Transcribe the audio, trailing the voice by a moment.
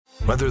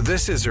Whether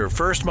this is her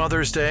first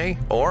Mother's Day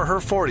or her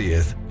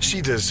 40th, she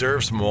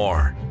deserves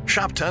more.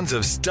 Shop tons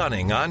of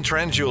stunning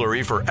on-trend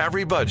jewelry for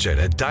every budget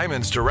at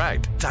Diamonds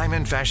Direct.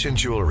 Diamond fashion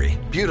jewelry,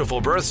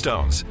 beautiful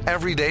birthstones,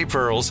 everyday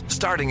pearls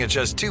starting at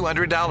just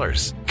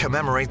 $200.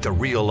 Commemorate the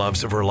real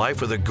loves of her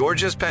life with a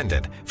gorgeous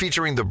pendant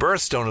featuring the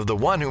birthstone of the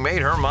one who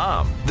made her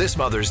mom. This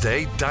Mother's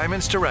Day,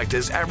 Diamonds Direct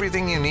is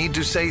everything you need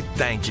to say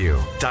thank you.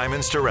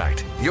 Diamonds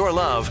Direct. Your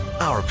love,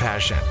 our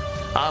passion.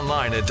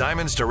 Online at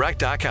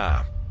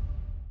diamondsdirect.com.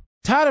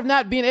 Tired of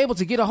not being able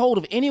to get a hold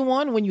of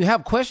anyone when you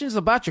have questions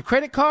about your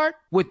credit card?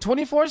 With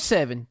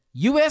 24/7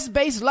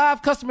 U.S.-based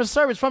live customer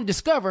service from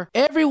Discover,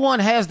 everyone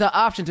has the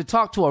option to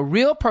talk to a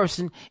real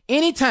person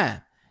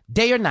anytime,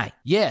 day or night.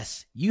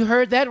 Yes, you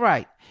heard that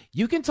right.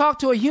 You can talk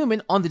to a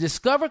human on the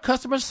Discover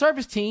customer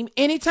service team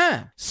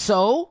anytime.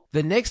 So,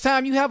 the next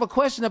time you have a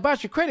question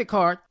about your credit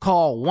card,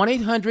 call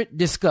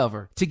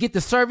 1-800-DISCOVER to get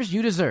the service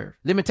you deserve.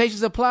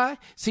 Limitations apply.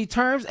 See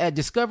terms at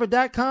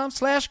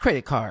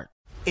discover.com/creditcard.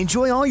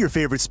 Enjoy all your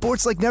favorite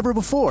sports like never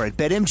before at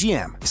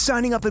BetMGM.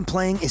 Signing up and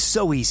playing is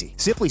so easy.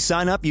 Simply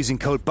sign up using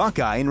code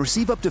Buckeye and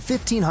receive up to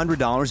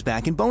 $1,500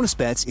 back in bonus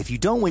bets if you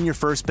don't win your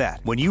first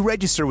bet. When you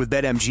register with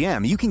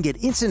BetMGM, you can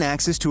get instant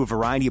access to a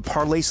variety of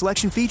parlay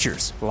selection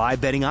features, live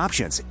betting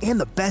options, and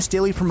the best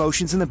daily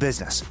promotions in the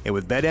business. And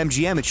with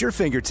BetMGM at your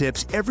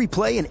fingertips, every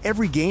play and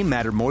every game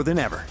matter more than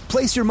ever.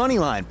 Place your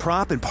moneyline,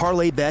 prop, and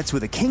parlay bets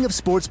with the king of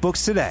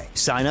sportsbooks today.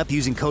 Sign up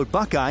using code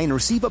Buckeye and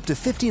receive up to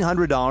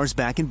 $1,500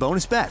 back in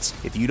bonus bets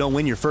if you don't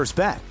win your first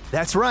bet.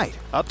 That's right,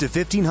 up to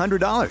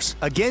 $1,500.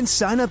 Again,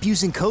 sign up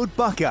using code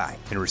Buckeye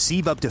and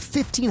receive up to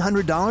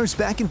 $1,500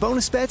 back in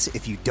bonus bets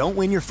if you don't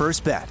win your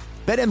first bet.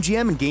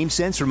 BetMGM and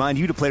GameSense remind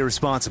you to play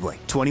responsibly.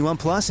 21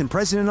 plus and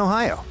present in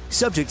Ohio.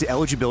 Subject to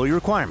eligibility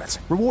requirements.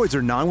 Rewards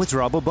are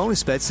non-withdrawable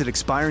bonus bets that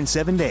expire in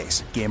 7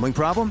 days. Gambling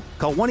problem?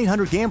 Call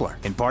 1-800-GAMBLER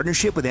in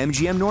partnership with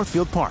MGM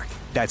Northfield Park.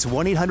 That's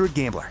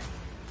 1-800-GAMBLER.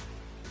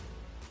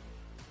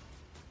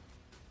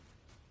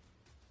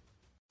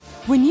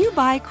 When you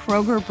buy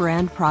Kroger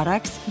brand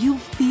products, you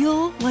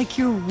feel like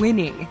you're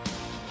winning.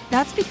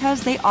 That's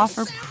because they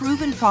offer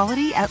proven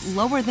quality at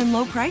lower than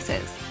low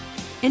prices.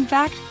 In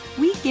fact,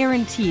 we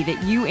guarantee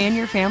that you and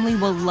your family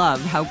will love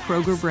how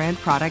Kroger brand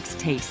products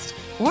taste,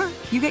 or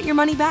you get your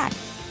money back.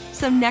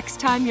 So next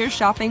time you're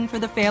shopping for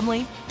the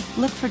family,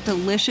 look for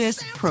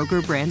delicious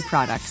Kroger brand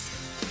products,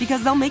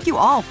 because they'll make you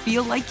all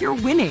feel like you're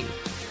winning.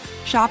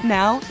 Shop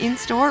now,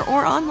 in-store,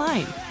 or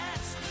online.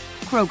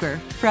 Kroger,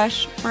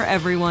 fresh for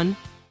everyone.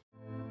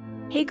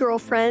 Hey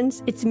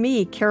girlfriends, it's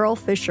me, Carol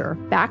Fisher,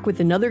 back with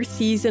another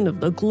season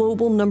of the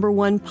global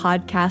 #1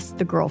 podcast,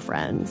 The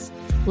Girlfriends.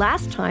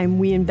 Last time,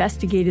 we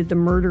investigated the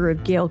murder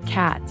of Gail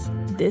Katz.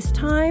 This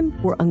time,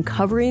 we're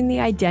uncovering the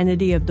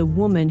identity of the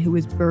woman who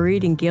was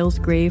buried in Gail's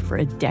grave for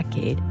a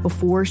decade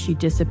before she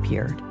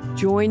disappeared.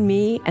 Join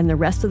me and the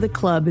rest of the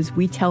club as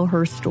we tell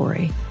her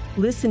story.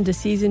 Listen to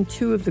Season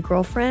 2 of The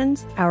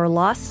Girlfriends, Our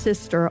Lost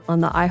Sister on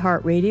the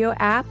iHeartRadio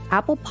app,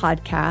 Apple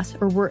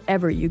Podcasts, or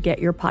wherever you get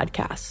your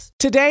podcasts.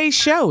 Today's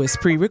show is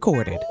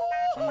pre-recorded.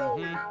 Y'all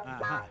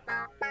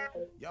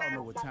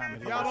know what time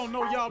it is. Y'all don't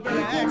know, y'all better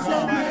ask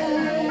somebody.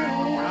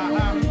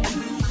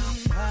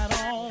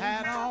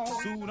 Hat on,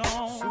 suit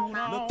on,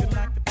 looking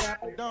like the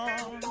Dapper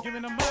Dawn,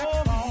 giving them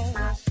microphone,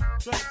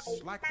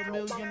 dressed like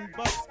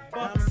 $1,000,000,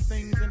 diamond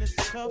things in its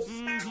cuffs.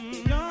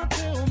 Y'all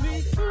tell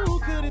me, who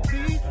could it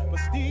be but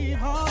Steve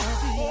Harvey?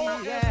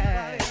 Oh,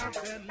 yeah. Everybody out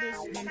there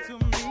listening to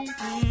me,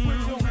 put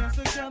your hands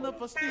together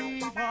for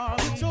Steve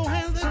Harvey. Put your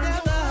hands together.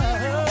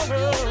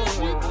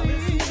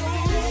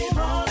 Steve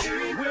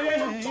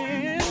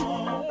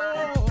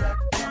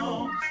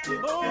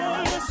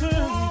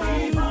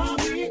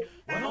Harvey,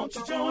 why don't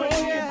you join me?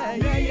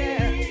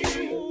 Yeah.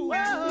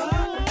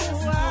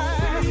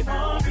 Steve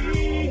Harvey,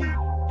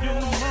 get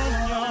him on,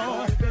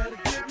 y'all. Better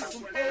give me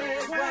some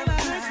eggs while I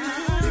listen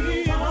to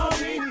Steve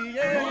Harvey.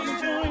 Yeah,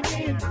 join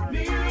in with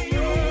me.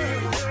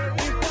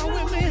 If you're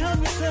with me, help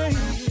me say,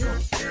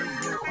 turn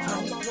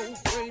your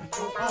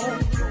radio on.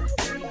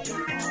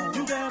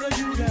 You gotta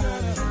turn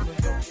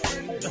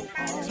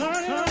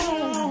it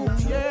on.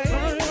 Yeah,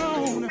 turn it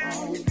on.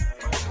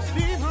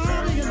 Steve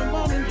Harvey in the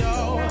morning,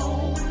 y'all.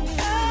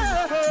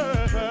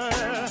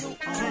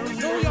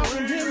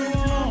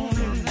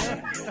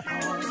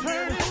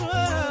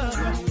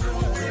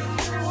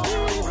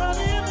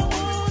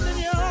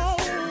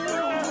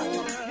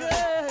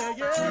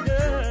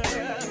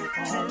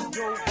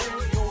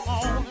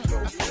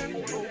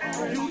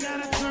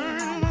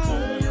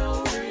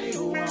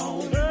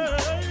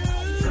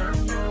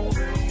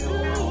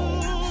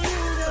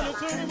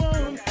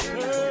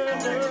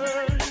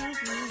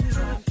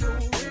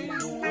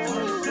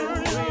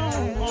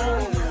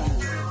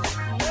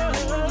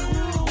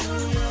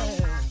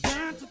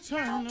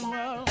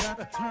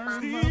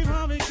 Steve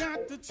Harvey got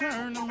to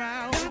turn them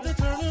out. Got to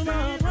turn them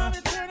out. Steve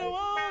Harvey turn them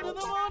on to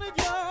the morning,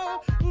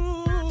 y'all.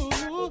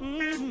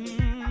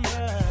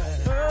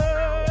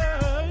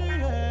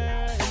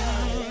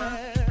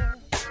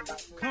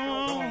 Come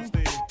on,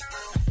 Steve.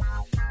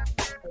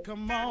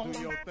 Come on. Do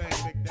your thing,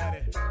 Big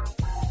Daddy.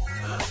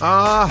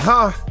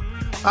 Uh-huh.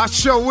 I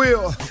sure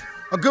will.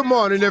 Good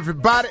morning,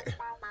 everybody.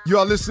 You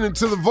are listening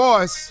to The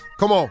Voice.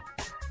 Come on.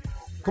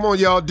 Come on,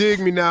 y'all. Dig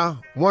me now.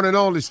 One and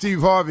only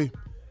Steve Harvey.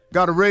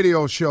 Got a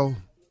radio show.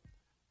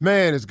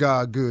 Man, is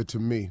God good to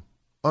me.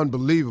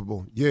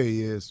 Unbelievable. Yeah,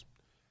 he is.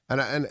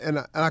 And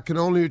I can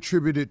only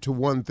attribute it to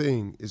one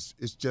thing. It's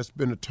just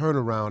been a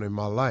turnaround in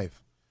my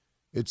life.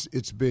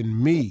 It's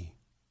been me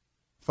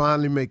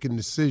finally making a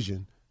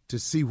decision to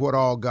see what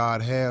all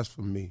God has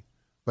for me,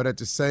 but at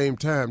the same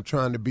time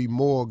trying to be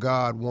more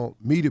God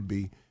want me to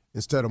be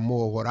instead of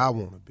more what I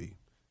want to be.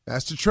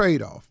 That's the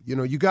trade-off. You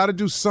know, you got to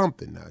do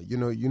something now. You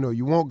know,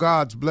 you want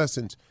God's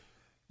blessings.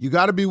 You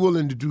got to be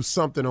willing to do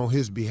something on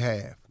his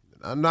behalf.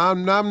 I'm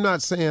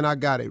not saying I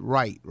got it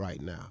right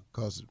now,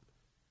 because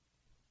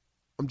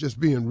I'm just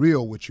being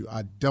real with you.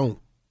 I don't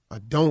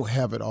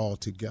have it all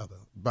together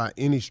by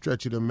any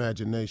stretch of the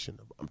imagination.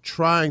 I'm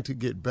trying to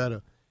get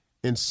better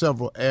in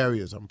several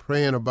areas. I'm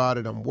praying about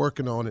it. I'm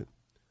working on it.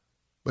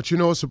 But, you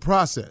know, it's a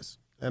process,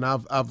 and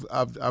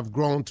I've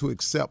grown to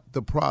accept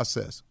the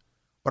process.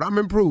 But I'm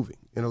improving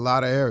in a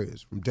lot of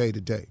areas from day to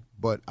day.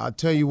 But I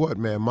tell you what,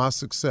 man, my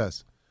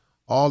success,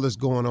 all that's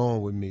going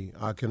on with me,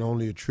 I can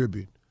only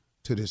attribute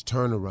to this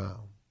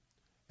turnaround.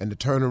 And the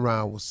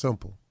turnaround was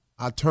simple.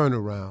 I turned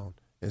around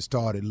and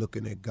started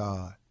looking at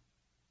God.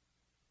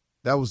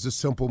 That was the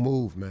simple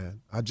move,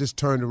 man. I just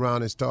turned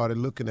around and started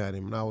looking at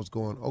him, and I was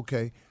going,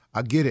 okay,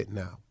 I get it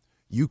now.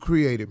 You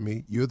created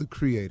me. You're the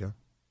creator.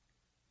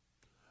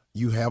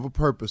 You have a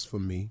purpose for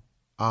me.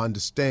 I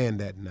understand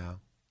that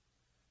now.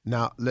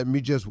 Now, let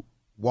me just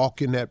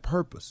walk in that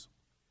purpose,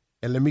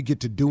 and let me get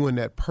to doing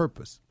that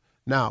purpose.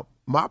 Now,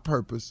 my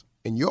purpose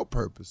and your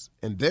purpose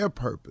and their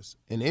purpose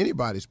and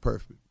anybody's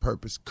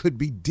purpose could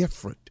be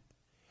different.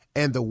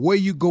 And the way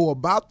you go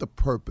about the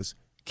purpose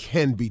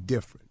can be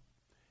different.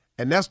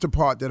 And that's the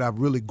part that I've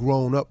really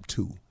grown up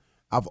to.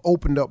 I've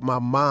opened up my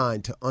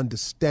mind to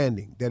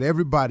understanding that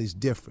everybody's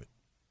different.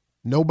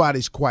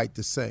 Nobody's quite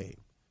the same.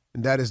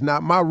 And that is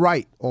not my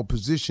right or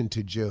position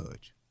to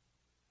judge,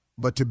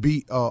 but to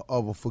be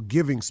of a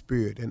forgiving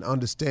spirit and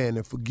understand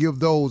and forgive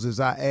those as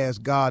I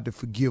ask God to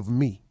forgive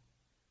me.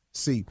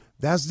 See,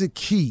 that's the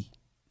key.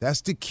 That's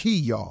the key,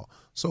 y'all.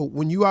 So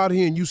when you out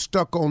here and you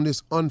stuck on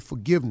this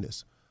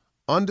unforgiveness,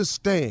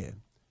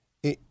 understand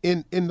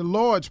in the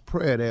Lord's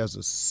Prayer, there's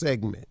a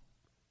segment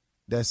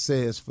that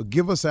says,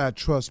 forgive us our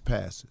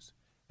trespasses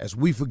as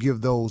we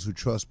forgive those who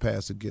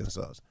trespass against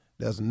us.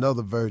 There's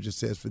another version that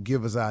says,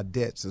 forgive us our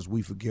debts as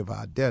we forgive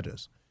our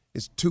debtors.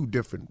 It's two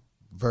different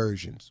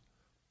versions.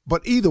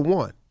 But either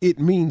one, it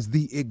means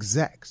the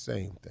exact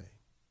same thing.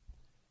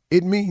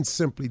 It means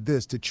simply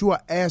this, that you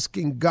are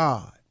asking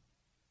God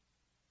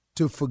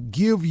to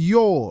forgive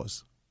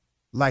yours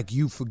like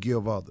you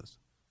forgive others.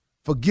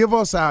 Forgive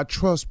us our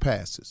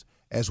trespasses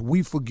as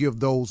we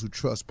forgive those who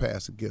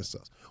trespass against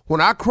us.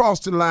 When I cross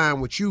the line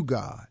with you,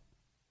 God,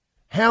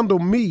 handle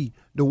me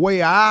the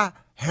way I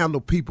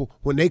handle people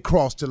when they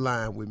cross the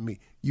line with me.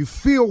 You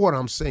feel what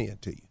I'm saying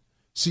to you.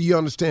 See, you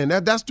understand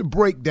that? That's the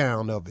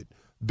breakdown of it.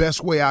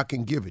 Best way I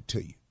can give it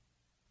to you.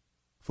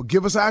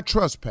 Forgive us our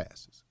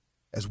trespasses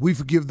as we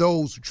forgive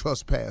those who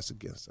trespass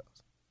against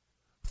us.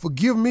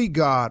 Forgive me,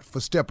 God, for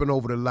stepping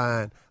over the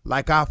line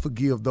like I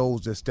forgive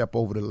those that step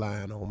over the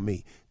line on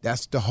me.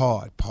 That's the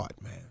hard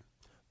part, man.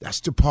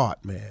 That's the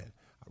part, man,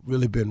 I've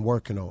really been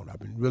working on. I've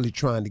been really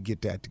trying to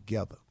get that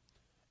together.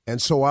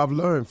 And so I've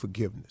learned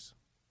forgiveness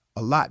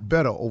a lot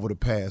better over the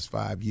past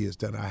 5 years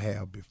than I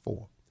have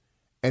before.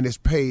 And it's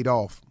paid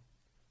off.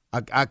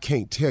 I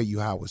can't tell you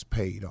how it's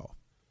paid off,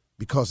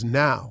 because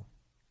now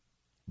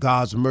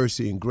God's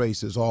mercy and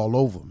grace is all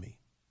over me,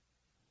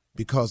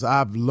 because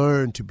I've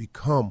learned to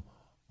become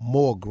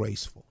more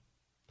graceful.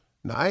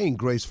 Now, I ain't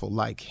graceful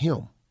like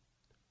him.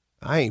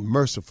 I ain't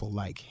merciful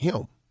like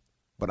him,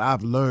 but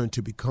I've learned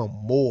to become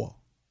more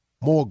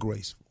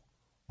graceful,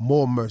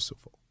 more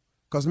merciful.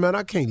 Because, man,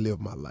 I can't live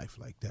my life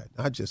like that.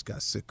 I just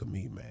got sick of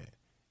me, man.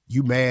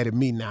 You mad at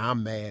me, now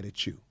I'm mad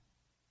at you.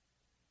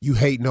 You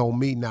hating on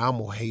me, now I'm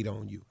going to hate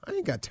on you. I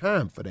ain't got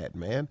time for that,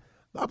 man.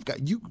 I've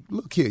got you.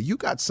 Look here, you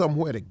got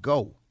somewhere to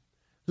go.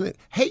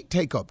 Hate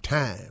take up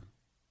time.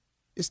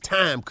 It's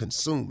time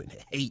consuming,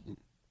 hating.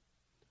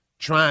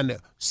 Trying to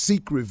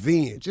seek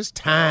revenge. It's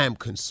time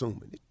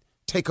consuming. It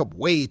take up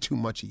way too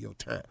much of your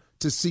time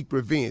to seek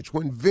revenge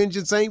when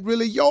vengeance ain't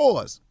really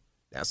yours.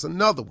 That's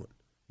another one.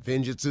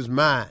 Vengeance is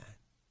mine,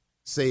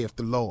 saith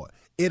the Lord.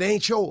 It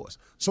ain't yours.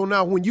 So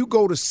now when you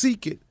go to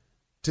seek it,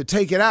 to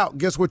take it out,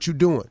 guess what you're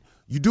doing?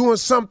 You're doing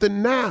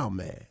something now,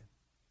 man.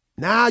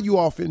 Now you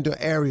off into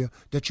an area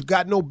that you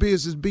got no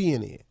business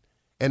being in.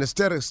 And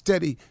instead of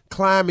steady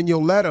climbing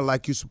your ladder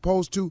like you're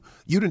supposed to,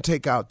 you didn't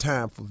take out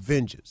time for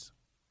vengeance.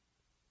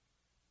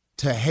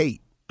 To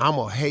hate. I'm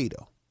a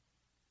hater.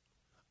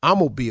 I'm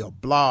going to be a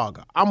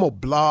blogger. I'm going to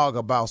blog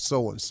about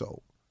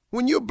so-and-so.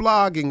 When you're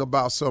blogging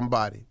about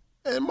somebody,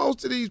 and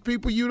most of these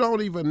people you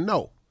don't even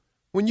know,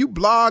 when you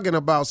blogging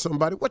about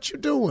somebody, what you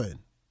doing?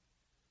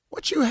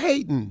 What you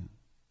hating?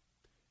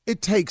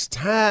 It takes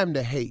time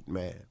to hate,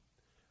 man.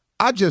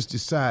 I just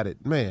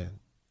decided, man,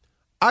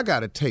 I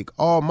got to take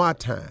all my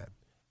time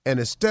And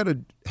instead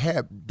of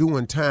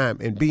doing time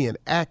and being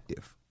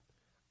active,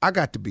 I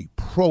got to be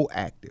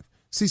proactive.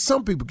 See,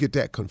 some people get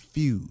that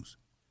confused,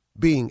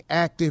 being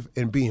active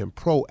and being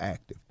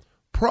proactive.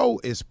 Pro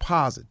is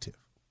positive.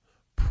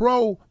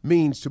 Pro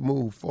means to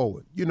move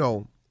forward. You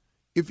know,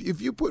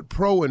 if you put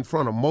pro in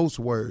front of most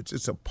words,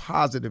 it's a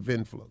positive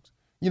influence.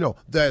 You know,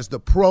 there's the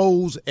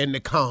pros and the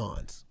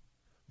cons.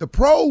 The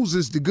pros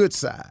is the good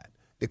side.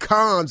 The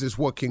cons is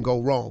what can go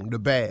wrong, the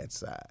bad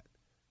side.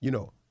 You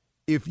know,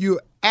 if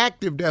you're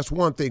active, that's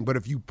one thing. But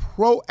if you're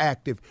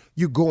proactive,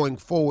 you're going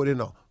forward in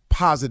a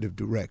positive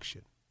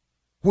direction.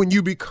 When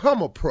you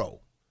become a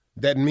pro,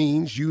 that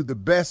means you the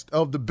best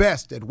of the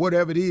best at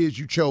whatever it is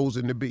you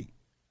chosen to be.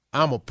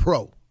 I'm a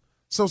pro.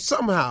 So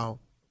somehow,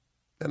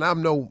 and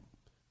I'm no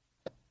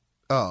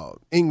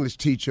English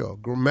teacher or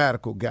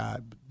grammatical guy,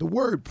 the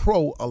word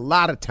pro a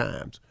lot of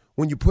times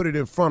when you put it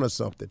in front of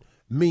something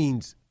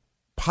means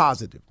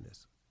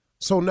positiveness.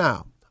 So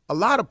now, a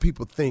lot of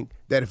people think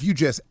that if you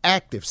just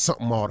active,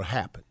 something ought to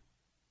happen.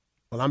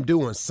 Well, I'm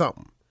doing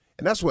something.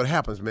 And that's what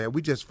happens, man.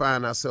 We just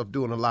find ourselves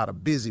doing a lot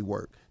of busy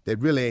work that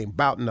really ain't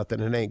about nothing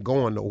and ain't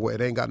going nowhere.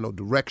 It ain't got no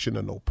direction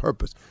or no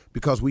purpose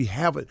because we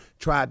haven't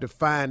tried to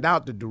find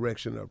out the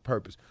direction or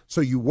purpose.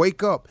 So you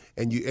wake up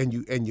and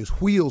your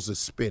wheels are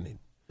spinning.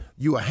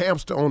 You a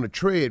hamster on a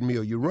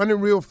treadmill. You're running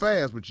real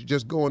fast, but you're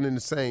just going in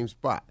the same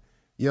spot.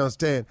 You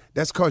understand?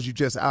 That's because you're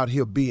just out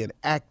here being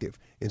active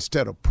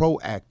instead of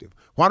proactive.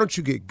 Why don't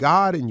you get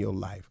God in your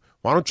life?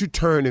 Why don't you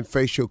turn and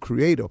face your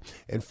Creator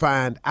and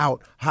find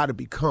out how to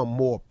become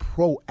more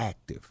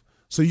proactive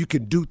so you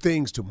can do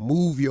things to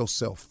move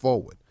yourself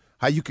forward,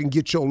 how you can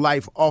get your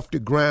life off the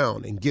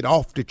ground and get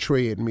off the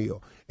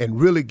treadmill and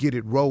really get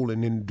it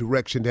rolling in the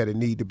direction that it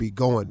need to be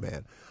going,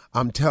 man.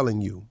 I'm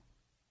telling you,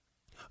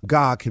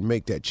 God can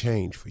make that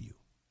change for you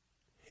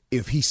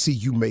if he see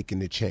you making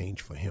the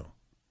change for him.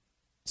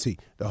 See,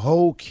 the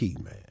whole key,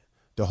 man,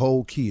 the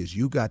whole key is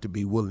you got to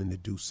be willing to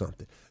do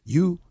something.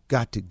 You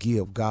got to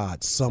give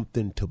God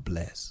something to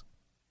bless.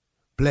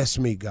 Bless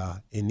me,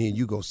 God, and then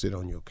you go sit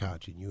on your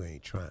couch and you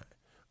ain't trying.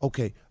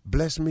 Okay,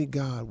 bless me,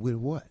 God, with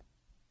what?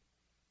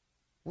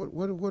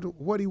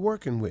 What he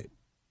working with?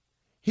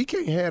 He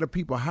can't have the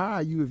people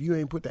hire you if you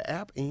ain't put the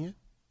app in.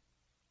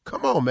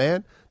 Come on,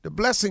 man. The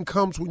blessing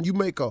comes when you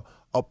make a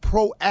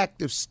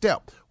proactive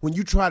step, when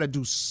you try to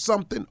do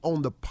something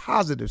on the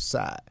positive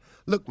side.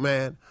 Look,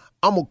 man,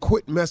 I'm going to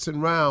quit messing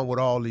around with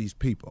all these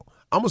people.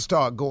 I'm going to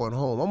start going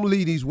home. I'm going to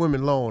leave these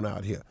women alone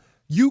out here.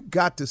 You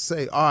got to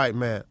say, all right,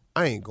 man,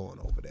 I ain't going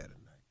over there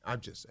tonight. I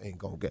just ain't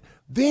going to get.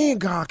 Then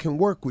God can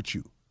work with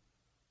you.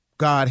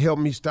 God, help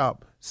me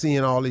stop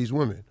seeing all these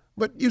women.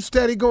 But you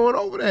steady going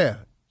over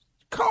there,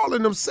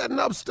 calling them, setting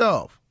up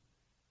stuff.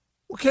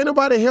 Well, can't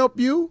nobody help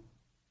you?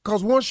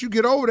 Because once you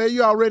get over there,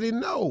 you already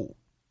know.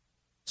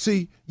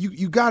 See,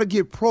 you got to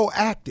get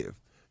proactive.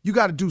 You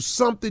got to do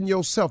something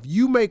yourself.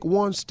 You make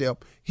one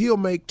step, he'll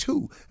make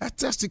two.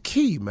 That's the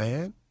key,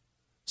 man.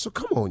 So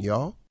come on,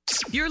 y'all.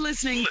 You're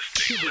listening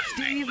to the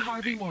Steve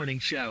Harvey Morning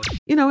Show.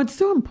 You know, it's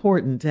so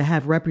important to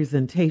have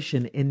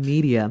representation in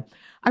media.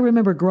 I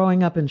remember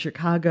growing up in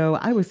Chicago,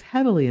 I was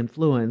heavily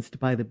influenced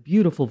by the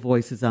beautiful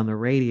voices on the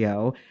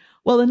radio.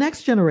 Well, the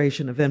next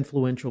generation of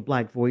influential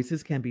Black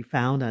voices can be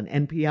found on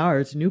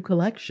NPR's new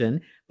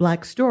collection,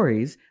 Black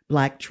Stories,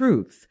 Black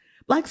Truths.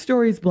 Black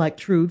Stories, Black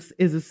Truths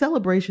is a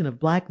celebration of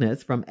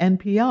Blackness from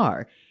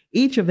NPR.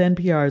 Each of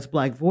NPR's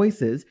Black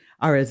voices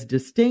are as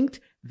distinct,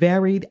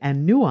 varied,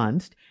 and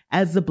nuanced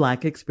as the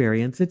Black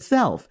experience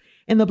itself.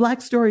 In the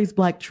Black Stories,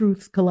 Black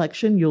Truths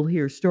collection, you'll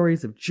hear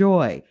stories of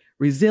joy,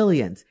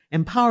 resilience,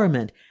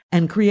 empowerment,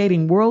 and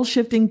creating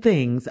world-shifting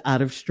things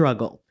out of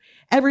struggle.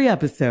 Every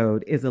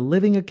episode is a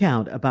living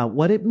account about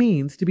what it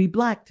means to be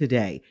Black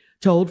today,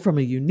 told from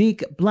a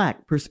unique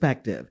Black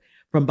perspective.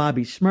 From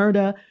Bobby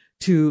Shmurda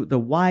to The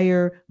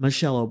Wire,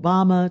 Michelle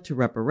Obama to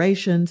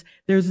reparations,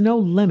 there's no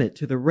limit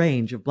to the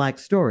range of Black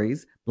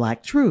stories,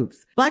 Black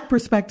truths. Black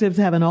perspectives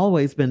haven't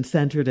always been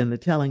centered in the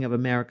telling of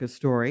America's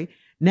story.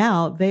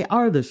 Now they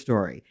are the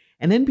story.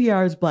 In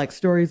NPR's Black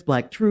Stories,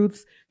 Black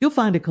Truths, you'll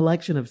find a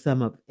collection of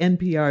some of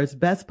NPR's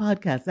best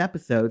podcast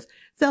episodes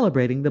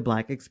celebrating the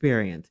Black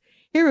experience.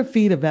 Hear a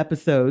feed of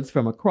episodes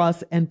from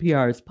across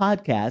NPR's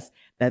podcasts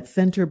that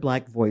center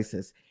Black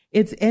voices.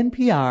 It's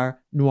NPR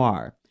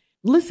Noir.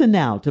 Listen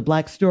now to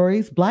Black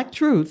Stories, Black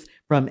Truths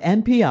from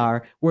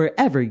NPR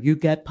wherever you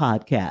get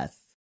podcasts.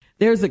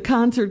 There's a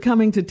concert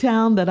coming to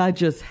town that I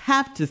just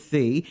have to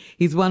see.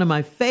 He's one of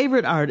my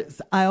favorite artists.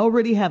 I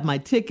already have my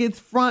tickets,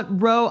 front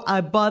row.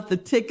 I bought the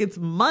tickets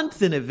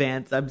months in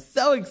advance. I'm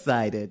so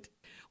excited.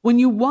 When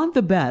you want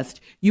the best,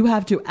 you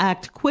have to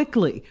act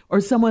quickly or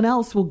someone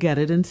else will get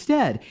it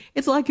instead.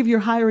 It's like if you're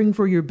hiring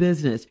for your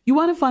business. You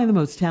want to find the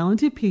most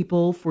talented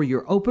people for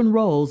your open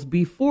roles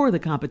before the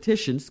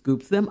competition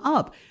scoops them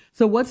up.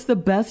 So what's the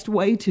best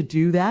way to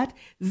do that?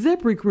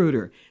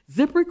 ZipRecruiter.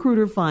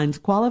 ZipRecruiter finds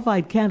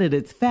qualified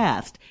candidates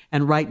fast.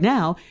 And right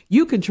now,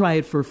 you can try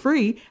it for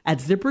free at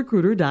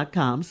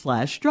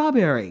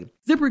ZipRecruiter.com/strawberry.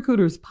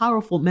 ZipRecruiter's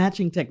powerful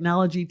matching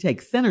technology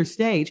takes center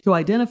stage to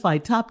identify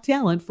top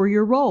talent for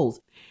your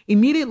roles.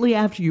 Immediately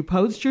after you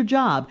post your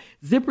job,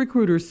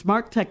 ZipRecruiter's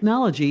smart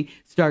technology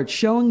starts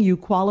showing you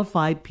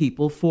qualified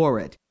people for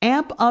it.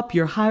 Amp up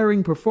your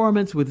hiring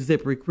performance with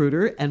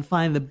ZipRecruiter and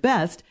find the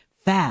best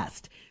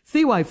fast.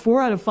 See why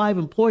 4 out of 5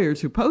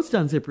 employers who post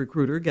on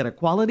ZipRecruiter get a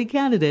quality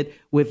candidate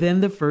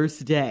within the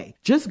first day.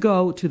 Just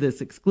go to this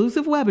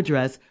exclusive web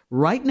address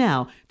right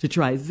now to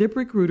try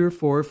ZipRecruiter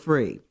for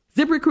free.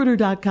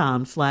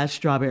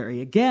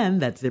 ZipRecruiter.com/strawberry. Again,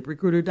 that's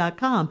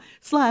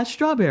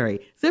ZipRecruiter.com/strawberry.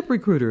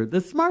 ZipRecruiter,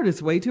 the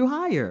smartest way to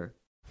hire.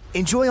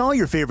 Enjoy all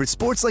your favorite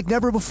sports like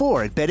never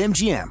before at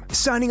BetMGM.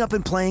 Signing up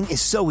and playing is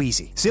so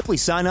easy. Simply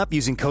sign up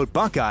using code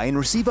Buckeye and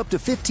receive up to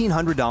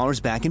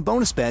 $1,500 back in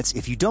bonus bets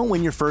if you don't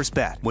win your first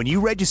bet. When you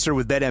register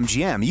with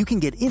BetMGM, you can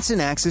get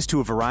instant access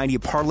to a variety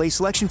of parlay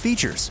selection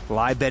features,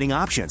 live betting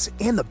options,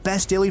 and the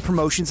best daily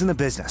promotions in the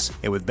business.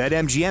 And with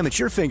BetMGM at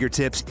your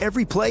fingertips,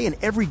 every play and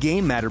every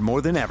game matter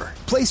more than ever.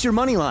 Place your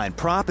moneyline,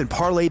 prop, and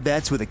parlay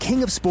bets with the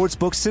king of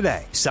sportsbooks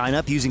today. Sign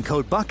up using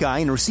code Buckeye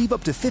and receive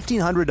up to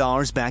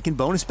 $1,500 back in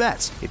bonus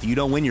bets if you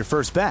don't win your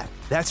first bet.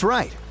 That's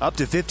right, up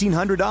to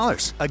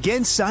 $1,500.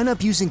 Again, sign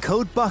up using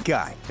code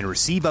Buckeye and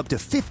receive up to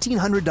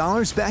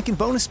 $1,500 back in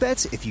bonus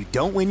bets if you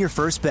don't win your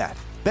first bet.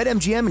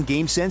 BetMGM and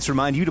GameSense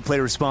remind you to play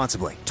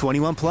responsibly.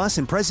 21 plus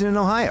and present in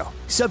Ohio.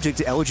 Subject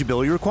to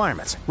eligibility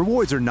requirements.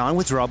 Rewards are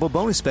non-withdrawable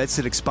bonus bets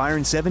that expire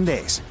in 7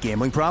 days.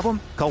 Gambling problem?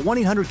 Call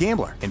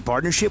 1-800-GAMBLER in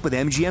partnership with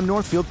MGM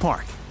Northfield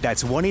Park.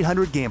 That's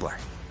 1-800-GAMBLER.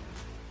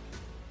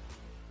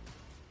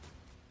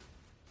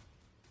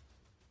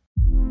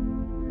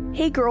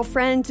 Hey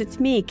girlfriends,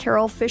 it's me,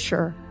 Carol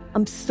Fisher.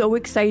 I'm so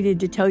excited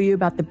to tell you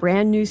about the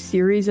brand new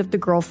series of The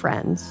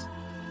Girlfriends.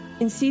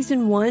 In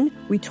season 1,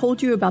 we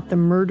told you about the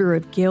murder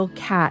of Gail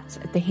Katz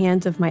at the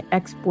hands of my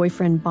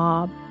ex-boyfriend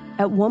Bob.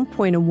 At one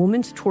point, a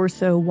woman's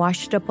torso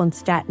washed up on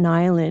Staten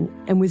Island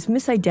and was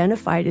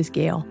misidentified as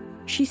Gail.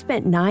 She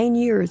spent 9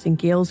 years in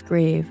Gail's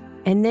grave,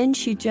 and then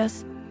she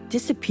just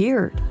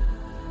disappeared.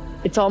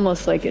 It's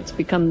almost like it's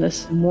become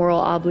this moral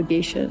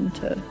obligation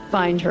to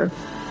find her.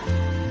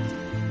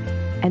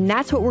 And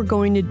that's what we're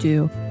going to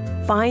do.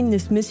 Find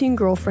this missing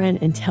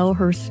girlfriend and tell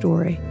her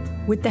story.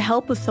 With the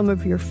help of some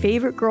of your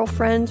favorite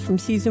girlfriends from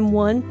season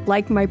 1,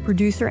 like my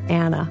producer,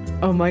 Anna.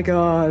 Oh my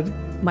God.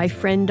 My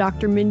friend,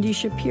 Dr. Mindy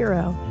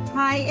Shapiro.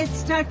 Hi,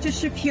 it's Dr.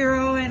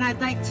 Shapiro, and I'd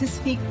like to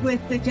speak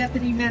with the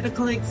deputy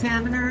medical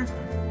examiner.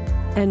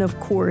 And of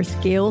course,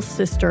 Gail's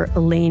sister,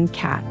 Elaine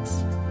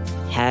Katz.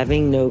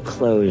 Having no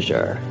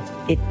closure,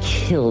 it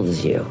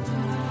kills you.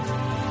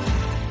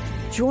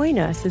 Join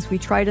us as we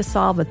try to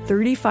solve a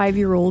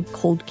 35-year-old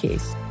cold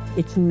case.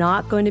 It's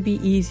not going to be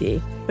easy,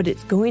 but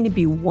it's going to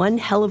be one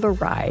hell of a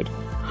ride.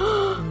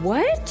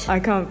 What? I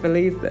can't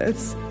believe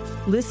this.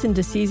 Listen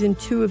to season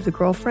 2 of The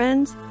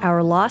Girlfriends,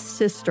 Our Lost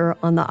Sister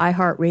on the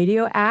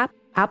iHeartRadio app,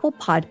 Apple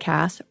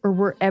Podcasts, or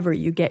wherever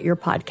you get your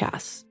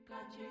podcasts.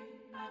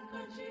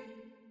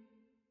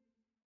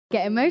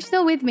 Get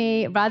emotional with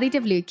me, Radhi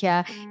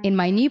Devlukia, in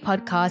my new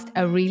podcast,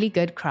 A Really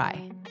Good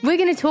Cry. We're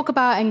going to talk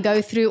about and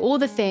go through all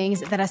the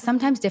things that are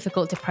sometimes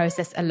difficult to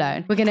process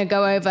alone. We're going to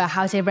go over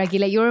how to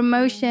regulate your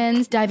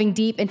emotions, diving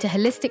deep into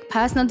holistic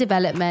personal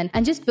development,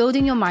 and just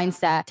building your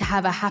mindset to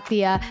have a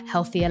happier,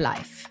 healthier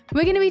life.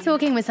 We're going to be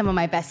talking with some of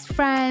my best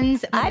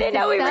friends. I didn't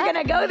know we were going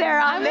to go there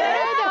on this.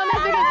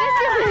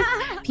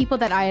 People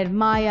that I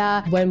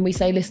admire. When we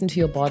say listen to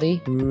your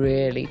body,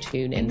 really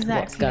tune into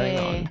what's going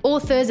on.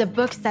 Authors of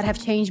books that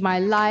have changed my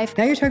life.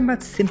 Now you're talking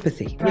about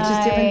sympathy, which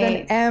is different than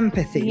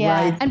empathy,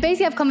 right? And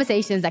basically have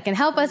conversations that can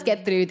help us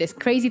get through this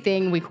crazy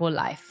thing we call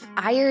life.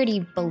 I already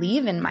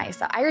believe in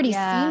myself. I already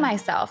see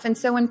myself. And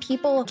so when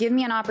people give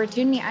me an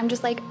opportunity, I'm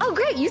just like, oh,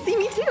 great, you see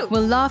me too.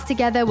 We'll laugh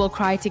together, we'll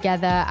cry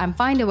together, and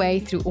find a way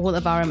through all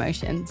of our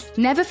emotions.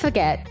 Never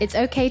forget, it's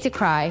okay to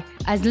cry,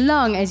 as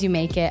long as you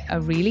make it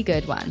a really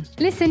good one.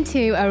 Listen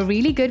to A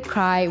Really Good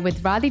Cry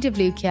with Radhi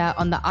Devlukia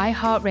on the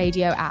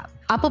iHeartRadio app,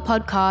 Apple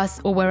Podcasts,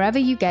 or wherever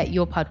you get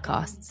your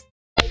podcasts.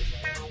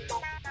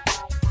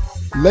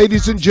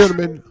 Ladies and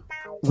gentlemen,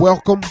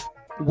 welcome.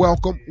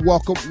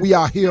 We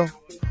are here.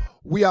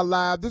 We are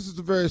live. This is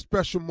a very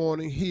special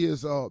morning. He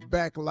is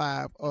back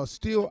live,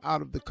 still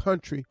out of the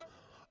country,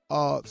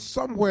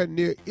 somewhere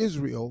near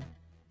Israel,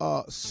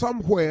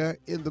 somewhere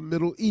in the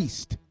Middle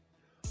East.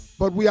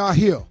 But we are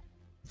here,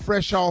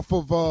 fresh off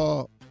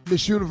of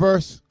Miss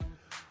Universe.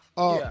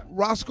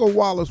 Roscoe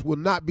Wallace will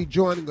not be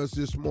joining us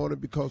this morning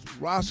because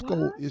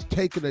Roscoe is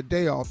taking a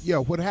day off. Yeah,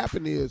 what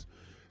happened is,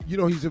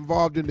 he's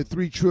involved in the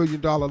 $3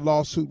 trillion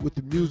lawsuit with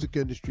the music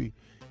industry.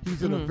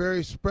 He's in a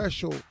very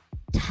special,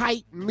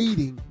 tight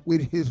meeting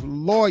with his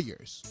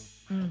lawyers.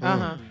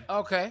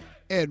 Okay.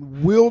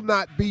 And will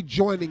not be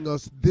joining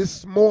us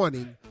this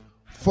morning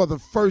for the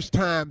first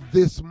time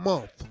this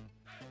month.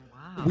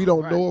 Wow. We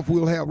don't know if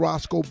we'll have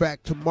Roscoe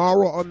back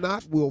tomorrow or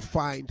not. We'll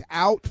find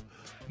out.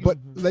 But,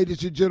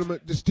 ladies and gentlemen,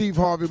 the Steve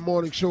Harvey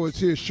Morning Show is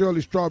here.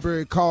 Shirley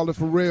Strawberry, Carla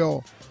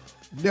Farrell,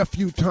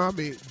 nephew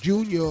Tommy,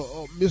 Junior,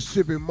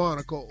 Mississippi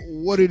Monica.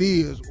 What it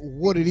is,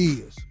 what it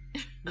is.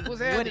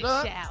 What's what it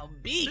shall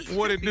be.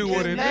 What it do,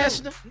 what it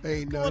National. do.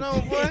 Ain't Going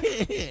nothing. on, boy?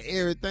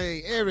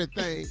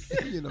 everything,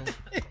 you know.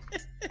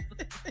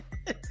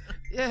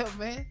 Yeah,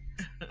 man.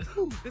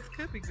 This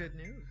could be good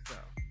news, though.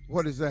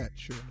 What is that,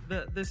 Shirley?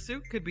 The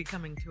suit could be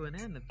coming to an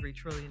end, the $3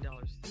 trillion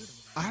suit.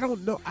 I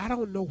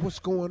don't know what's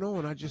going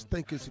on. I just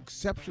think it's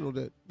exceptional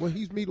that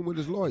he's meeting with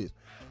his lawyers.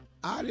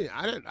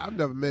 I've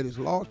never met his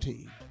law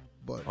team.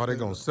 But are they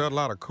gonna settle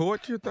out of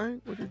court, you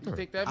think? What do you think? You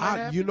think that might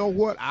happen? You know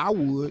what? I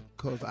would,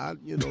 because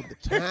the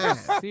time.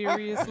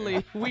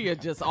 Seriously, we are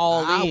just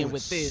all I in would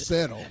with this.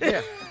 Settle.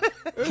 Yeah.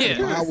 If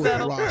I was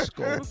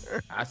Roscoe.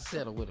 I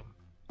settle with him.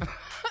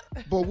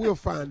 But we'll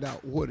find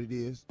out what it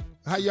is.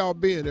 How y'all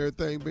been?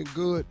 Everything been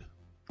good?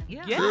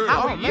 Yeah.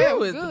 How are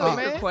you is good, the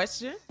bigger man.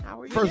 question.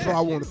 How are you? First of all,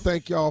 I want to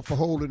thank y'all for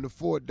holding the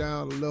fort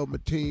down. I love my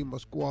team, my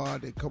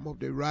squad. They come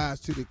up, they rise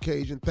to the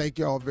occasion. Thank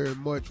y'all very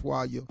much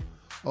while your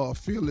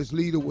fearless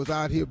leader was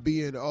out here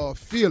being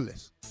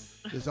fearless.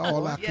 Is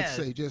all I can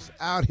say. Just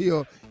out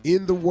here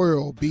in the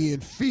world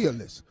being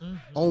fearless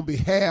on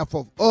behalf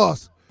of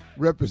us,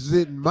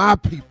 representing my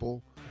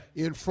people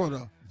in front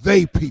of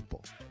they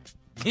people.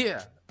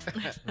 Yeah.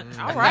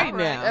 All right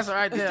now. That's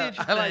right there. That's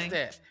I like interesting.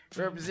 that.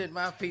 Represent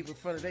my people in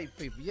front of they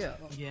people. Yeah.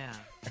 Yeah.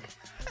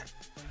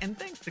 And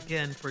thanks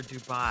again for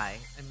Dubai.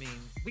 I mean,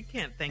 we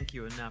can't thank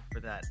you enough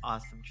for that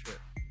awesome trip.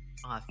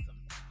 Awesome.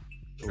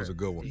 It was a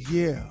good one.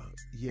 Yeah.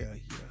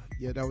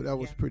 That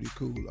was pretty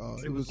cool.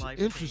 It was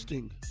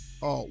interesting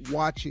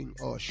watching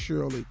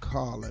Shirley,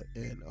 Carla,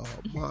 and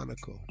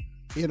Monica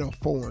in a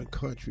foreign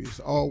country. It's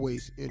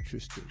always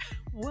interesting.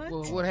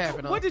 What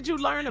happened? What did you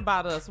learn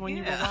about us when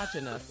you were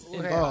watching us?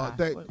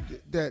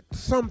 That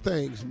some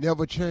things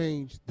never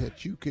change.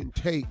 That you can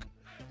take,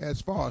 as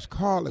far as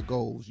Carla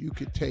goes, you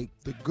can take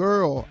the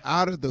girl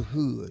out of the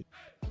hood,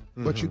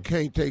 but you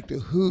can't take the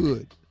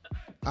hood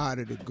out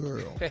of the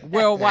girl.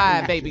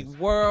 Worldwide, baby.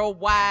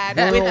 Worldwide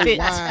with it.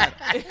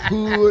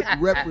 Hood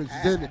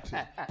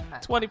representative.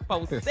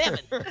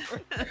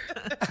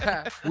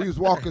 24/7. We was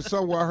walking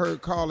somewhere, I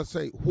heard Carla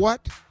say,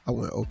 "What?" I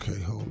went, "Okay,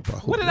 hold on."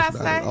 What did I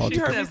say? She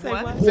heard me say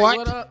what?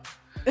 What?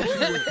 She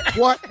went,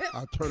 "What?"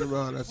 I turned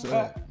around, I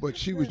said, but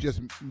she was just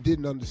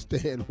didn't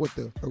understand what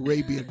the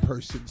Arabian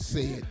person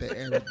said, the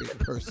Arabic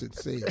person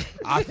said.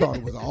 I thought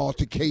it was an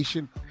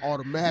altercation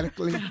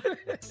automatically.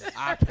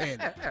 I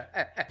panicked.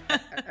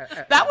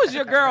 That was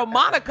your girl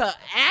Monica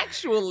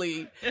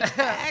actually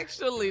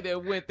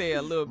that went there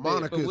a little bit.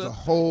 Monica is a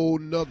whole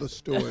nother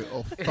story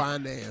of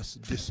finance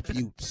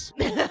disputes.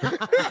 And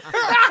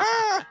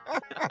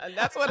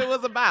that's what it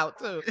was about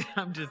too.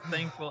 I'm just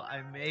thankful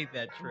I made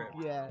that trip.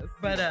 Yes.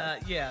 But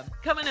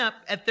coming up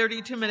at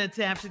 32 minutes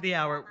after the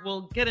hour,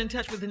 we'll get in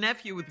touch with the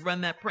nephew with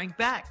Run That Prank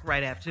Back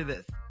right after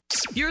this.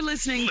 You're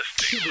listening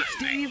to the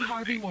Steve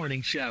Harvey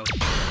Morning Show.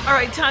 All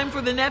right, time for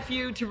the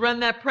nephew to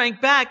run that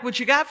prank back. What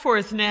you got for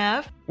us,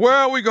 Nev?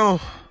 Well, we're gonna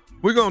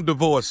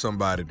divorce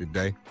somebody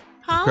today.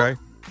 Huh? Okay?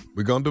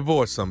 We're gonna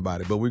divorce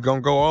somebody, but we're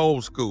gonna go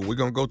old school. We're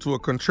gonna go to a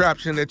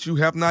contraption that you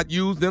have not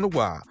used in a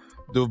while.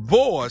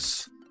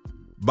 Divorce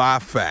by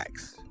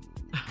fax.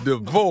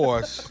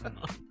 Divorce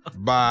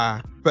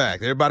by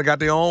fax. Everybody got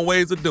their own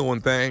ways of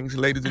doing things,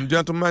 ladies and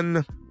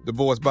gentlemen.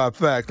 Divorce by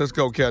fax. Let's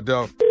go, cat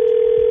dog.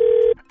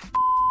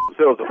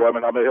 Sales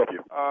department, how may I help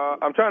you?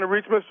 I'm trying to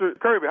reach Mr.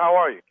 Kirby. How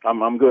are you?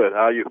 I'm good.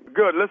 How are you?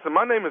 Good. Listen,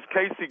 my name is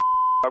Casey.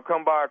 I've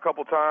come by a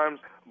couple times,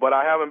 but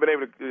I haven't been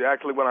able to,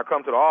 actually, when I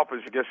come to the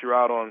office, I guess you're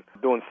out on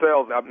doing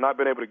sales. I've not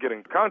been able to get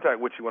in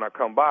contact with you when I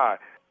come by.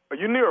 Are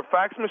you near a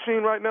fax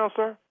machine right now,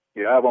 sir?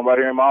 Yeah, I have one right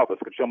here in my office.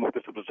 Could you show me what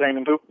this is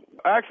pertaining to?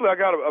 Actually, I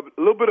got a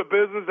little bit of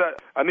business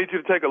that I need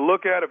you to take a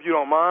look at, if you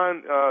don't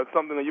mind,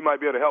 something that you might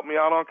be able to help me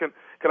out on. Can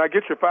I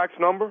get your fax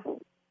number?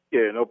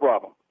 Yeah, no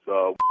problem.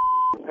 So,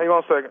 hang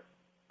on a second.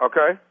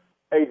 Okay.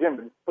 Hey,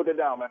 Jim, put that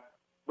down, man.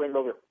 Bring it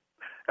over here.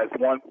 That's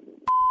one.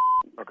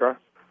 Okay.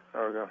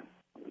 There we go.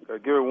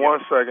 Okay, give it 1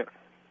 second.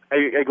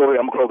 Hey, go ahead.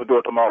 I'm going to close the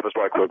door to my office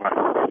right quick, man.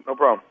 No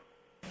problem.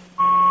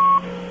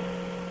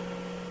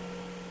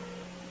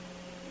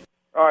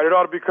 All right, it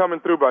ought to be coming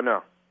through by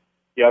now.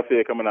 Yeah, I see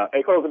it coming out.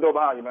 Hey, close the door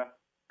behind you, man.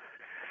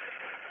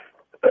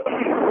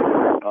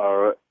 All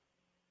right.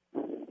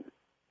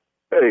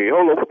 Hey,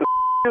 hold on. What the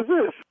is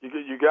this?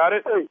 You got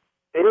it? Hey,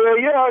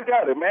 yeah, I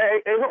got it,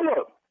 man. Hey, hold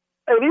up.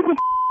 Hey, these are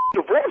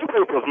divorce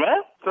papers,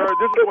 man. Sir,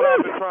 this is what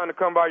I've been trying to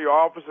come by your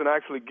office and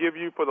actually give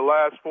you for the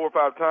last 4 or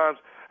 5 times.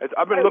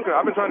 I've been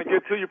trying to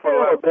get to you for the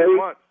last 2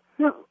 months.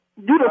 You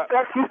done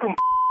faxed me some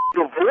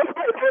divorce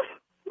papers?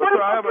 Sir,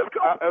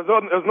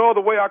 there's no other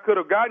way I could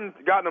have gotten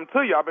them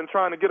to you. I've been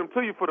trying to get them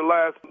to you for the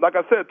last, like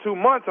I said, 2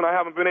 months, and I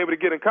haven't been able to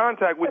get in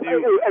contact with you.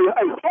 Hey,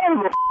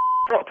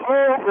 what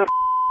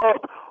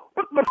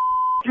the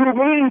you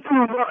mean 2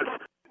 months?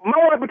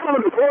 My wife been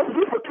coming to divorce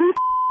you for 2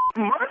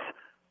 months?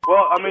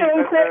 Well, I mean,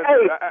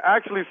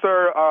 actually,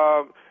 sir,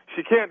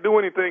 she can't do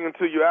anything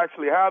until you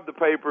actually have the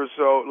papers.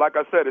 So, like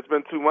I said, it's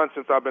been 2 months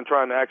since I've been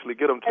trying to actually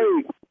get them to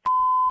you.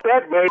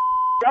 that, man.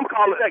 I'm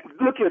calling that.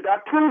 Look here,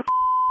 Doc. 2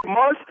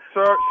 months.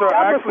 Sir,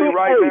 actually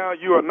right now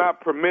you are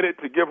not permitted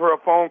to give her a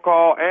phone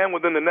call, and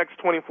within the next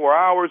 24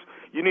 hours,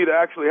 you need to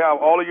actually have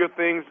all of your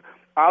things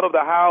out of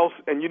the house,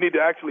 and you need to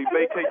actually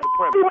vacate the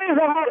premise. Hey,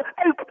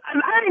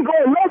 I ain't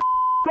going no.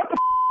 What the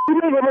you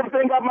mean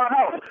everything out my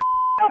house?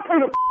 I pay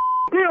the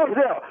bills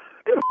there.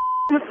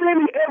 You see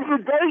me every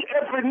day,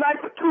 every night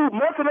for 2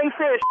 months, and they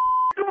said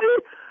to me.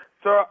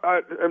 Sir,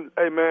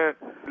 hey man,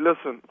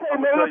 listen. Hey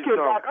man, look here,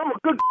 Doc. I'm a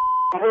good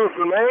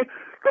person, man.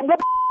 What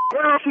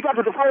girl she got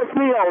to divorce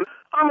me on?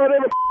 I'm on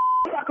every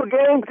soccer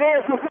game,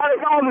 dancing,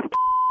 Friday, all this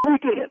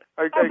weekend.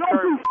 Hey,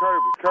 Kirby,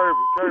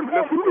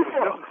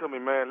 listen to me,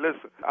 man.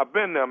 Listen, I've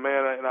been there,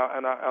 man, and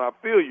I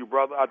feel you,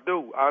 brother. I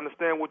do. I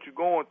understand what you're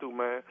going through,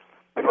 man.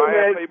 Hey,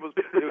 man, when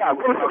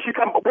she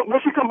come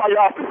by your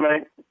office,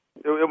 man?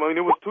 It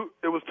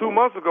was 2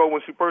 months ago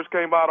when she first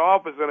came by the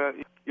office,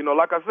 and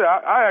like I said,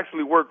 I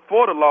actually work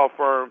for the law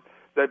firm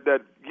that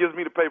gives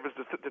me the papers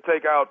to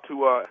take out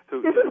to.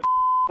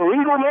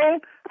 Illegal,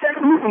 man?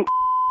 Taking me some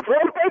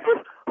fraud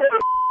papers?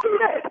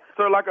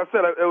 Sir, like I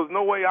said, there was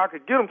no way I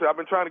could get them to you. I've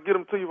been trying to get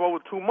them to you for over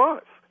 2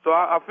 months. So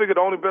I figured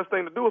the only best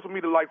thing to do is for me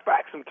to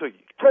fax them to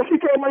you. So she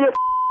came by here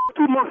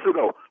 2 months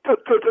ago to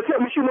tell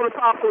me she wanted to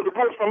file for a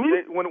divorce from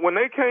me? When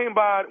they came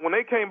by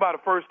the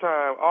first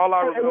time, all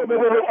I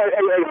remember.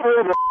 Hey,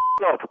 hold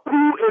up.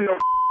 Who in the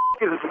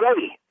is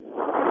they?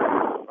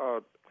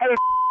 Hey,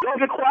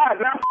 don't get quiet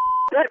now.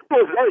 That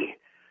was they.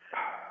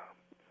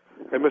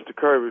 Hey, Mr.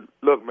 Kirby,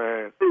 look,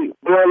 man. Hey,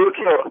 boy, look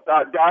here,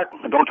 Doc.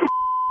 Don't you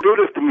do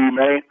this to me,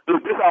 man.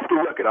 Look, this off the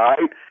record, all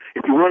right?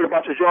 If you're worried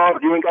about your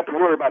job, you ain't got to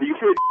worry about it. You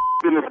should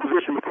been in this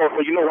position before, so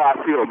you know how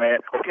I feel, man.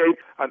 Okay?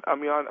 I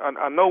mean,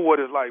 I know what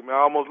it's like, man. I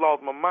almost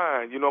lost my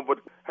mind, but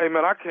hey,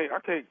 man, I can't.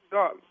 See,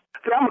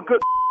 I'm a good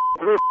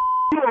person.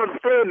 You don't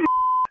understand this.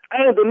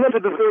 I ain't been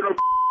nothing to deserve no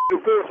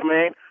divorce,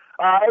 man.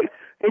 All right?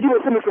 And you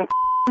gonna send me some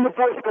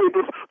divorce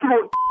papers through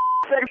a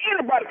sex.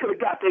 Anybody could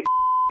have got that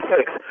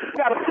sex.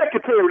 Got a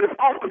secretary that's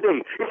off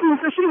today. If she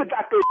said she would have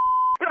got that,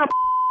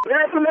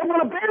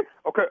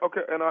 Okay,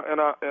 and I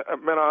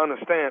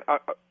understand.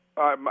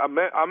 I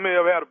may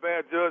have had a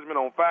bad judgment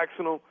on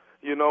factional,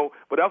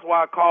 but that's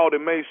why I called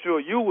and made sure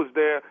you was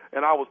there,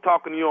 and I was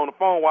talking to you on the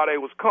phone while they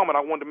was coming.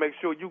 I wanted to make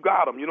sure you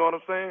got them. You know what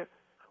I'm saying?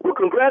 Well,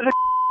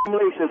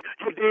 congratulations,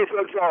 you did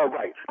your job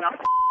right. Now,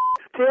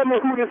 tell me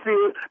who this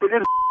is, but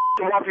this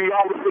wants you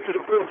always to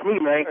divorce me,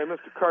 man. Hey,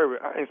 Mr. Kirby,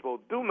 I ain't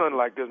supposed to do nothing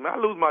like this, man. I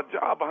lose my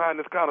job behind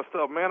this kind of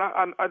stuff, man.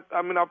 I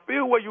mean, I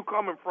feel where you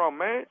coming from,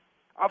 man.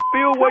 I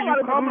feel where you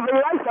coming from.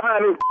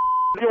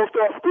 You don't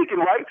start speaking,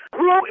 right?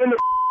 Who in the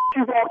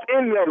you walked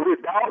in there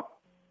with, dog?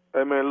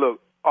 Hey, man, look,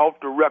 off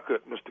the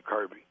record, Mr.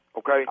 Kirby,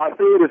 okay? I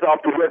said it's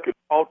off the record.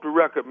 Off the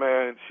record,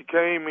 man. She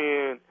came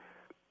in.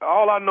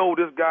 All I know,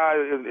 this guy,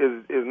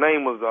 his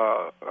name was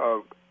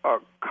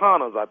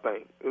Connors, I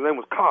think. His name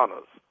was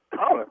Connors.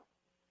 Connors?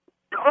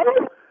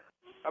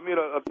 I mean,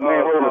 a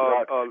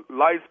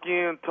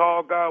light-skinned,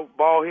 tall guy,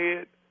 bald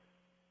head.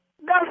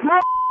 That's my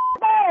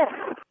boss.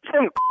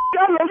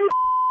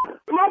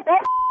 My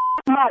boss.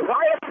 My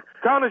wife.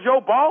 Connor's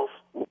your boss?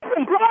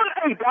 Hey,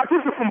 Doc,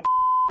 this is some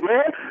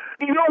man.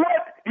 You know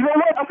what? I'm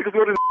going to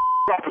go to the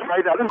office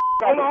right now.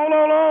 Hold on.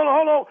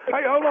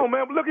 Hey, hold on,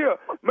 man. Look here.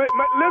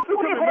 Listen to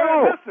me,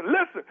 man.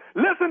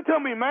 Listen to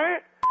me,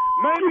 man.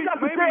 Maybe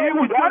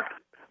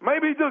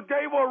he just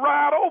gave her a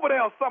ride over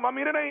there or something. I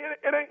mean, it ain't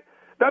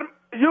that.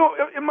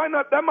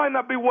 That might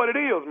not be what it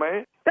is,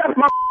 man. That's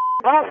my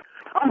boss.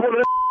 I'm going to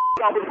the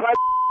office right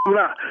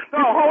now. No,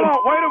 hold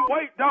on.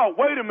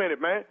 Wait a minute,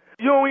 man.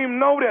 You don't even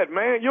know that,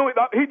 man.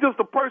 He's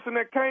just a person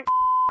that can't.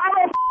 I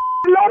don't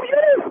know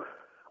you.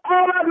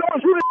 All I know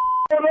is you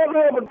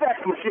on the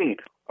fax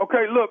machine.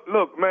 Okay, look,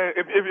 man.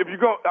 If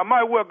you go, I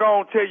might well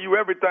go and tell you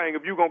everything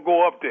if you gonna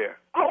go up there.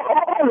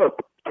 Hold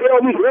up. Tell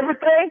me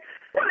everything?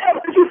 What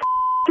else did you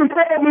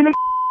tell me to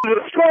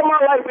destroy my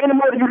life any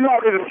more than you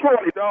know to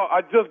destroy it? Dog, I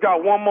just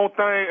got one more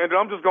thing, and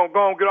I'm just gonna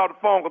go and get off the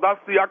phone because I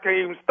see I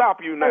can't even stop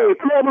you now. Hey,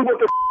 tell me what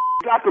the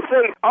got to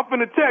say. I'm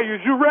finna tell you.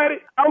 Is you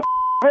ready? I'm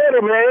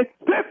ready, man.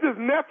 This is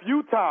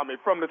Nephew Tommy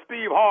from the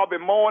Steve Harvey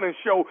Morning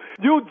Show.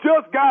 You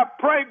just got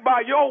pranked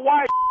by your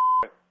wife.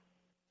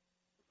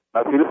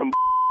 I see this some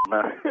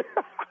man.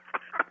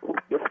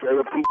 Just straight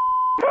up some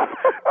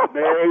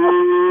man.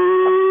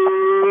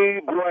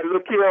 Boy,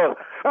 look here.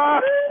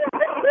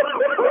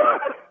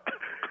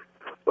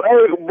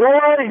 Hey,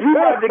 boy, you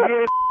got to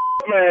get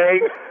man.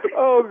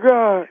 Oh,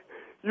 God.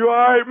 You all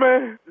right,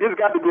 man? This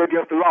got to be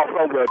against the law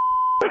somewhere.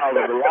 Out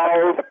of the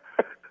law.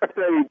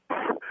 Say,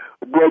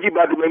 boy, you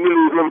about to make me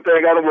lose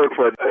everything I done work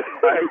for.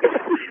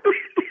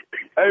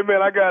 Hey,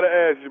 man, I got to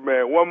ask you,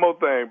 man, one more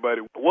thing,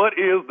 buddy. What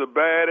is the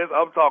baddest,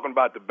 I'm talking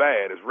about the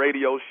baddest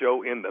radio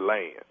show in the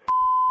land?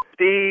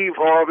 Steve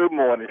Harvey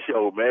Morning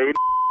Show, man.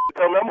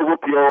 Tell me I'm going to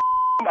whoop your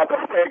I'm about to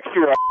thank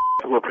you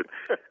whooping.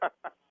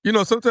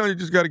 Sometimes you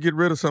just got to get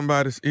rid of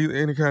somebody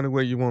any kind of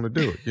way you want to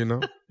do it,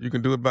 You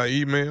can do it by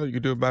email. You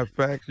can do it by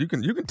fax. You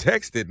can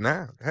text it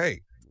now.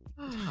 Hey.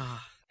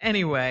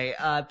 Anyway,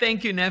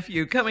 thank you,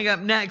 nephew. Coming up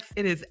next,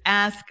 it is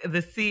Ask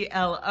the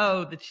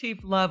CLO. The Chief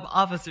Love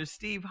Officer,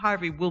 Steve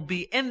Harvey, will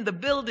be in the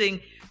building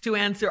to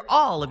answer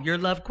all of your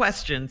love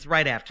questions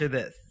right after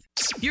this.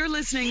 You're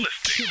listening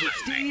to the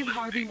Steve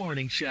Harvey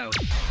Morning Show.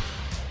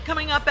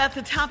 Coming up at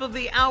the top of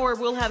the hour,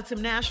 we'll have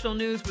some national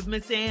news with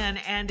Miss Ann,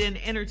 and in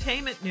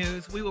entertainment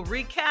news, we will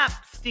recap,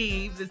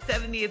 Steve, the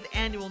 70th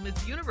annual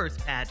Miss Universe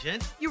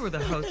pageant. You were the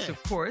host,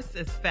 of course,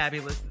 as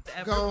fabulous as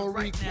ever. Go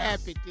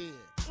recap it then.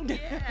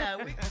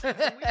 Yeah, we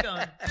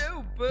gonna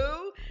do,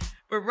 boo.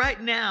 But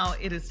right now,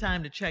 it is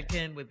time to check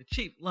in with the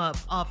Chief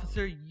Love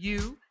Officer,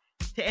 you,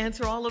 to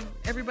answer all of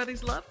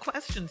everybody's love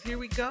questions. Here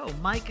we go.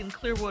 Mike in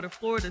Clearwater,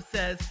 Florida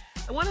says,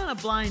 I went on a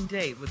blind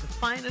date with the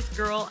finest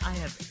girl I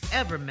have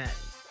ever met.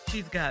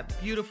 She's got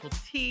beautiful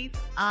teeth,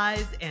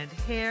 eyes, and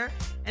hair,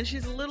 and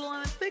she's a little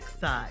on the thick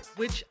side,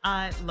 which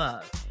I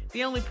love.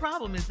 The only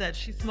problem is that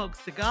she smokes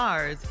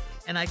cigars,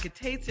 and I could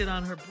taste it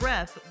on her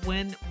breath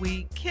when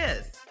we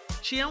kiss.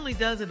 She only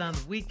does it on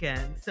the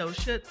weekend, so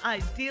should I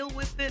deal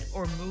with it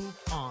or move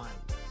on?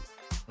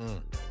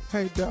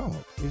 Hey, dog,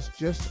 it's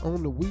just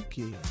on the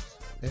weekends.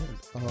 And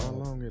how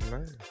long it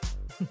lasts?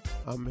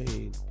 I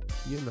mean,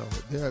 you know,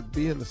 there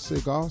being a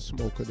cigar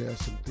smoker, there's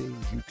some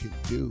things you can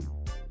do,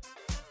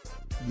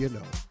 you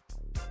know,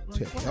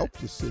 to help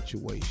the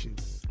situation.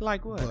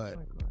 Like what? But,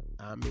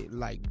 I mean,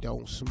 like,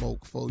 don't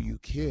smoke before you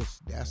kiss.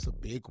 That's a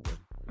big one.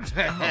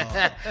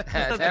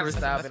 Never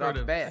stop it on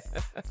the bat.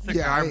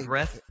 Cigar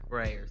breath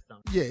spray or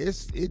something. Yeah,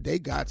 they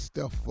got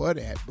stuff for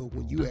that, but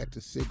when you at the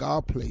cigar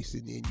place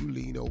and then you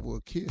lean over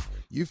a kiss,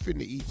 you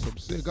finna eat some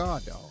cigar,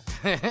 dog.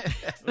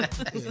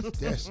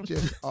 That's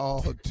just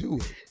all to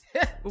it.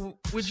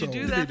 Would you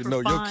do that? You need to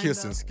know your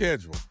kissing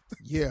schedule.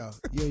 Yeah.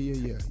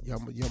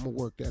 I'm gonna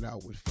work that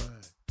out with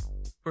Fine.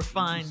 For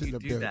fine, you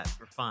do that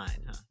for fine,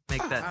 huh?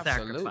 Make that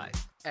sacrifice.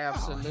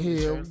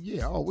 Absolutely. Hell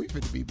yeah. Oh, we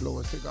finna be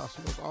blowing cigar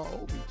smoke all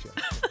over each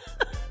other.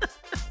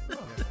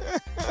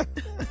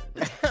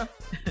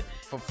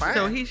 For fine.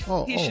 So he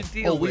should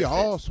deal with it. We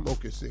all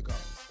smoking cigars.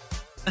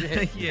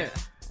 Yeah.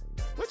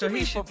 What do you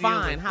mean for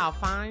fine? How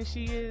fine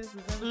she is?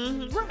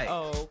 Right.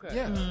 Oh, okay.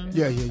 Yeah.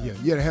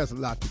 Yeah, it has a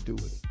lot to do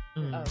with it.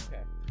 Okay.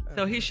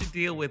 So he should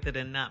deal with it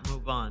and not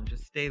move on.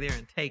 Just stay there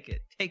and take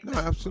it. No,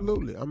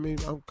 absolutely. I mean,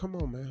 come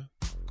on, man.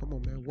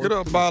 Get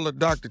a bottle of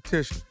Dr.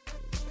 Tishman.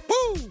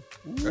 Woo!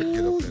 Gotta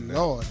get up in there.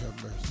 Lord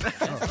have mercy.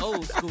 That's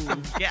old school.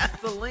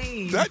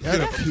 Gasoline.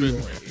 That'll kill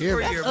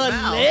for your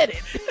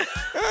unleaded.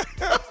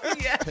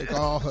 Take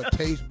all her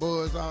taste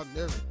buds out and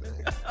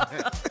everything.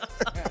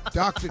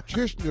 Dr.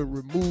 Tishner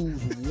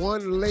removes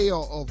one layer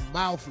of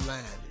mouth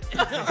lining.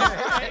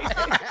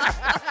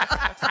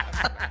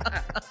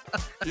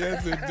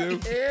 Yes, it do.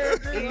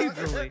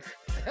 Easily.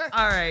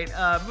 All right,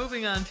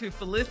 moving on to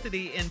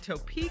Felicity in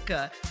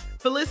Topeka.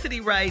 Felicity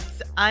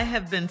writes, I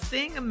have been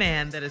seeing a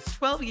man that is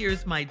 12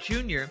 years my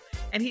junior,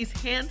 and he's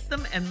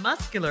handsome and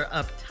muscular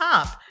up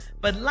top,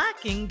 but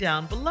lacking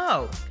down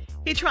below.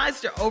 He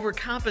tries to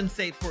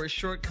overcompensate for his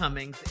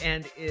shortcomings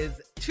and is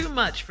too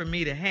much for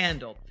me to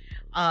handle.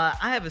 I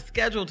have a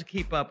schedule to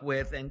keep up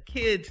with and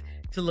kids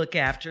to look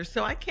after,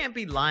 so I can't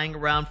be lying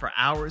around for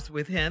hours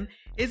with him.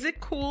 Is it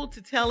cool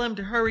to tell him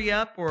to hurry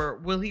up, or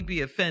will he be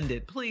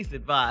offended? Please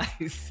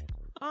advise.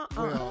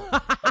 Well,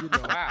 you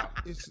know,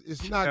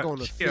 it's not going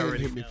to offend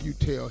him if you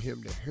tell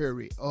him to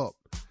hurry up.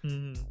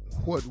 Mm-hmm.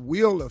 What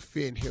will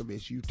offend him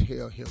is you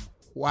tell him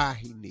why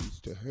he needs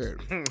to hurry.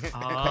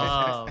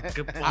 Oh,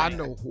 good point. I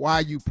know why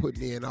you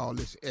putting in all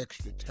this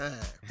extra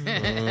time.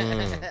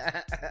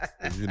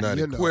 You're not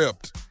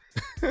equipped.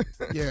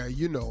 Yeah,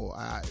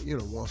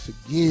 once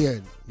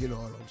again, you know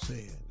what I'm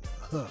saying.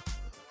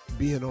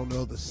 Being on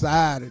the other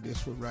side of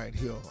this one right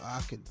here,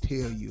 I can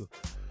tell you,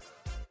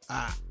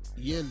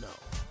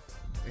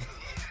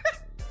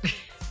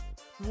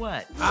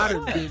 What?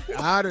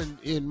 I done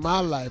in my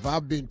life,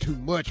 I've been too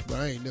much, but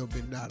I ain't never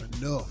been not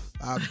enough.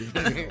 I've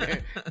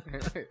been,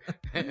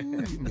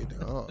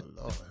 oh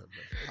Lord,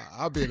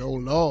 I've been oh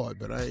Lord,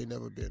 but I ain't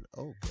never been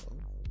oh God.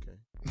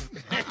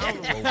 Oh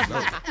no,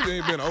 you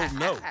ain't been oh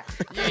no.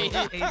 You ain't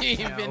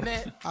been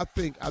that. I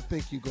think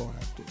you're gonna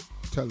have to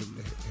tell him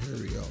to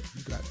hurry up.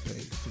 You got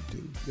things to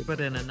do.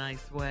 But in a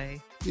nice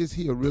way. Is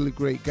he a really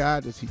great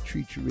guy? Does he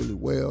treat you really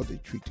well? Does he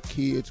treat the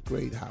kids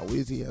great? How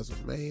is he as a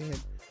man?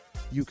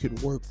 You can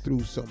work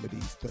through some of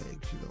these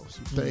things,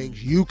 some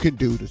things you can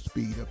do to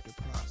speed up the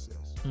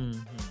process.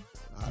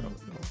 I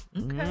don't know.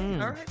 Okay,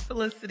 all right,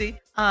 Felicity.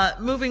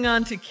 Moving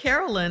on to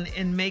Carolyn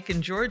in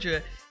Macon,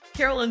 Georgia.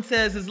 Carolyn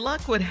says, as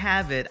luck would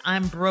have it,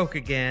 I'm broke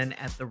again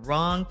at the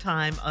wrong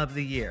time of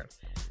the year.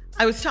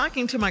 I was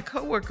talking to my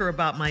coworker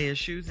about my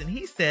issues, and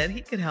he said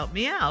he could help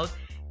me out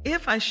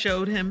if I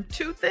showed him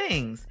 2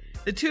 things.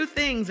 The 2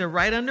 things are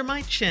right under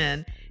my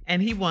chin, and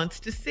he wants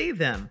to see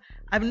them.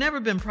 I've never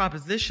been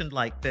propositioned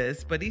like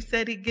this, but he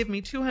said he'd give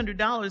me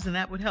 $200 and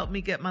that would help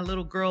me get my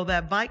little girl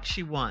that bike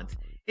she wants.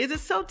 Is it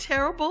so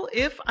terrible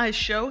if I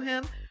show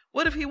him?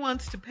 What if he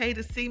wants to pay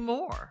to see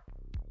more?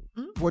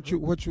 What you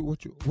think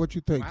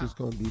is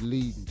going to be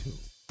leading to?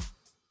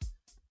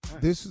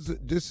 This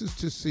is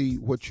to see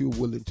what you're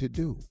willing to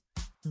do.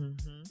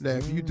 Mm-hmm. Now,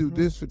 if you do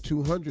this for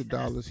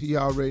 $200, he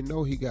already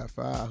know he got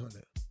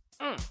 $500.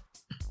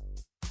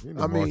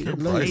 I mean,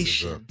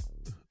 inflation.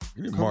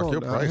 You need to mark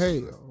your prices.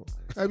 Hey,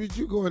 I mean,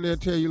 you go in there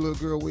and tell your little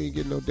girl we ain't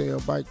getting no damn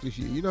bike this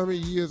year. You know how many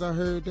years I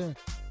heard that?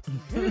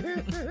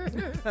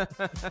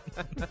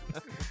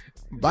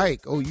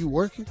 Bike? Oh, you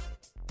working?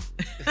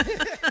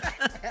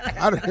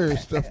 I done heard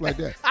stuff like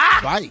that.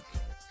 Bike.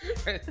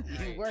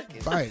 You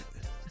working? Bike.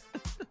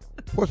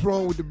 What's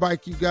wrong with the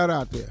bike you got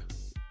out there?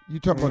 You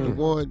talking about the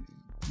one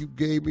you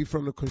gave me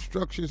from the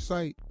construction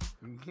site?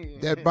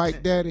 That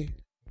bike, Daddy?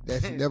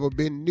 That's never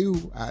been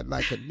new. I'd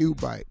like a new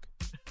bike.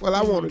 Well,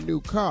 I want a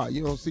new car.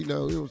 You don't see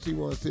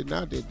one sitting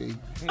out there, do you?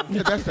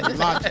 That's the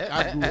logic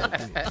I grew up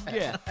with.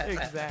 Yeah,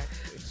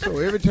 exactly. So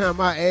every time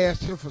I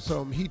asked him for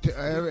something,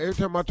 every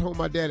time I told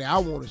my daddy I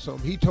wanted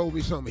something, he told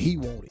me something he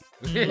wanted.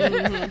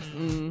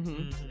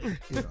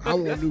 I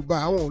want a new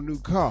bike. I want a new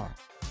car.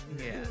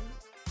 Yeah.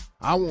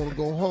 I want to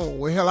go home.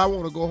 Well, hell, I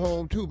want to go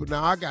home too, but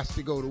now I got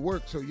to go to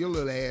work so your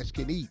little ass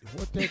can eat.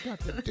 What that got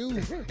to do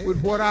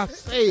with what I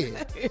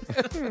said?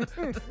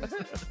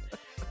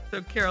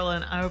 So,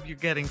 Carolyn, I hope you're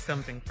getting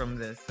something from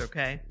this,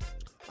 okay?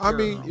 I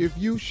mean, if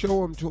you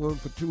show them to him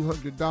for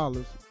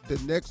 $200, the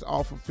next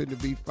offer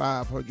finna be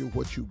 $500.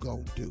 What you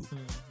gonna do?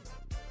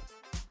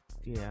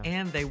 Yeah.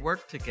 And they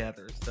work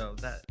together, so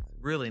that's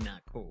really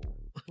not cool.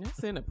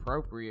 That's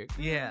inappropriate.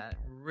 Yeah,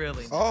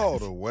 really. All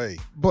the way.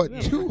 But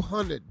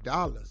 $200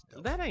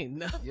 though. That ain't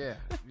nothing.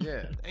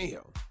 Yeah.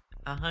 Damn.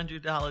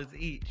 $100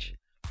 each.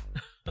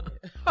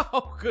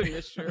 Oh,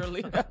 goodness,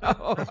 Shirley.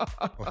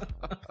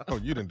 Oh,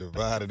 you done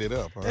divided it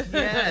up, huh?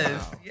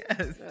 Yes,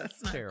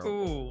 that's not terrible.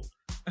 cool.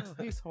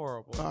 Oh, he's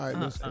horrible. All right,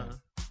 let's go.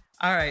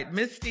 All right,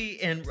 Misty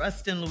in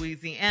Ruston,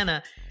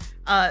 Louisiana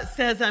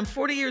says, I'm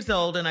 40 years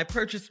old and I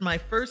purchased my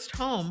first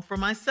home for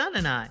my son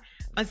and I.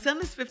 My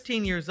son is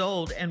 15 years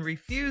old and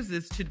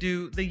refuses to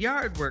do the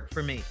yard work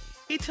for me.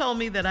 He told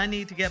me that I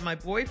need to get my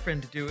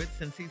boyfriend to do it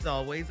since he's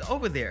always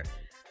over there.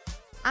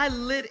 I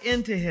lit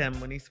into him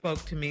when he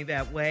spoke to me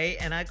that way,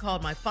 and I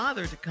called my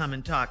father to come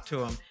and talk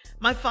to him.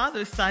 My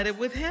father sided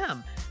with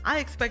him. I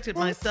expected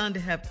my son to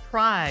have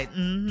pride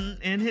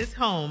in his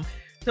home.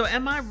 So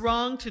am I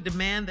wrong to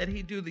demand that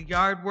he do the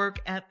yard work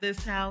at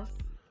this house?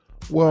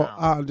 Well,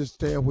 I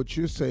understand what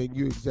you're saying.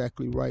 You're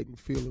exactly right in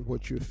feeling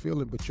what you're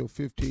feeling, but your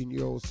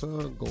 15-year-old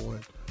son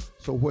going,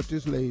 so what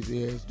this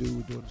lazy ass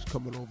dude doing is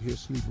coming over here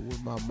sleeping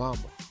with my mama.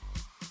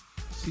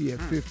 See,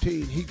 at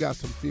 15, he got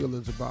some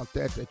feelings about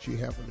that you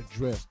haven't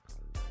addressed.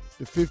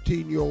 The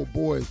 15-year-old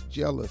boy is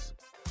jealous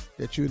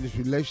that you're in this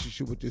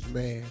relationship with this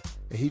man,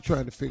 and he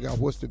trying to figure out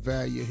what's the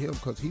value of him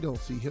because he don't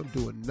see him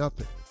doing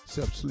nothing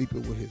except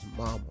sleeping with his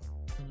mama.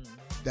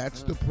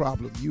 That's the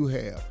problem you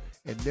have,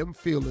 and them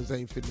feelings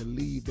ain't finna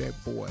leave that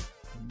boy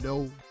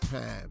no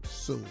time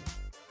soon.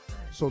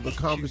 So the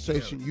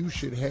conversation you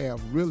should have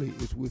really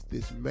is with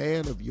this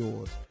man of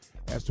yours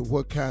as to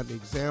what kind of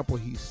example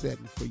he's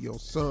setting for your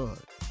son.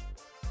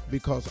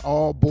 Because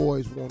all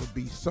boys want to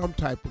be some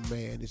type of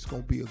man. It's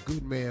going to be a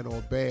good man or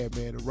a bad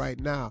man. And right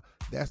now,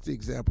 that's the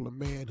example of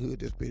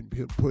manhood that's been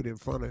put in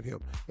front of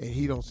him. And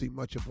he don't see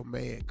much of a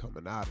man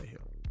coming out of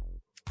him.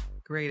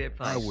 Great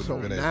advice. I wouldn't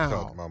have been able to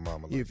talk to my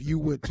mama like if you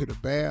went to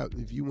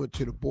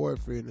the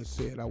boyfriend and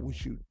said, I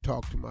wish you'd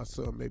talk to my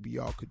son, maybe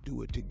y'all could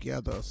do it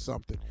together or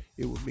something,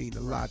 it would mean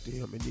a lot to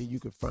him. And then you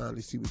could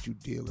finally see what you're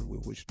dealing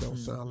with, which don't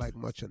sound like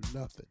much of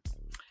nothing.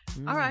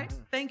 All right.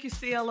 Thank you,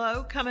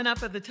 CLO. Coming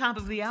up at the top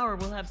of the hour,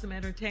 we'll have some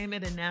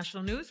entertainment and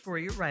national news for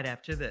you right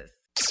after this.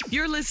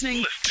 You're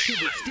listening to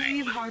the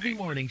Steve Harvey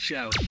Morning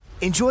Show.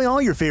 Enjoy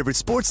all your favorite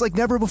sports like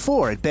never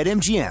before at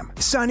BetMGM.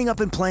 Signing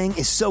up and playing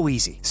is so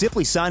easy.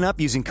 Simply sign up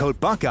using code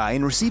Buckeye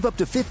and receive up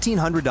to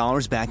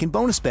 $1,500 back in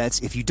bonus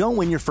bets if you don't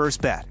win your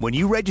first bet. When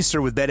you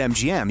register with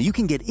BetMGM, you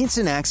can get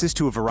instant access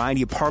to a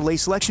variety of parlay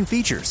selection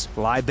features,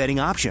 live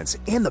betting options,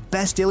 and the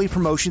best daily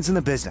promotions in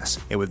the business.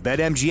 And with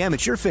BetMGM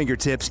at your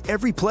fingertips,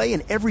 every play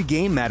and every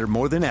game matter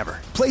more than ever.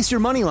 Place your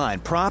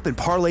moneyline, prop, and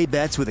parlay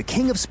bets with the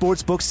king of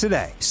sportsbooks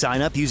today.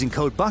 Sign up using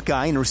code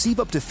Buckeye and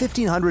receive up to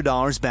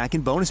 $1,500 back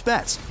in bonus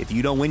bets if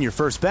you don't win your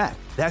first bet.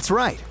 That's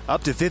right,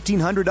 up to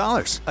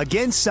 $1,500.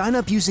 Again, sign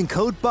up using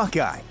code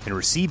Buckeye and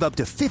receive up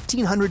to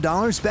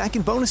 $1,500 back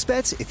in bonus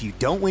bets if you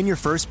don't win your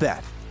first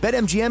bet.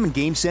 BetMGM and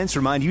GameSense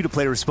remind you to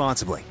play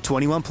responsibly.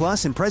 21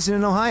 plus and present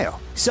in Ohio.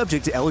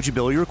 Subject to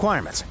eligibility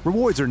requirements.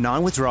 Rewards are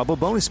non-withdrawable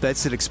bonus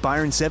bets that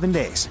expire in 7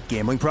 days.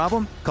 Gambling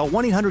problem? Call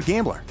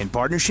 1-800-GAMBLER in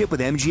partnership with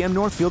MGM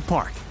Northfield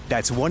Park.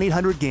 That's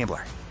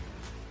 1-800-GAMBLER.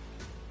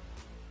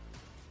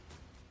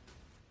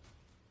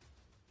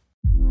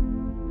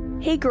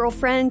 Hey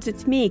girlfriends,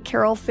 it's me,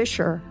 Carol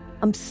Fisher.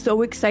 I'm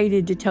so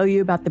excited to tell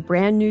you about the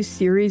brand new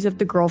series of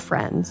The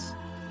Girlfriends.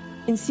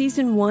 In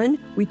season 1,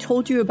 we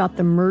told you about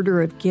the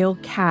murder of Gail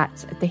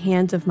Katz at the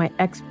hands of my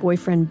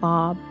ex-boyfriend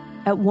Bob.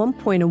 At one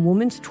point, a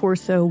woman's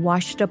torso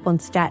washed up on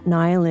Staten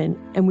Island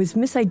and was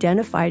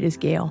misidentified as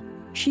Gail.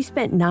 She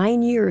spent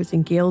 9 years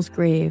in Gail's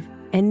grave,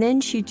 and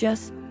then she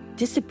just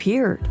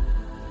disappeared.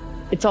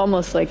 It's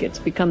almost like it's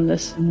become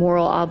this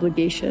moral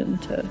obligation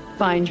to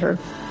find her.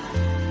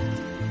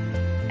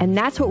 And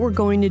that's what we're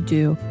going to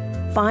do.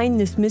 Find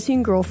this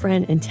missing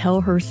girlfriend and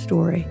tell her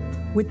story.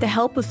 With the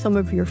help of some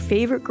of your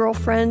favorite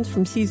girlfriends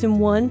from season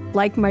 1,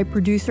 like my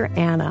producer,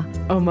 Anna.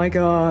 Oh my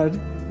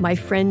God. My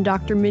friend,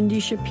 Dr. Mindy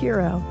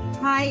Shapiro.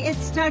 Hi,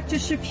 it's Dr.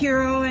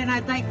 Shapiro, and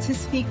I'd like to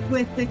speak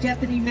with the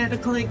Deputy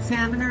Medical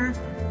Examiner.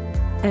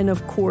 And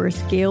of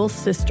course, Gail's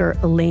sister,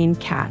 Elaine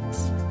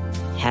Katz.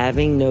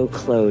 Having no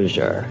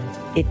closure,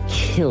 it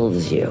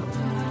kills you.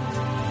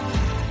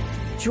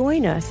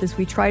 Join us as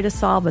we try to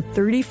solve a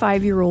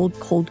 35-year-old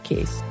cold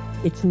case.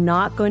 It's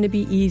not going to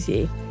be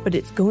easy, but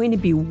it's going to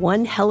be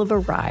one hell of a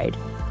ride.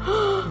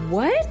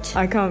 What?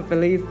 I can't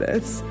believe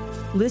this.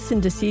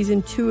 Listen to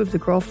season 2 of The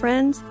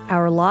Girlfriends,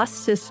 Our Lost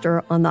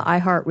Sister on the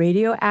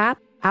iHeartRadio app,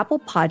 Apple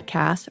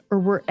Podcasts, or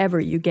wherever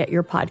you get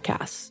your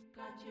podcasts.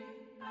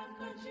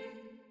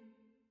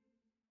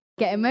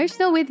 Get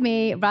emotional with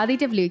me, Radhi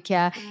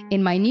Devlukia,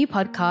 in my new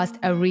podcast,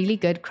 A Really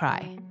Good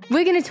Cry.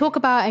 We're going to talk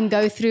about and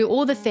go through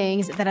all the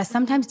things that are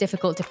sometimes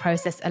difficult to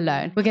process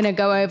alone. We're going to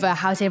go over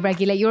how to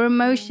regulate your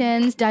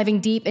emotions,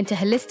 diving deep into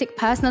holistic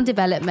personal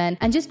development,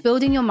 and just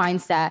building your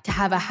mindset to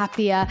have a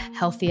happier,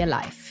 healthier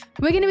life.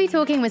 We're going to be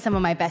talking with some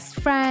of my best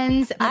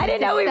friends. I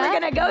didn't know we were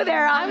going to go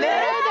there on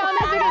this.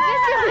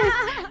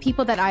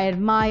 People that I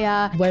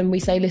admire. When we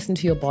say listen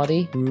to your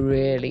body,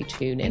 really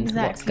tune into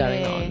what's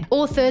going on.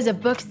 Authors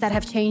of books that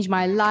have changed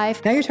my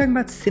life. Now you're talking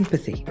about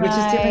sympathy, which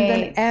is different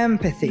than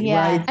empathy,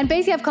 right? And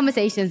basically have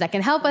conversations that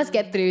can help us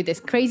get through this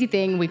crazy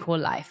thing we call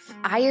life.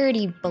 I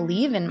already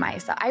believe in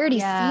myself. I already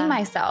see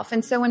myself.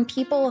 And so when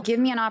people give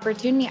me an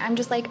opportunity, I'm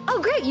just like, oh,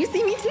 great, you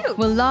see me too.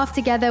 We'll laugh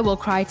together, we'll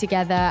cry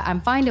together,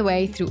 and find a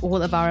way through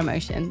all of our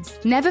emotions.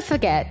 Never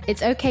forget,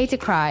 it's okay to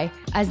cry,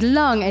 as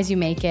long as you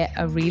make it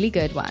a really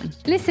good one.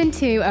 Listen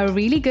to A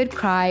Really Good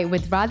Cry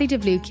with Radhi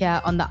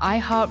Devlukia on the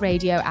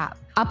iHeartRadio app,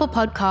 Apple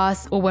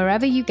Podcasts, or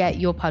wherever you get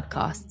your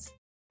podcasts.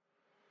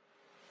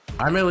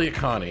 I'm Elliot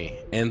Connie,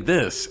 and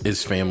this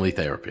is Family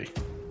Therapy.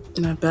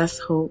 My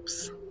best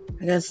hopes,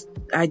 I guess,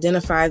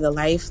 identify the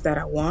life that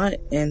I want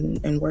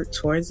and work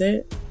towards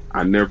it.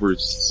 I never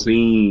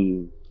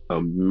seen a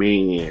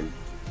man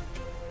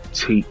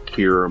take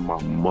care of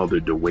my mother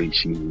the way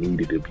she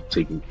needed to be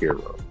taken care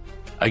of.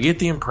 I get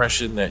the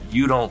impression that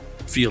you don't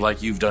feel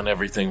like you've done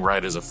everything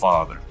right as a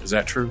father. Is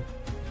that true?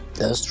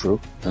 That's true,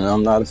 and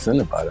I'm not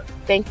offended by that.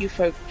 Thank you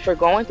for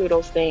going through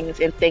those things,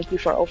 and thank you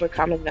for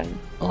overcoming them.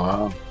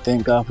 Wow.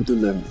 Thank God for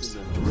deliverance.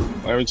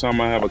 Every time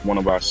I have one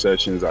of our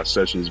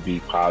sessions be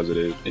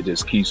positive. It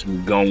just keeps me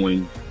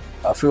going.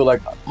 I feel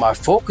like my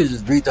focus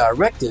is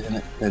redirected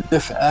in a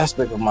different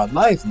aspect of my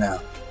life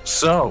now.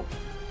 So,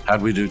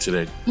 how'd we do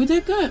today? We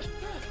did good.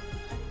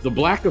 The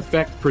Black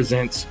Effect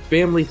presents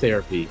Family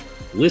Therapy.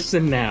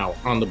 Listen now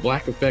on the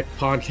Black Effect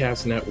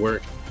Podcast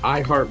Network,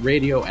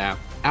 iHeartRadio app,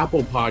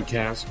 Apple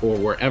Podcasts, or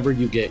wherever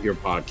you get your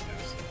podcasts.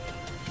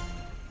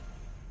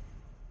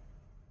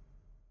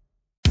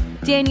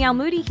 Danielle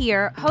Moody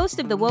here, host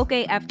of the Woke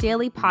AF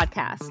Daily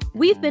podcast.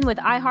 We've been with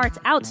iHeart's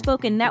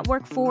Outspoken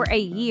Network for a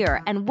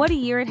year, and what a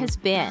year it has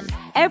been.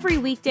 Every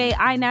weekday,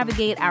 I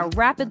navigate our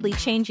rapidly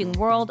changing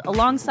world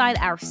alongside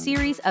our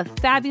series of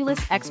fabulous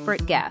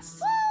expert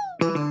guests.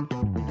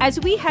 As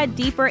we head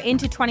deeper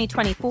into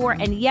 2024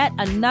 and yet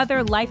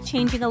another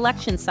life-changing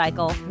election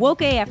cycle,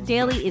 Woke AF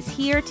Daily is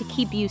here to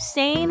keep you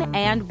sane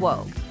and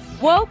woke.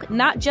 Woke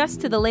not just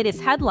to the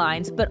latest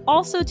headlines, but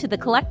also to the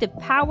collective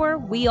power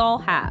we all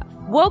have.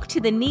 Woke to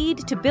the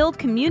need to build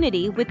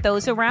community with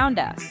those around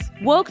us.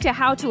 Woke to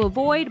how to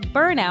avoid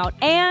burnout,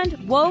 and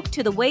woke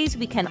to the ways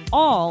we can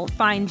all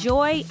find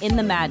joy in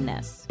the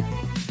madness.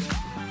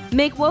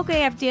 Make Woke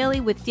AF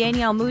Daily with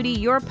Danielle Moody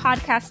your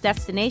podcast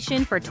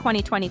destination for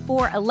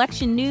 2024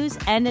 election news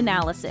and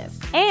analysis.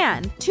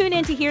 And tune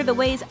in to hear the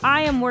ways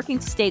I am working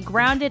to stay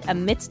grounded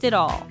amidst it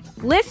all.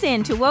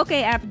 Listen to Woke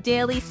AF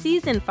Daily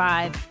Season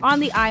 5 on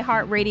the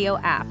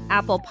iHeartRadio app,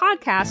 Apple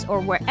Podcasts, or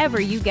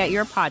wherever you get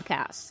your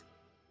podcasts.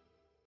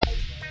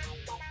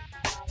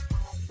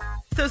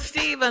 So,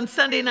 Steve, on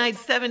Sunday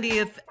night's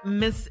 70th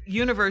Miss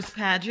Universe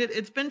pageant,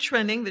 it's been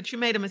trending that you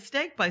made a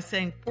mistake by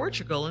saying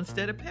Portugal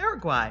instead of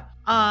Paraguay.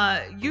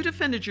 You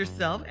defended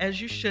yourself,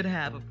 as you should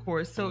have, of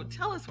course. So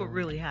tell us what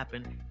really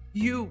happened.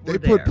 They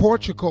put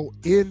Portugal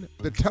in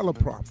the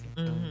teleprompter.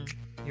 Mm-hmm.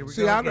 Here we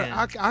See, go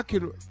I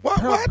can. Why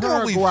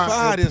don't we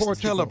fire this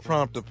Portugal.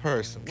 teleprompter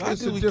person? Why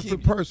It's do a we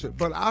different person.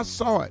 But I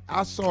saw it.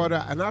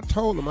 And I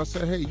told him, I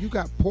said, hey, you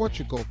got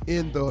Portugal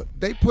in the,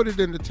 they put it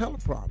in the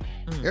teleprompter.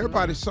 Mm-hmm.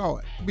 Everybody saw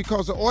it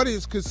because the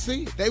audience could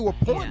see it. They were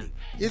pointing.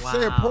 Yeah. It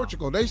said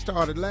Portugal. They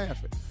started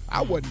laughing.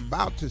 I wasn't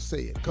about to say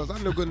it because I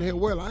knew good and hell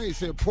well I ain't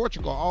said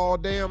Portugal all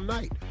damn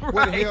night. Right.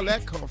 Where the hell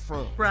that come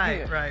from?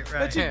 Right.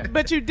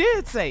 But you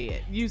did say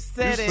it. You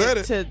said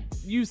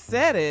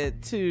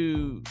it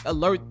to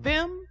alert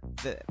them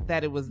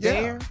that it was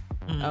there.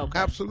 Mm-hmm. Okay.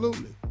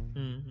 Absolutely.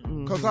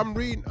 Because I'm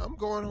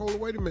going, hold on,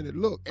 wait a minute.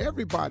 Look,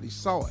 everybody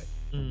saw it.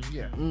 Mm-hmm.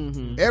 Yeah.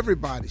 Mm-hmm.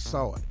 Everybody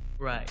saw it.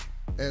 Right.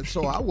 And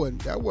so I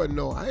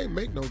ain't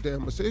make no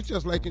damn mistake. It's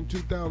just like in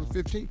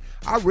 2015.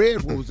 I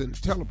read what was in the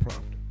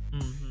teleprompter.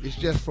 Mm-hmm. It's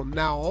just from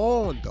now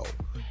on, though.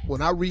 When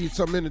I read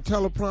something in the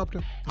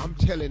teleprompter, I'm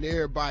telling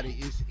everybody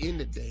it's in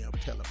the damn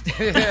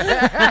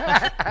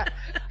teleprompter.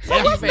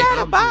 So what's that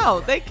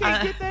about? They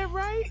can't get that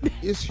right?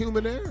 It's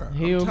human error.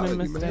 Human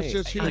mistake. Man, it's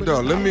just human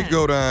error. Let me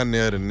go down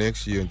there the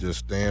next year and just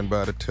stand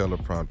by the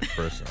teleprompter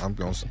person. I'm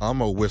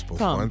gonna whisper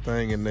one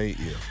thing in their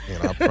ear,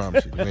 and I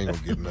promise you, we ain't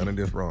gonna get none of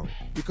this wrong.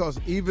 Because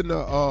even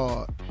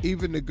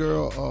the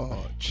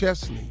girl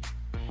Chesley,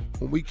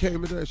 when we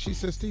came in there, she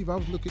said, "Steve, I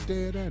was looking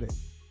dead at it."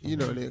 You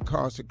know, and then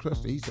Carson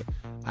Crystal, he said,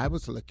 I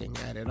was looking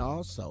at it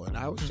also, and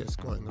I was just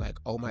going like,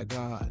 oh my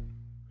God.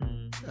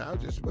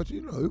 But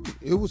you know,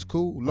 it was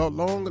cool.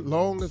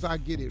 Long as I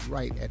get it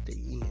right at the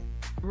end.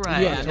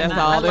 Right. Yeah, that's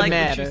all that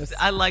matters.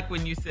 I like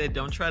when you said,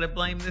 don't try to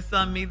blame this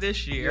on me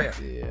this year.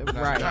 Yeah,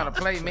 right. Trying to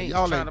play me.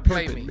 Y'all trying ain't to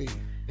play me.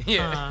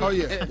 Yeah. Oh,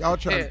 yeah. Y'all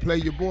trying to play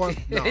your boy?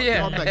 No,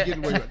 y'all not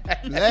getting away with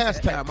it.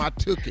 Last time I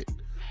took it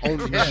on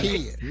the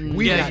chin.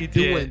 We not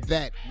doing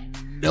that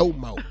no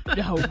more.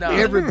 No.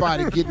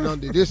 Everybody getting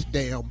under this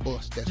damn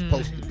bus that's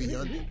supposed to be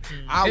under.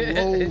 I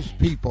rolls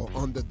people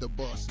under the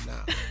bus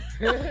now.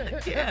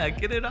 Yeah,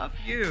 get it off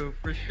you,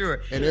 for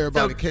sure. And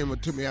everybody came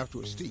up to me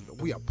afterwards, Steve,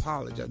 we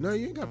apologize. No,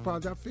 you ain't got to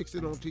apologize. I fixed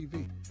it on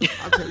TV.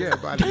 I'll tell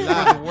everybody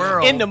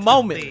live. In the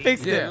moment.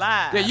 Fixed it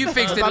live. Yeah, you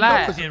fixed it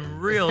live. In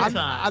real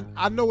time.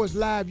 I know it's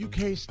live. You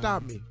can't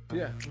stop me.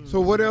 Yeah. So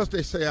what else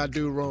they say I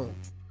do wrong?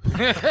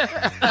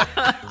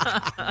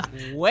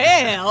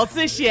 Well,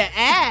 since you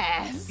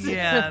asked.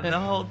 Yeah, the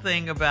whole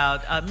thing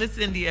about Miss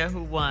India,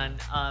 who won,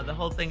 the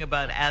whole thing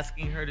about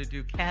asking her to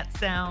do cat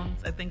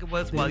sounds, I think it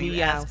was, while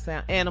you asked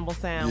animal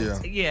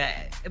sounds.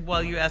 Yeah,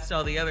 while you asked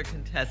all the other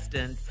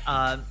contestants,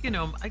 I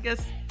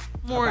guess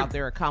more about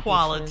their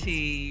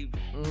quality,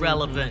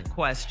 relevant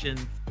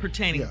questions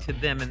pertaining to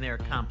them and their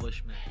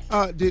accomplishments.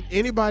 Did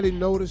anybody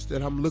notice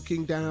that I'm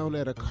looking down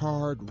at a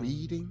card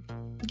reading?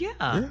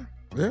 Yeah.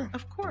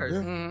 Of course. Yeah.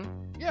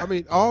 Mm-hmm. Yeah. I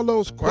mean, all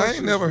those questions. I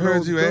ain't never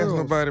heard you ask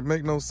nobody to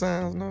make no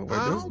sounds. No.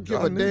 I don't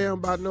give a damn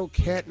about no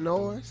cat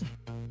noise.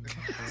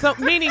 So,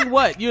 meaning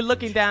what? You're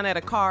looking down at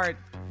a card,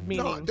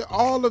 meaning? No,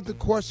 all of the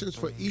questions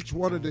for each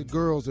one of the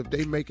girls, if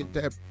they make it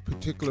that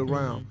particular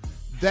round,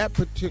 that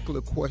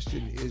particular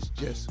question is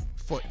just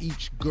for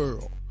each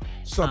girl.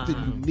 Something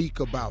unique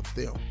about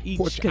them.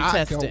 Which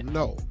contestant. I don't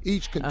know.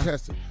 Each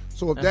contestant.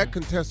 So if that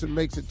contestant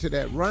makes it to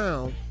that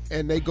round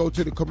and they go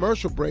to the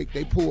commercial break,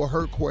 they pull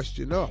her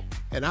question up.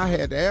 And I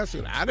had to ask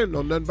her, I didn't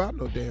know nothing about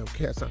no damn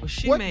cat sounds. Well,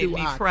 she made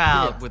me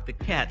proud with the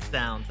cat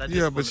sounds. But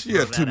she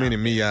had too many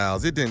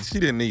meows. She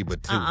didn't need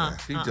but two.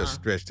 She just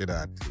stretched it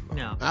out too long.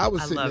 No, I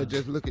was sitting there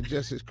just looking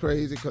just as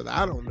crazy because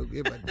I don't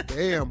give a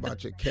damn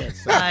about your cat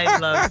sounds. I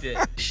loved it.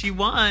 She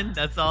won.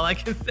 That's all I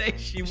can say.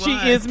 She won.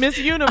 She is Miss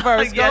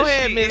Universe. Go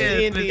ahead, Miss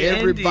India.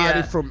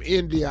 Everybody from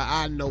India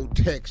I know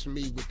text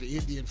me with the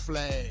Indian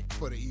flag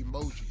for the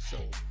emoji, so.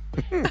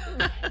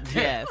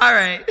 Yes. All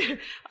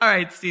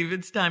right, Steve,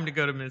 it's time to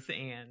go to Miss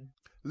Ann.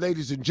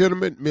 Ladies and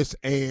gentlemen, Miss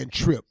Ann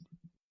Tripp.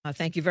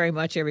 Thank you very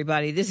much,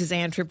 everybody. This is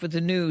Ann Tripp with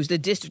the news. The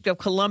District of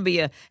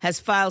Columbia has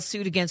filed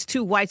suit against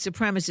two white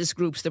supremacist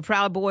groups, the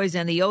Proud Boys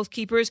and the Oath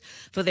Keepers,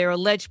 for their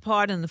alleged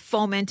part in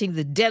fomenting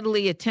the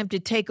deadly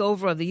attempted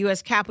takeover of the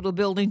U.S. Capitol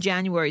building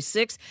January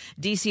 6th.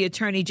 D.C.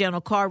 Attorney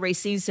General Carl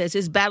Racine says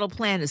his battle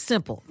plan is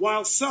simple.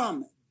 While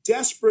some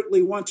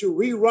desperately want to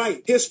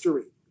rewrite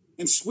history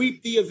and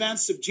sweep the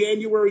events of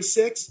January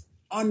 6th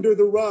under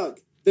the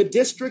rug, the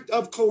District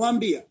of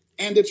Columbia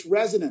and its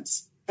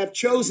residents have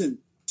chosen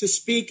to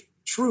speak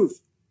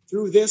truth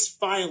through this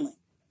filing,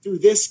 through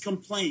this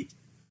complaint,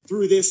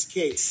 through this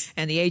case.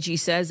 And the AG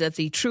says that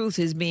the truth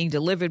is being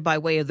delivered by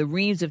way of the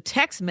reams of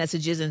text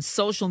messages and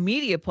social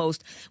media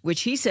posts,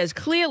 which he says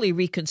clearly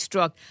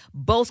reconstruct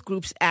both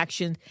groups'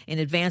 action in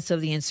advance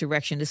of the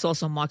insurrection. This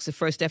also marks the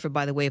first effort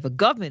by the way of a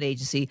government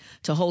agency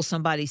to hold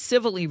somebody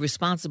civilly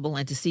responsible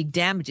and to seek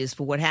damages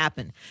for what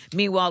happened.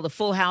 Meanwhile, the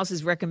full House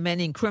is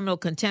recommending criminal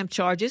contempt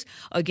charges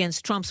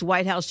against Trump's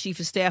White House Chief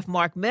of Staff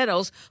Mark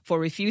Meadows for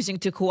refusing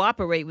to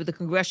cooperate with the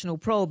congressional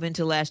probe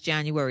into last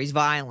January's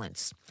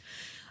violence.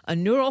 A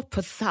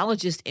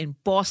neuropathologist in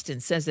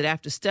Boston says that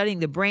after studying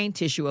the brain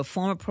tissue of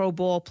former Pro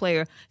Bowl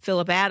player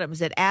Philip Adams,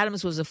 that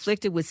Adams was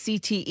afflicted with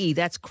CTE,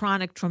 that's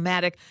chronic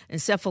traumatic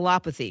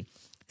encephalopathy.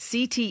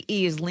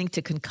 CTE is linked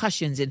to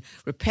concussions and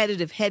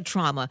repetitive head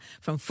trauma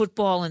from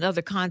football and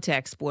other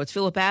contact sports.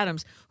 Philip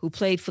Adams, who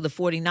played for the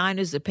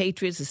 49ers, the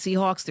Patriots, the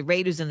Seahawks, the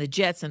Raiders, and the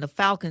Jets, and the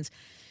Falcons,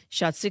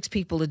 shot 6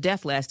 people to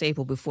death last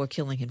April before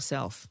killing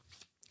himself.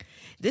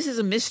 This is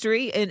a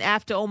mystery, and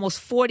after almost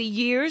 40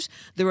 years,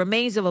 the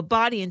remains of a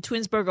body in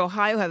Twinsburg,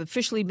 Ohio, have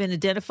officially been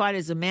identified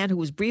as a man who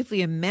was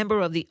briefly a member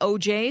of the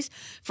OJs.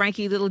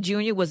 Frankie Little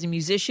Jr. was a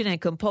musician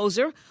and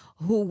composer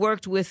who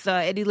worked with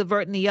Eddie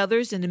Levert and the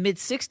others in the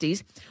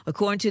mid-'60s.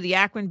 According to the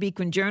Akron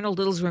Beacon Journal,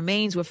 Little's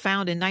remains were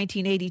found in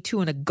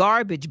 1982 in a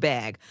garbage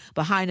bag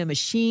behind a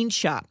machine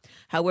shop.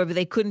 However,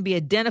 they couldn't be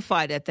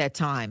identified at that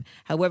time.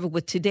 However,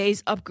 with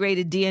today's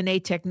upgraded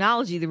DNA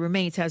technology, the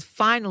remains has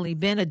finally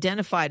been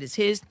identified as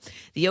his.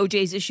 The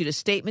OJs issued a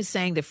statement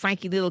saying that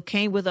Frankie Little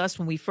came with us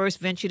when we first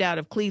ventured out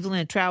of Cleveland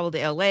and traveled to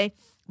L.A.,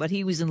 but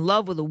he was in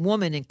love with a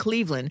woman in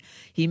Cleveland.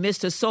 He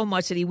missed her so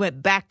much that he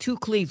went back to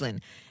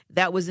Cleveland.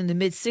 That was in the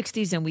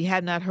mid-'60s, and we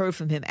have not heard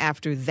from him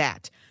after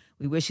that.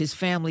 We wish his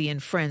family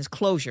and friends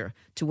closure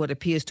to what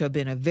appears to have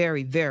been a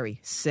very, very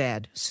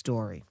sad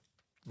story.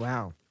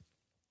 Wow.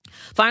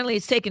 Finally,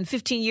 it's taken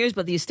 15 years,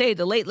 but the estate of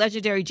the late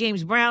legendary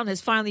James Brown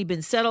has finally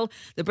been settled.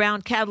 The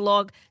Brown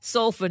catalog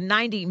sold for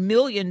 $90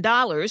 million.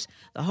 The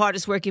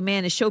hardest working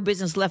man in show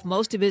business left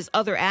most of his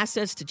other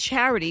assets to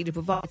charity to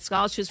provide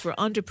scholarships for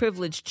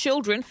underprivileged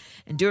children.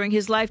 And during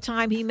his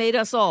lifetime, he made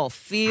us all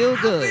feel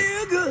good.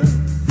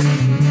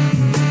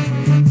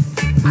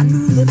 I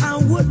knew that I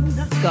would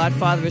not.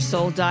 Godfather of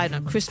Soul died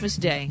on Christmas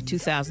Day,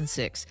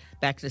 2006.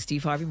 Back to the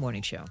Steve Harvey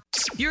Morning Show.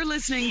 You're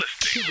listening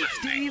to the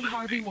Steve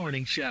Harvey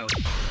Morning Show.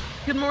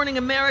 Good Morning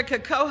America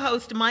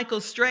co-host Michael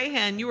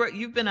Strahan.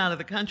 You've been out of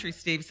the country,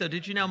 Steve, so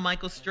did you know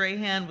Michael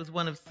Strahan was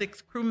one of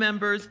 6 crew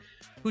members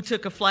who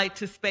took a flight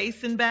to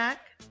space and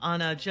back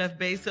on Jeff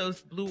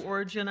Bezos' Blue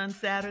Origin on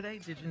Saturday?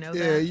 Did you know that?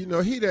 Yeah, you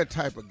know, he that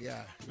type of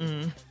guy.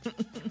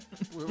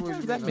 What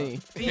does that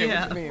mean?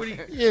 Yeah.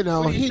 You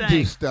know, he saying?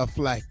 do stuff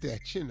like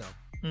that, you know.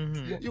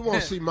 Mm-hmm. You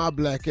won't see my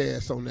black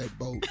ass on that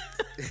boat.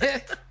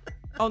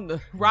 On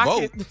the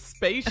rocket, the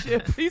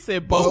spaceship. He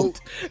said boat.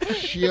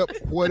 Ship,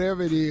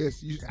 whatever it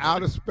is. You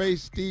outer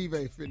space, Steve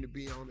ain't finna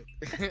be on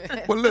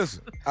it. Well,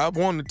 listen, I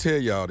want to tell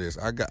y'all this.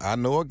 I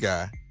know a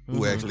guy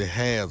who actually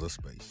has a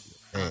spaceship.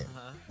 And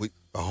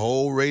a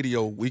whole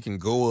radio, we can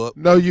go up.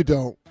 No, you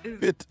don't.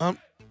 It's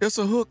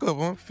a hookup,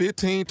 huh?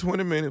 15,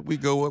 20 minutes, we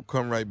go up,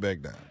 come right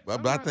back down.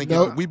 But I think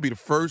we'd be the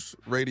first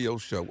radio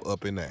show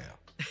up in there.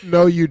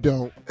 No, you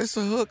don't. It's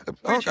a hookup.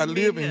 I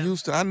live in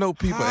Houston. I know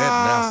people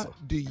at NASA.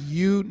 Do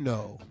you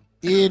know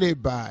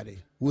anybody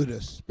with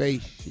a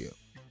spaceship?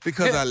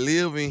 Because I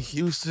live in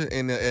Houston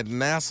and at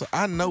NASA,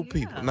 I know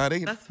people. Now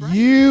That's right.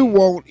 You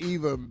won't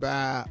even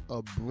buy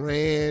a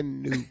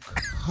brand new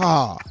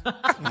car.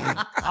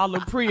 All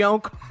the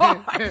pre-owned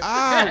cars.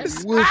 I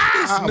wish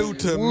I new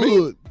to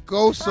would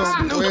go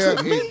somewhere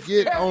and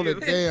get on a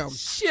damn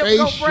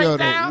space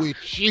shuttle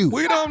with you.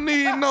 We don't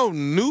need no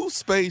new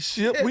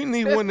spaceship. We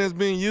need one that's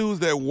been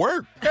used at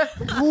work.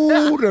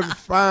 Who done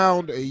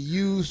found a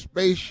used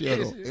space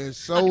shuttle and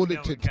sold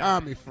it to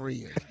Tommy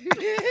friends?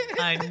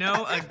 I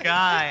know a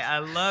guy. I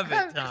love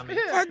it, Tommy.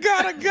 I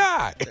got a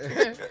guy.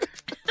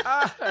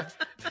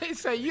 They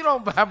say you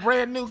don't buy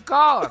brand new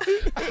cars. Which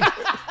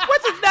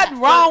is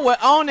nothing wrong with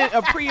owning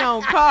a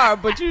pre-owned car,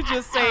 but you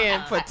just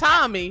saying for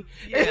Tommy.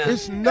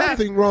 There's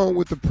nothing wrong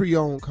with the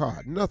pre-owned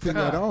car. Nothing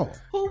at all.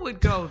 Who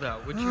would go,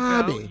 though? Would you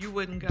go? You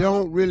wouldn't go?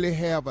 Don't really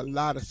have a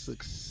lot of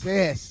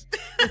success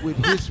with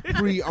his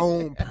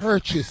pre-owned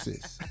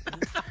purchases.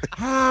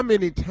 How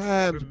many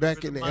times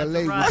back in the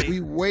L.A. was we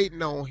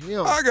waiting on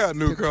him? I got a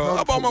new car.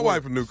 I bought my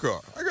wife a new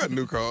car. I got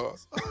new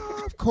cars.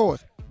 Of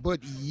course. But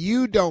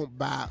you don't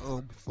buy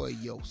them for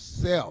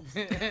yourself.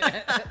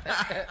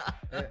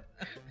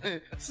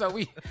 So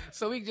we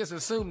just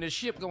assume the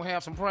ship gonna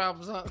have some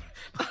problems, huh?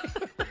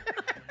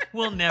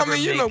 We'll never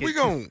make it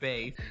to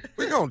space.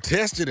 We're gonna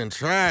test it and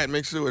try it,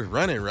 make sure it's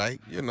running right,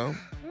 you know.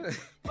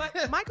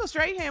 But Michael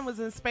Strahan was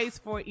in space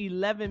for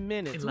 11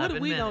 minutes. What are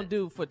we going to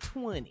do for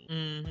 20?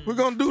 Mm-hmm. We're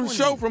going to do the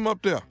show from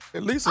up there.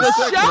 At least a the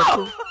second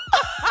show? or two.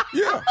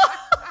 Yeah.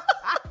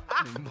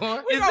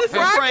 Is this a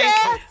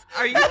prank?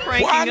 Are you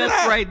pranking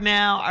us right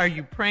now? Are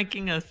you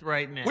pranking us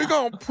right now? We're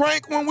going to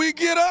prank when we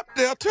get up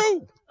there,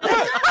 too.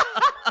 Right.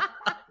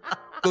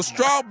 The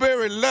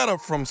strawberry letter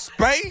from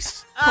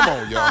space? Come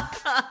on, y'all.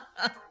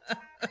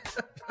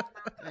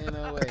 Ain't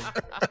no way.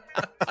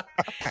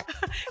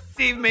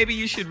 Steve, maybe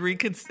you should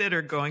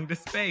reconsider going to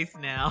space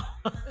now.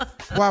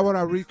 Why would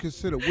I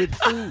reconsider? With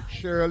who,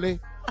 Shirley?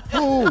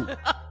 Who?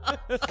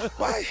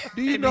 Why?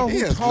 Do you know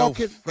who's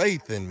talking? No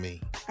faith in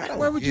me.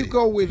 Where would you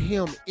go with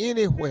him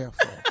anywhere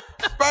from?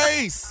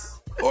 Space.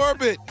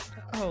 Orbit.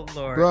 Oh,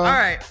 Lord. Bruh,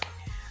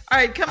 All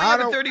right, coming up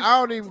at 30... I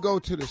don't even go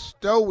to the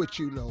store with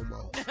you no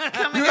more.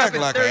 Coming up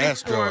at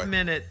 34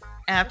 minutes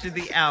after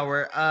the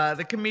hour,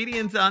 the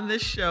comedians on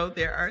this show,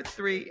 there are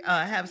 3,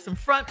 have some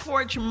front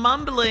porch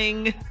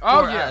mumbling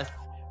for us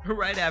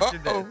right after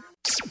this.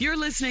 You're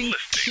listening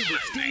to the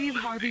Steve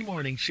Harvey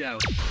Morning Show.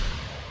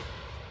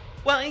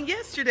 Well, in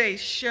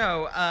yesterday's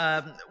show,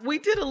 we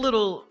did a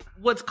little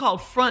what's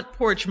called front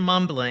porch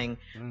mumbling.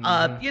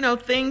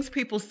 Things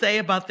people say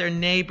about their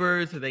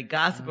neighbors or they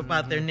gossip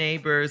about their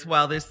neighbors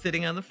while they're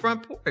sitting on the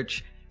front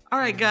porch. All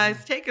right,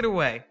 guys, take it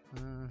away.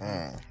 I'll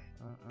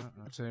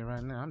tell you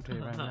right now.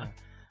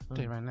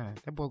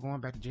 That boy going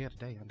back to jail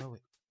today. I know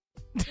it.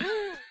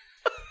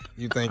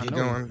 You think he's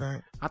going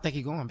back? I think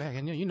he's going back.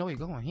 And you know he's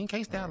going. He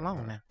can't stay out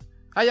long now.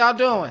 How y'all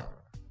doing?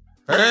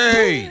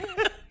 Hey.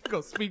 Go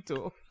speak to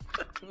him.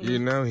 You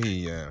know,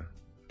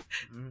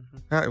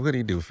 what did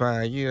he do,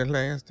 5 years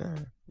last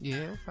time?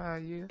 Yeah,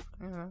 5 years.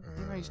 You know,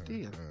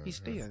 he's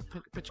still.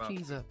 Put your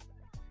keys up.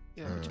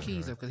 Yeah, put your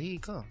keys up, because he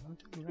ain't come.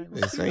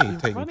 They say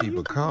he's taking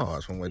people's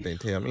cars from what they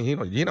tell me. He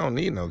don't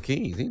need no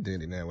keys. He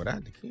did it now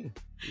without the key.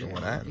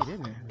 Yeah, he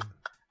did that.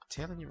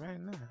 Telling you right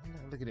now.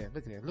 Look at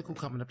that. Look who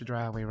coming up the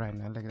driveway right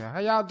now. Look at that. How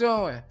y'all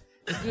doing?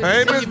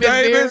 Hey, Miss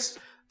Davis.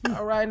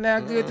 All right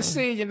now, good to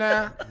see you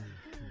now.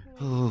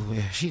 Oh,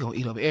 yeah, she gonna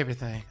eat up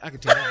everything. I can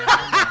tell you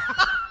right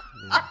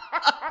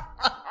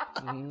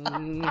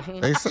now.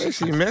 They say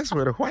she messed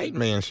with a white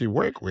man she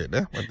worked with.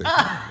 That's what they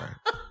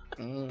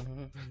say.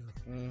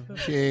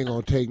 She ain't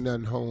gonna take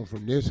nothing home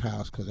from this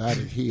house because I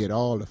done hid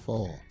all the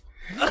fall.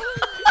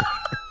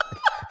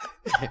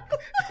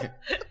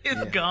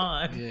 It's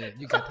gone. Yeah,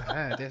 you got to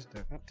hide that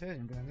stuff. I'm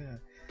telling you right now.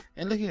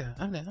 And look here,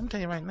 I'm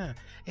telling you right now.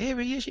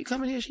 Every year she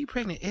come in here, she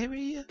pregnant.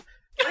 Every year.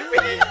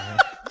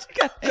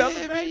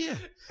 Every year.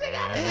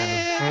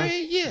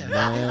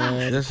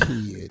 9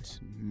 kids.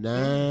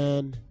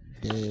 9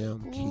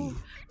 damn kids.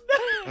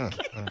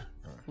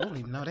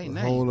 Holy, no, they ain't.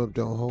 Hold up.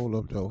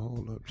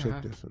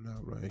 Check this one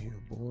out right here,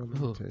 boy. Let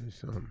me tell you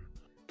something.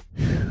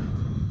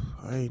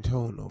 I ain't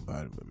told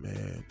nobody, but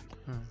man,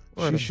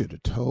 she should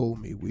have told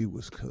me we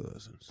was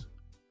cousins.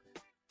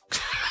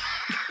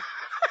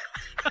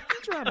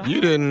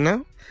 You didn't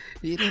know?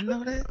 You didn't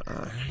know that?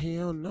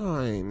 Hell no,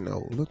 I ain't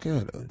know. Look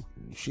at her.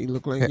 She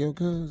look like your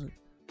cousin.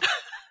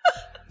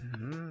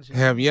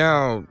 Have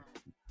y'all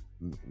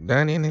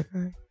done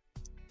anything?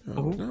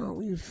 No,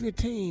 we was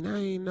 15. I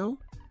ain't know.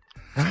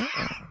 I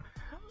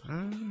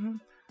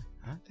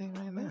think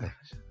right now.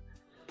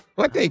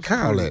 What they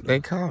call it? They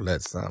call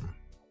that something.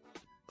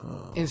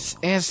 It's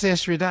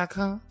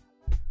Ancestry.com.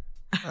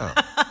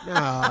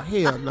 No,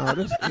 hell no.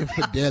 That's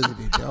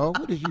infidelity, dog.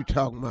 What is you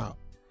talking about?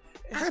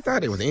 I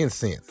thought it was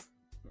incense.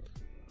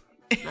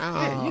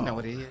 Yeah, you know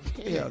what it is.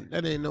 Hell,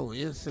 that ain't no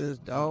incense,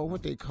 dog.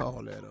 What they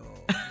call that?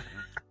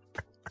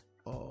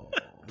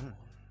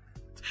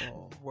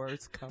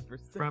 Words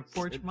conversation. Front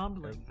porch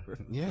mumbling.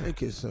 Yeah, I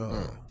think it's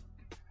I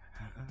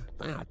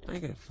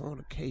think it's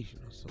fornication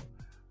or something.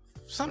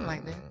 Something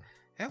like that.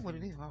 That's what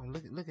it is. Oh,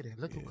 look at that.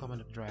 Look who coming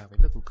up the driveway.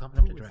 Look who coming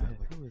up the driveway.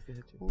 Who is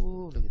that?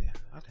 Ooh, look at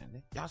that.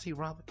 Y'all see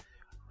Robert?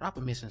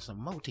 Robert missing some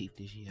motif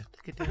this year.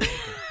 Look at that.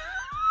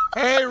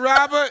 Hey,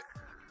 Robert.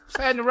 What's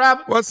happening,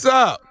 Robert? What's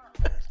up?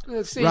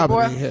 Good to see Robert you,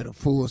 boy. ain't had a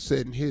full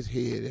set in his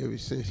head ever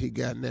since he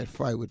got in that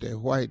fight with that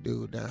white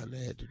dude down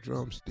there at the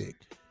drumstick.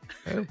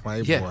 That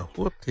white boy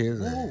whooped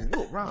his ass.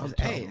 Robert's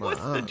ass.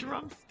 What's the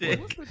drumstick?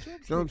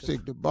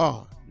 Drumstick, the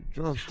bar. The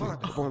drumstick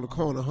up on the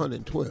corner,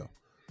 112.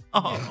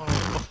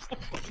 Oh.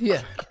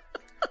 Yeah.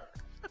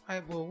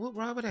 White boy whoop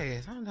Robert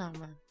ass. I'm talking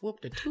about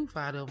whoop the tooth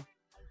out of him.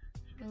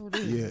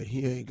 Yeah,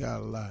 he ain't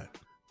got a lot.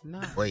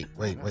 No. Wait.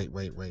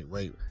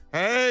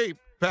 Hey,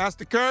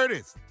 Pastor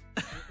Curtis.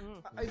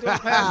 How you doing,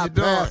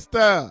 Pastor?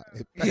 Pastor.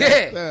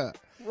 Yeah.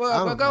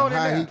 Well, I don't know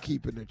how he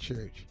keeping the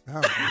church.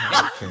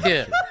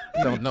 Yeah.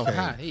 Don't know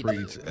how he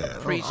preach.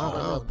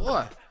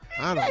 Boy.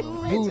 I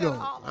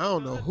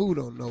don't know who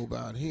don't know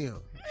about him.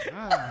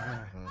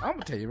 I'm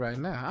gonna tell you right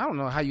now. I don't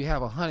know how you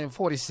have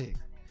 146.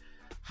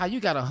 How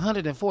you got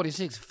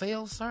 146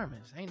 failed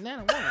sermons? Ain't none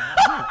of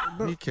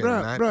one.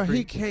 Bro,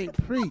 he can't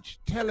preach.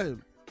 Tell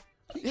him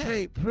he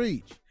can't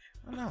preach.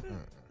 I know.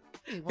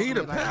 He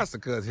the pastor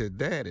because his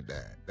daddy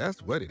died.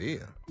 That's what it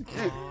is.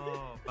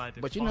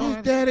 But you know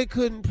his daddy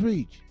couldn't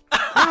preach.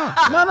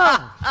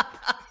 No.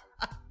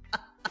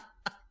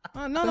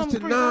 That's the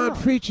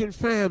non-preaching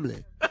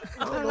family.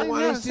 I don't know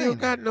why they still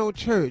got no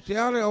church. They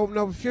ought to open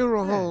up a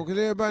funeral home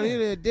because everybody in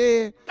there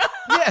dead.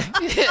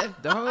 Yeah.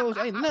 The whole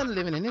ain't nothing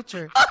living in this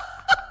church.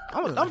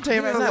 I'm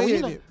telling you right now.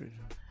 You know,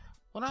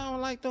 what I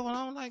don't like though,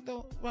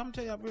 well, I'm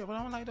telling you what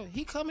I don't like though.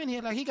 He come in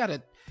here like he got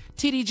a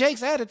TD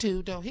Jakes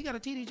attitude though. He got a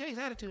TD Jakes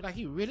attitude like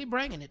he really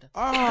bringing it.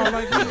 Oh,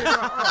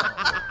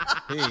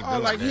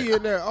 like he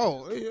in there.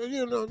 Oh,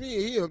 you know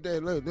he up there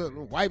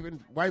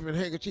wiping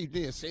handkerchief,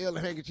 then sell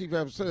the handkerchief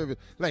after service.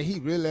 Like he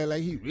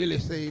really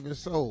saving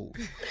souls.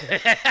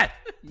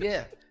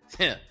 Yeah.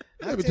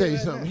 Let me tell you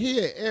something.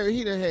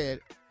 He done had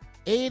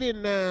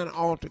 89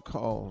 altar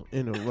calls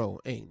in a row.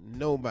 Ain't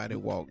nobody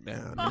walked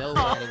down.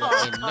 Nobody.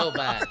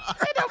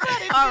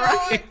 All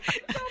right.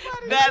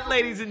 That,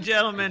 ladies and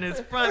gentlemen,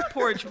 is Front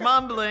Porch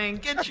Mumbling.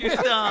 Get you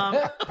some.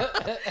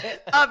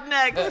 Up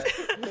next,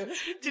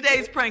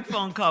 today's prank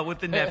phone call with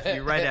the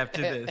nephew right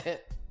after this.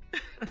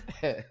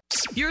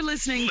 You're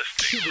listening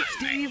to the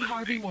Steve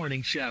Harvey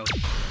Morning Show.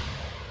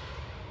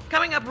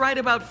 Coming up right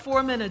about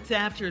 4 minutes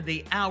after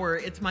the hour,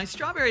 it's my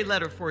strawberry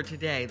letter for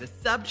today. The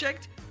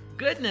subject,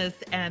 goodness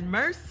and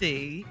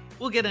mercy.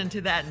 We'll get into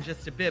that in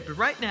just a bit. But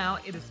right now,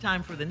 it is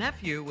time for the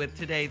nephew with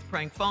today's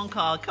prank phone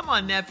call. Come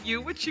on,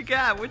 nephew. What you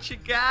got?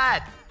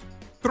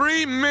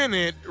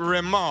 3-minute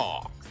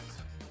remarks.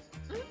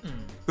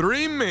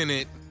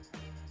 3-minute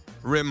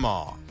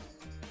remarks.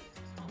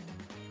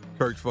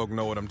 Church folk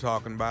know what I'm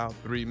talking about.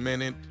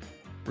 3-minute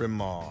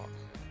remarks.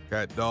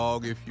 Cat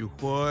dog, if you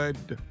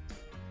would.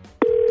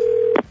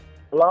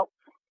 Hello?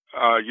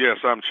 Yes,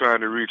 I'm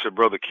trying to reach a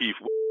brother Keith,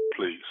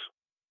 please.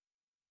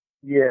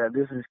 Yeah,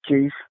 this is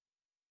Keith.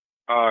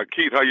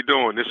 Keith, how you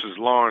doing? This is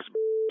Lawrence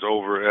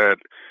over at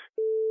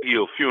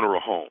Hill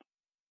Funeral Home.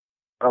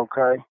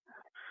 Okay.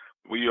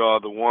 We are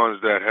the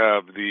ones that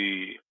have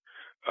the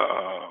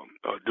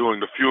doing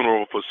the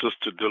funeral for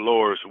Sister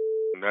Dolores.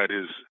 That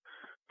is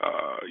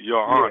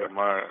your aunt. Am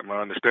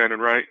I understanding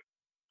right?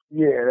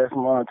 Yeah, that's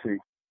my auntie.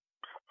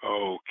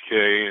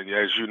 Okay, and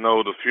as you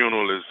know, the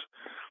funeral is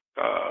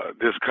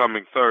this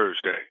coming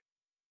Thursday.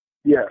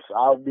 Yes,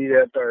 I'll be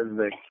there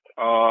Thursday.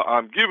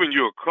 I'm giving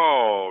you a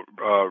call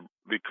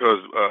because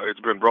it's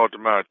been brought to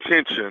my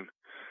attention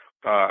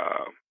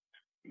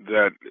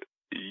that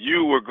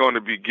you were going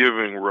to be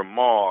giving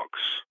remarks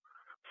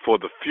for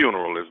the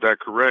funeral. Is that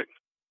correct?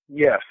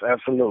 Yes,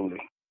 absolutely.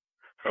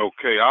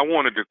 Okay, I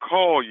wanted to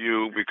call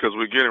you because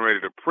we're getting ready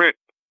to print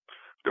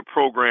the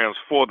programs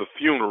for the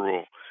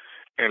funeral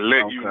and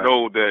let you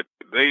know that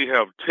they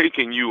have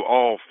taken you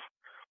off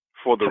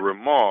for the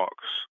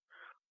remarks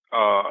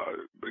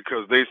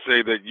because they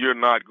say that you're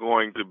not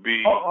going to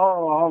be...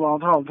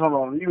 Hold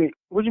on.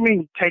 What do you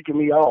mean taking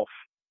me off?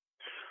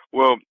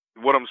 Well,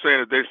 what I'm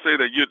saying is they say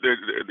that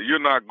you're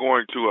not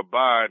going to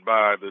abide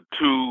by the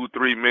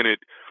 2-3 minute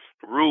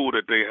rule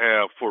that they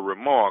have for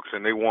remarks,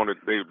 and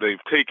they've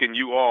taken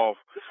you off.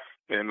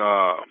 And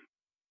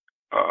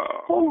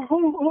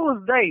who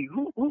is they?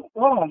 Who?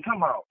 Hold on,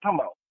 come out.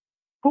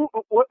 Who?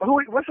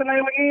 What's the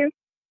name again?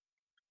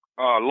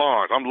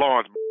 Lawrence. I'm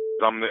Lawrence.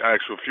 I'm the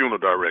actual funeral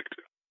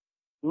director.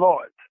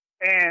 Lawrence.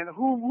 And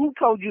who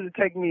told you to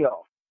take me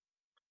off?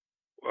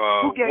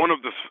 One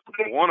of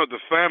the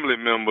family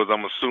members,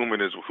 I'm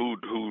assuming, is who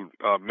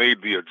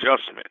made the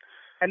adjustment.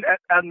 And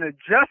an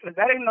adjustment?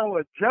 That ain't no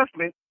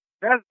adjustment.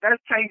 That's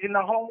changing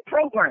the whole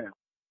program.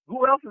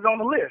 Who else is on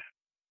the list?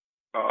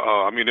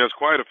 I mean, there's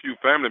quite a few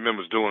family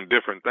members doing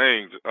different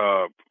things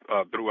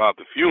throughout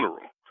the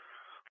funeral.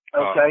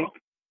 Okay.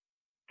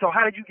 So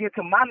how did you get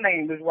to my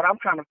name is what I'm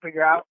trying to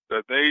figure out.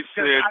 That they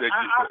said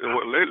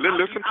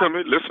listen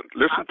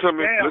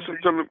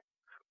to me,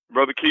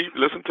 Brother Keith,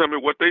 listen to me.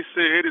 What they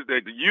said is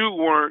that you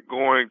weren't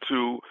going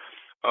to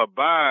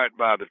abide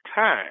by the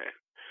time.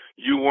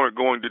 You weren't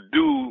going to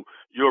do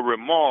your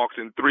remarks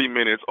in 3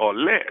 minutes or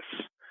less.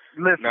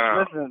 Listen.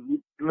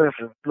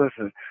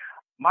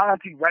 My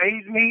auntie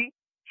raised me.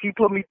 She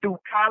put me through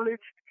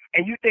college,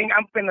 and you think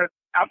I'm finna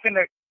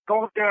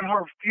go up there in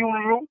her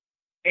funeral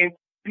and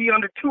be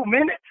under 2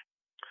 minutes?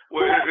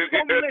 Well,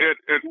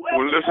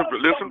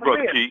 listen,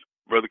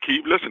 Brother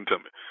Keith, listen to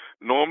me.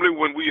 Normally,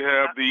 when we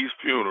have these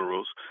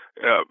funerals,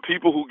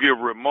 people who give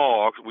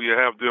remarks, we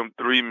have them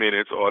 3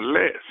 minutes or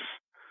less.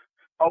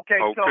 Okay.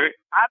 So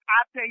I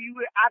tell you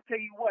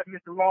what,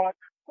 Mr. Lawrence,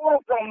 who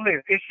else on the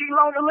list? Is she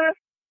on the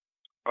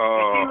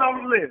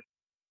list?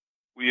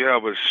 We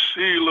have a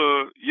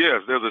Sheila.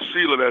 Yes, there's a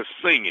Sheila that's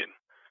singing.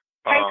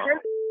 Take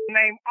her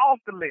name off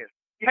the list.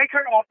 Take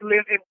her off the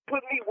list and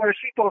put me where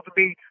she's supposed to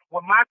be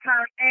with my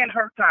time and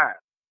her time.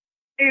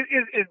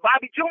 Is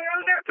Bobby Jr.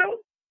 on there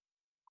too?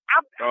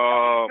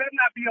 Better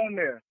not be on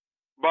there.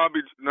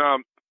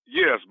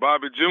 Yes,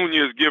 Bobby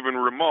Jr. is giving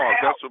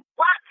remarks.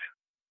 What?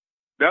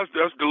 That's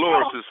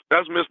Dolores'.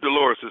 That's Miss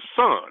Dolores'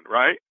 son,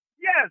 right?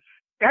 Yes,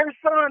 her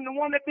son, the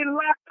one that been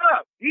locked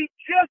up. He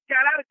just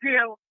got out of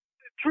jail.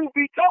 Truth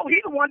be told,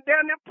 he the one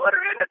down there put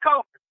her in the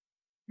coffin.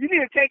 You need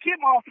to take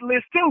him off the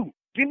list too.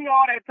 Give me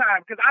all that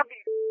time, because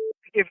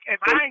if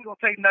I ain't gonna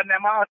take nothing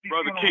at my auntie.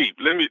 Brother Keith,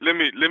 let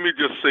me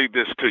just say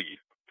this to you.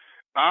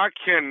 I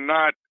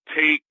cannot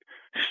take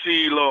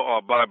Sheila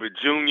or Bobby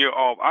Jr.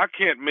 off. I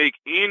can't make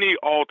any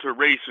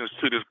alterations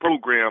to this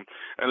program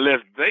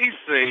unless they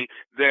say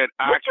that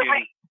I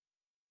can.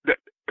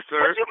 Sir,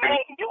 what you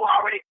mean? You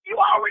already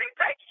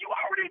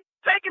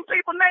taking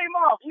people's name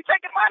off. You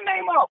taking my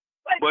name off.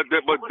 But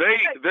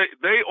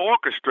they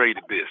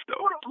orchestrated this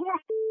though. Who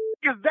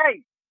is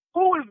they?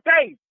 Who is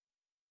they?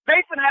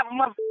 They finna have a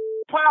mother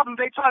problem.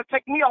 They try to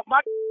take me off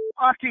my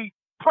auntie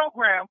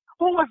program.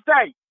 Who is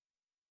they?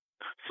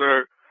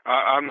 Sir,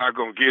 I'm not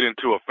gonna get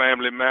into a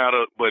family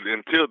matter, but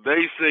until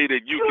they say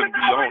that you can be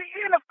on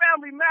in a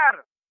family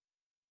matter.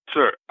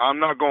 Sir, I'm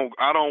not going.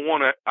 I don't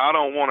want to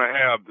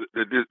have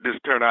this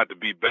turn out to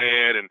be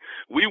bad, and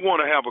we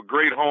want to have a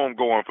great home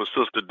going for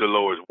Sister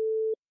Dolores.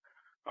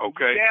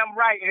 Okay. Damn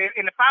right.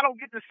 And if I don't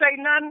get to say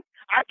nothing,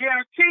 I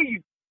guarantee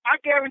you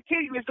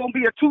it's gonna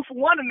be a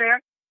 2-for-1 in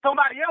there.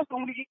 Somebody else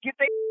gonna get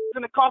their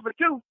in the coffin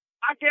too.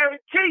 I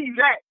guarantee you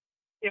that.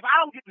 If I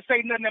don't get to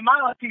say nothing at my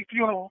auntie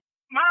funeral,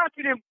 my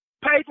auntie didn't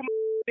pay for my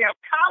damn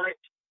college.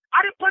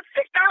 I didn't put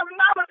 $6,000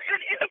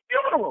 in the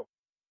funeral.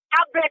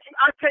 I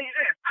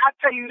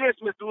tell you this,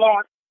 Mr.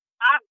 Lawrence.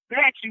 I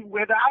bet you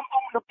whether I'm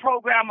on the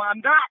program or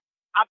not,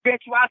 I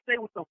bet you I say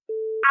what the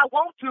I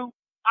want to.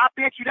 I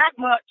bet you that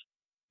much.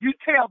 You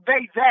tell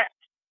they that.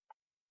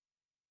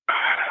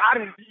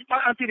 My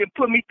auntie didn't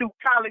put me through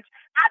college.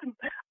 I didn't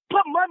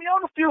put money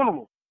on the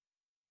funeral.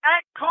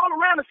 I call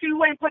around to see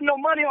who ain't putting no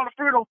money on the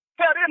funeral.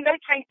 Tell them they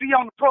can't be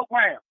on the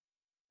program.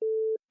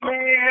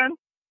 Man.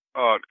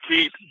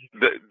 Keith,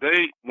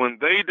 when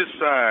they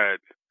decide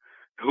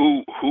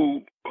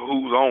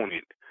who's on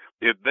it.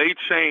 If they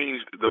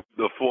change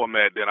the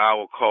format, then I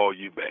will call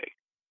you back.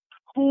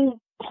 Who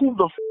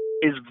the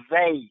is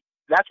they?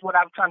 That's what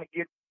I'm trying to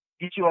get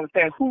you to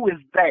understand. Who is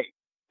they?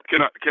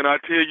 Can I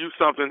tell you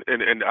something?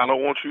 And I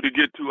don't want you to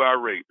get too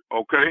irate,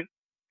 okay?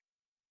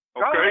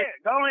 Go ahead,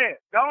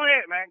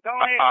 man. Go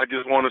ahead. I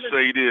just want to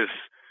say this,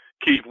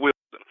 Keith Wilson.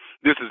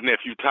 This is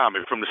Nephew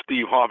Tommy from the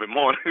Steve Harvey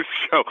Morning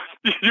Show.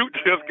 You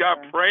just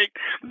got pranked.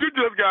 You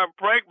just got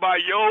pranked by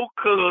your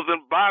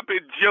cousin Bobby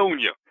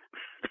Jr.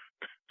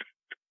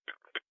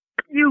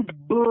 You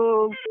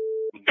bull.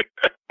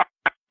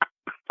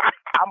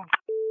 I'm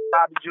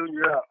Bobby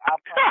Jr. up. I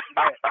promise you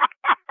that.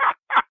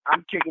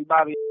 I'm kicking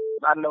Bobby.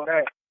 I know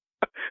that.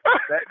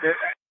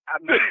 I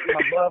know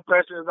my blood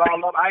pressure is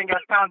all up. I ain't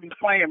got time to be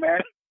playing,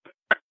 man.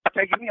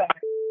 Taking me on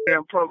the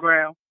damn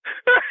program.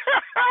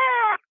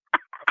 I'm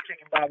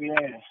kicking Bobby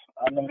ass.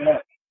 I know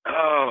that.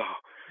 Oh,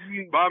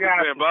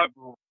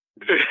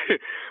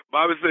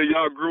 Bobby said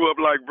y'all grew up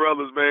like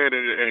brothers, man,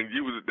 and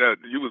you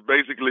was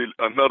basically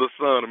another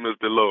son of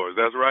Mr. Lawrence.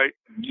 That's right?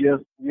 Yes,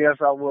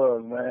 I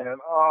was, man.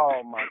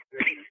 Oh my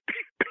goodness.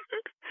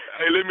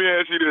 Hey, let me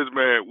ask you this,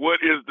 man. What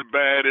is the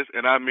baddest,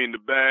 and I mean the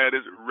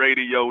baddest,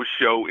 radio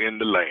show in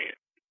the land?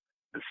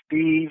 The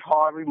Steve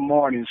Harvey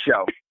Morning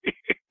Show.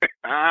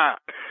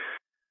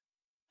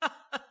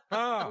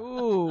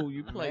 Ooh,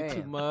 you play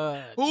too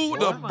much. Who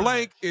the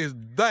blank is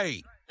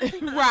they?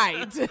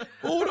 Right.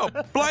 Who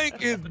the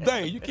blank is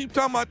they? You keep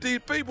talking about these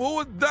people. Who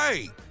is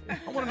they? I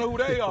want to know who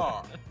they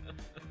are.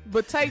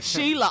 But take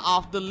Sheila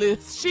off the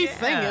list. She's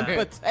singing,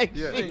 but take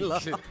Sheila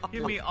off.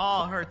 Give me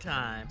all her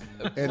time.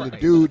 And the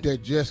dude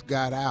that just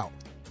got out.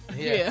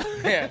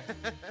 Yeah.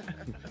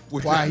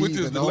 Which he's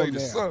is the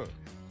latest son.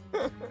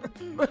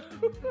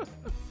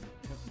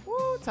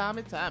 Woo,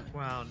 Tommy.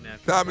 Wow,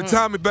 nephew.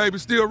 Tommy, baby.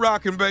 Still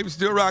rocking, baby.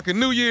 Still rocking.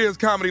 New Year's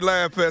Comedy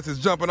Laugh Fest is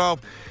jumping off.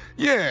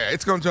 Yeah,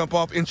 it's going to jump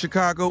off in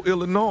Chicago,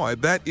 Illinois.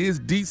 That is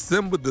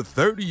December the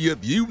 30th.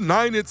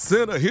 United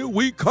Center. Here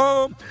we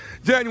come.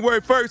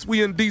 January 1st,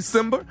 we in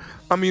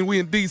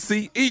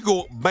D.C.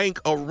 Eagle Bank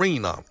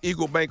Arena.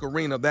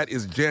 That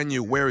is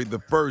January the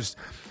 1st.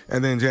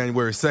 And then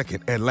January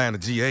 2nd, Atlanta,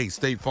 GA,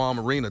 State Farm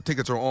Arena.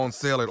 Tickets are on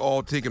sale at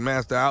all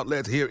Ticketmaster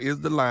outlets. Here is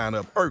the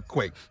lineup.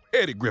 Earthquake,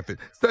 Eddie Griffin,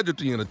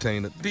 Cedric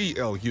Entertainer,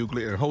 D.L.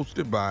 Hughley, and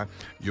hosted by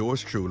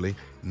yours truly,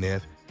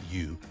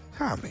 Nephew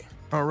Tommy.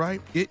 All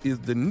right? It is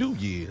the New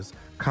Year's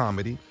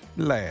Comedy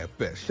Laugh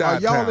Fest. Are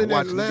y'all in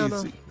Washington,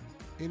 Atlanta? D.C.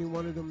 Any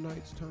one of them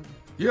nights, Tommy?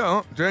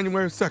 Yeah,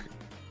 January 2nd.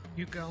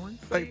 You going?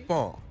 State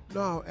Farm.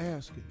 No,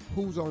 ask it.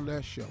 Who's on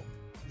that show?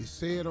 Is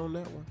Sid on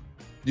that one?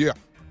 Yeah.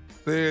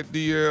 Sid,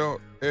 DL,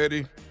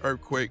 Eddie,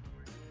 Earthquake,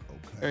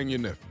 and your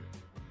nephew.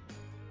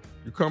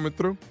 You coming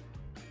through?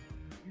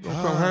 You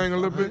gonna come hang a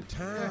little bit?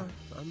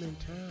 I'm in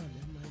town.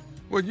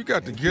 Well, you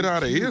got to get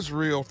out of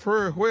Israel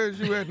first. Where's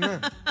you at now?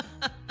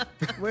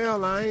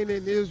 Well, I ain't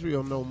in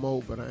Israel no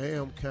more, but I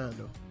am kind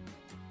of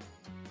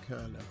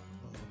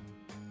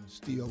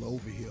still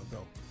over here,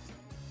 though.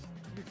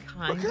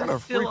 What kind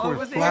of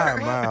frequent fly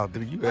mile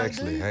do you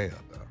actually have,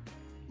 though?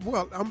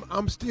 Well,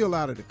 I'm still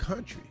out of the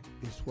country,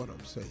 is what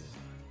I'm saying.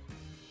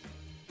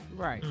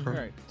 Right.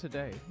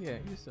 Today. Yeah,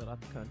 you're still out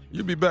the country.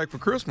 You'll be back for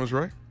Christmas,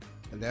 right?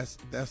 And that's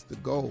the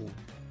goal.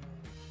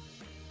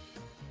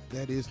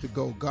 That is the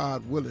goal,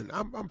 God willing.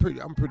 I'm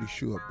pretty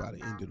sure by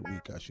the end of the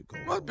week I should go.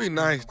 Must be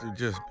nice to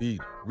just be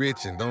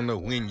rich and don't know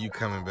when you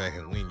coming back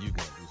and when you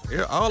gonna do.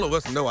 Yeah, all of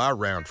us know our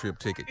round trip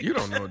ticket. You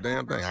don't know a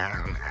damn thing.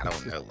 I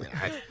don't know when.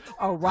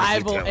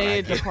 Arrival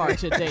and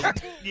departure date.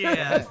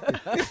 Yeah.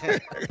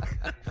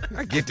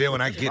 I get there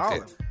when I get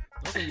there.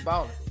 That's when you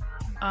ballin'.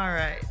 All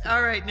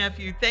right,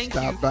 nephew. Thank you.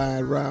 Stop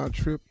buying round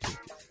trip tickets.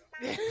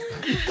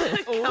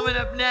 Coming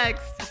up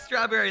next,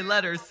 Strawberry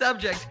Letter.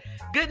 Subject,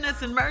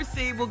 goodness and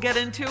mercy. We'll get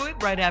into it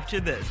right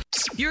after this.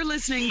 You're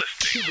listening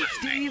to the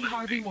Steve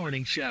Harvey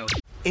Morning Show.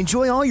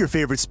 Enjoy all your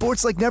favorite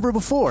sports like never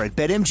before at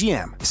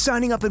BetMGM.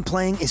 Signing up and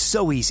playing is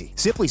so easy.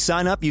 Simply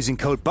sign up using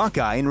code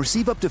Buckeye and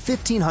receive up to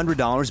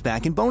 $1,500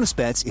 back in bonus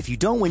bets if you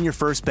don't win your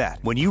first bet.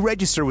 When you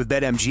register with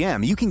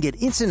BetMGM, you can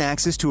get instant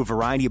access to a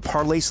variety of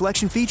parlay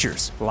selection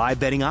features, live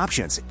betting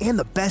options, and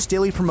the best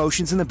daily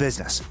promotions in the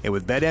business. And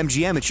with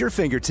BetMGM at your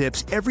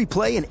fingertips, every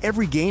play and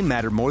every game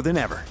matter more than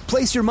ever.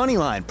 Place your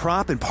moneyline,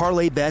 prop, and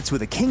parlay bets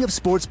with the king of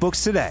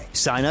sportsbooks today.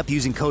 Sign up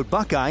using code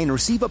Buckeye and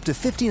receive up to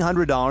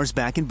 $1,500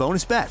 back in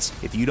bonus bets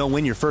if you don't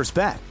win your first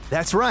bet.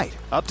 That's right,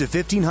 up to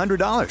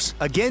 $1,500.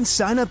 Again,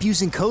 sign up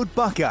using code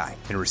Buckeye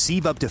and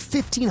receive up to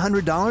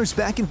 $1,500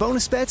 back in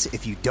bonus bets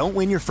if you don't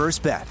win your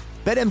first bet.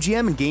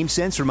 BetMGM and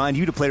GameSense remind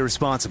you to play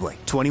responsibly.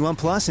 21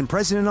 plus and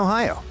present in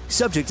Ohio.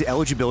 Subject to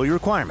eligibility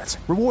requirements.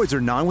 Rewards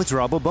are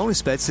non-withdrawable bonus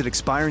bets that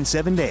expire in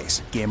 7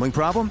 days. Gambling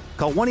problem?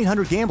 Call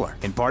 1-800-GAMBLER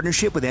in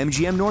partnership with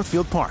MGM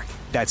Northfield Park.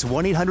 That's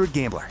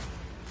 1-800-GAMBLER.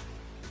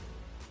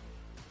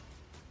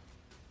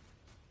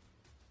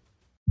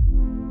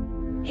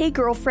 Hey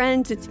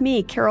girlfriends, it's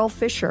me, Carol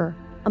Fisher.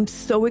 I'm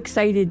so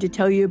excited to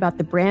tell you about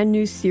the brand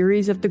new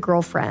series of The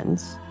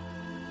Girlfriends.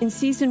 In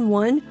season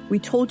 1, we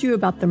told you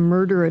about the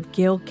murder of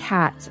Gail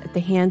Katz at the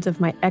hands of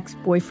my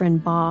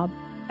ex-boyfriend Bob.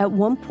 At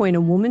one point,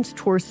 a woman's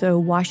torso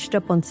washed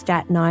up on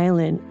Staten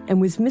Island and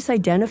was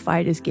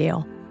misidentified as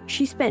Gail.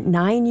 She spent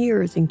 9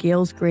 years in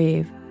Gail's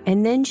grave,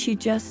 and then she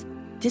just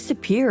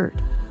disappeared.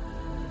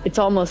 It's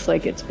almost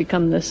like it's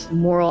become this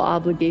moral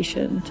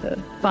obligation to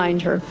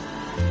find her.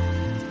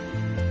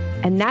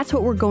 And that's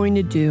what we're going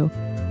to do.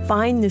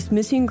 Find this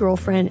missing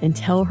girlfriend and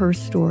tell her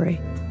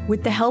story.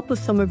 With the help of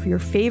some of your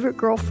favorite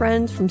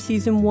girlfriends from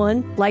season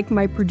 1, like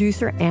my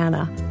producer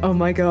Anna. Oh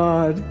my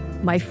God.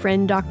 My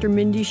friend Dr.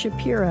 Mindy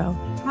Shapiro.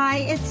 Hi,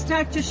 it's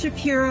Dr.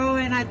 Shapiro,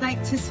 and I'd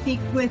like to speak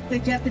with the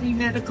deputy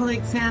medical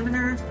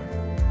examiner.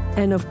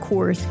 And of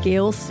course,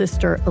 Gail's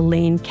sister,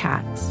 Elaine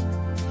Katz.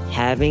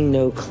 Having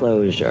no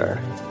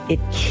closure, it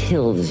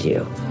kills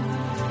you.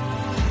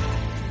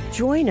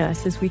 Join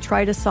us as we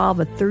try to solve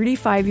a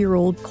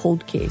 35-year-old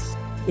cold case.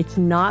 It's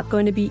not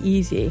going to be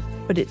easy,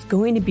 but it's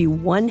going to be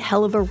one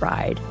hell of a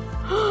ride.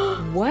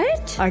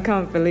 What? I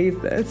can't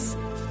believe this.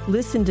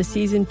 Listen to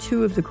season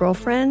 2 of The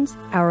Girlfriends,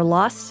 Our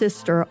Lost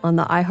Sister on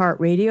the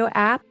iHeartRadio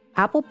app,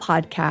 Apple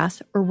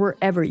Podcasts, or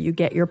wherever you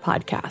get your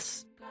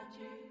podcasts.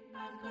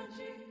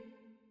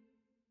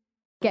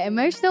 Get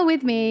emotional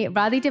with me,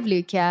 Radhi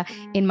Devlukia,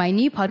 in my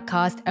new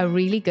podcast, A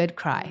Really Good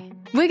Cry.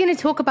 We're going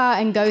to talk about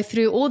and go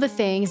through all the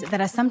things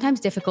that are sometimes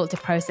difficult to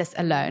process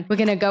alone. We're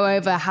going to go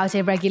over how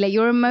to regulate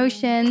your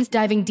emotions,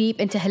 diving deep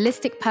into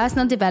holistic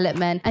personal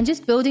development, and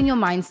just building your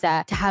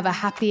mindset to have a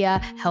happier,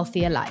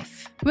 healthier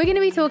life. We're going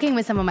to be talking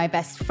with some of my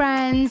best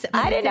friends.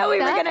 I didn't know we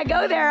were going to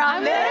go there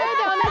on this.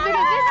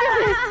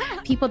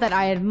 People that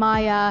I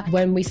admire.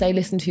 When we say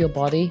listen to your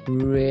body,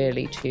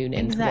 really tune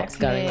into what's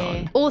going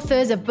on.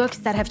 Authors of books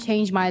that have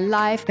changed my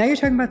life. Now you're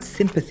talking about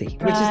sympathy,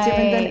 which is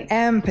different than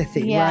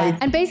empathy, right?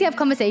 And basically have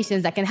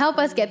conversations that can help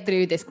us get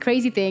through this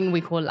crazy thing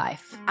we call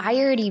life. I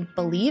already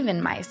believe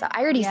in myself.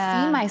 I already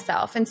see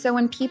myself. And so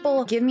when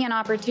people give me an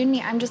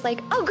opportunity, I'm just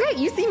like, oh, great,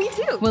 you see me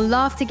too. We'll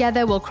laugh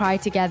together, we'll cry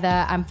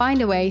together, and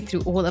find a way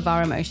through all of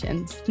our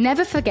emotions.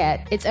 Never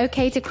forget, it's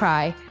okay to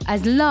cry,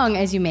 as long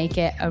as you make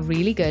it a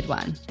really good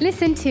one.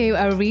 Listen to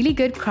A Really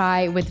Good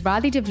Cry with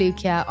Radhi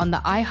Devlukia on the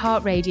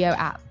iHeartRadio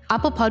app,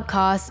 Apple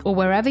Podcasts, or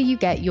wherever you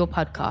get your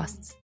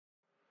podcasts.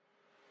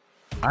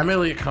 I'm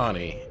Elliot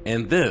Connie,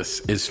 and this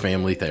is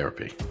Family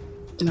Therapy.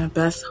 My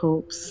best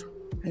hopes,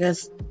 I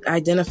guess,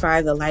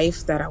 identify the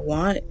life that I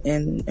want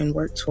and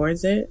work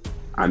towards it.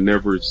 I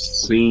never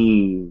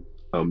seen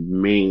a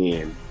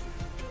man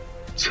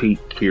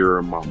take care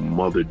of my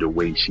mother the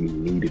way she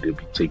needed to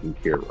be taken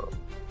care of.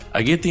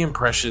 I get the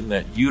impression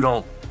that you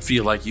don't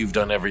feel like you've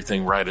done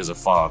everything right as a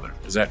father.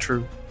 Is that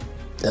true?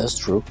 That's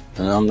true,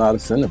 and I'm not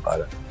offended by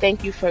that.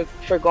 Thank you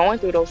for going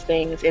through those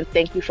things, and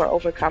thank you for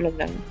overcoming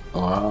them.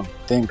 Wow.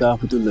 Thank God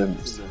for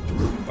deliverance.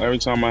 Every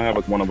time I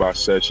have one of our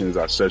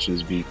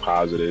sessions be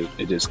positive.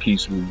 It just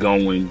keeps me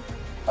going.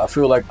 I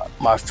feel like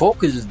my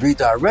focus is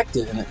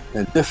redirected in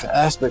a different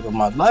aspect of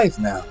my life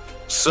now.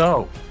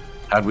 So,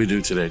 how'd we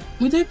do today?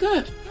 We did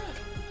good.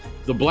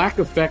 The Black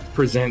Effect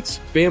presents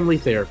Family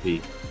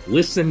Therapy.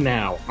 Listen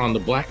now on the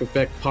Black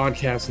Effect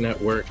Podcast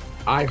Network,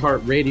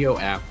 iHeartRadio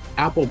app,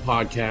 Apple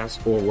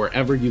Podcasts, or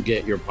wherever you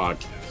get your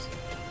podcasts.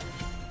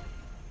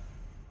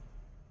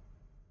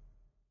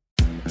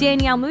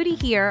 Danielle Moody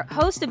here,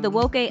 host of the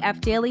Woke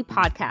AF Daily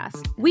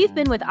podcast. We've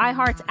been with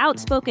iHeart's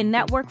Outspoken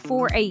Network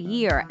for a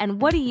year,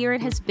 and what a year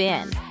it has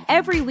been.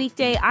 Every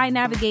weekday, I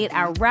navigate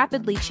our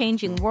rapidly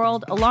changing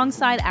world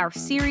alongside our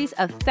series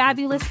of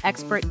fabulous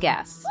expert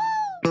guests.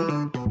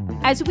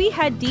 As we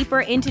head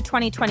deeper into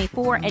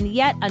 2024 and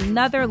yet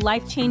another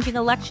life-changing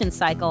election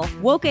cycle,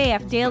 Woke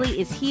AF Daily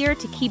is here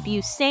to keep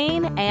you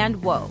sane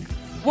and woke.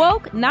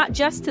 Woke not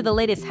just to the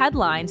latest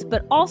headlines,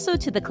 but also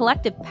to the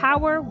collective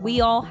power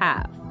we all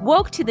have.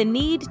 Woke to the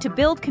need to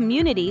build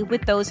community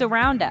with those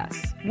around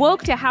us.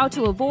 Woke to how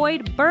to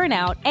avoid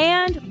burnout,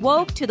 and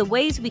woke to the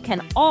ways we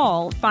can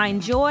all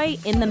find joy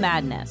in the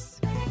madness.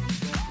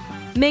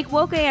 Make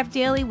Woke AF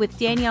Daily with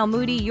Danielle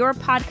Moody your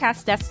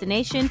podcast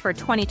destination for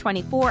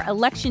 2024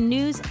 election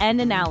news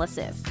and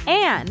analysis.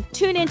 And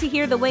tune in to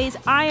hear the ways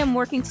I am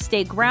working to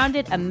stay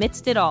grounded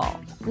amidst it all.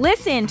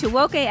 Listen to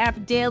Woke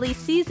AF Daily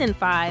Season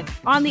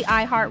 5 on the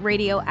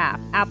iHeartRadio app,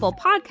 Apple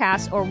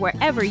Podcasts, or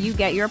wherever you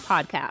get your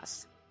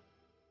podcasts.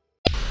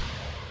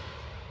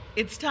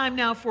 It's time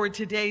now for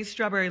today's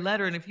Strawberry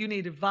Letter. And if you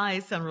need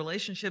advice on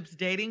relationships,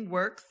 dating,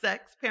 work,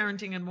 sex,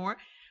 parenting, and more,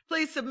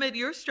 please submit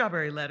your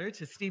Strawberry Letter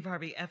to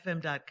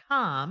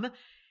steveharveyfm.com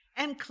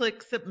and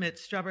click Submit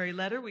Strawberry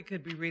Letter. We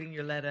could be reading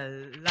your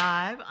letter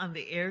live on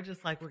the air,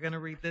 just like we're going to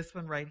read this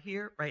one right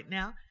here, right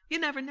now. You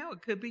never know.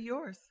 It could be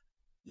yours.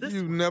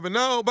 You never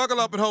know. Buckle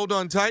up and hold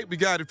on tight. We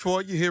got it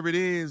for you. Here it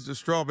is, the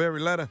Strawberry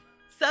Letter.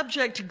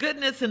 Subject,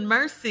 goodness and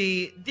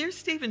mercy. Dear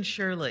Stephen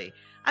Shirley,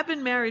 I've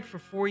been married for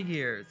 4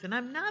 years, and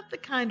I'm not the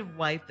kind of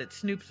wife that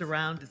snoops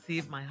around to see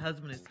if my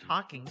husband is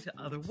talking to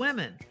other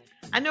women.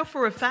 I know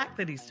for a fact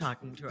that he's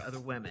talking to other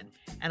women,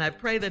 and I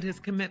pray that his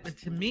commitment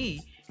to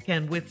me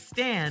can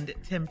withstand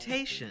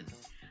temptation.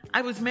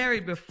 I was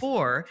married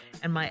before,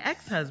 and my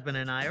ex-husband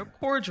and I are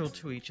cordial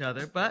to each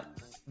other, but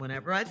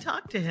whenever I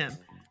talk to him,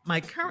 my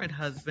current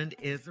husband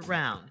is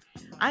around.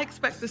 I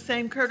expect the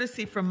same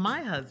courtesy from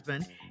my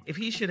husband if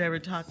he should ever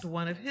talk to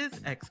one of his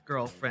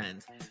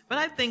ex-girlfriends. But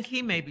I think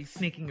he may be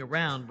sneaking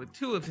around with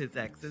two of his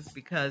exes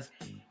because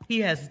he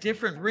has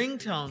different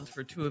ringtones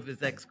for two of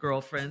his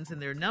ex-girlfriends,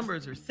 and their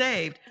numbers are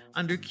saved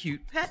under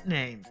cute pet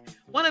names.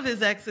 One of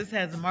his exes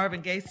has a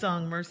Marvin Gaye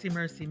song, Mercy,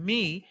 Mercy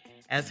Me,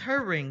 as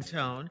her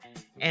ringtone,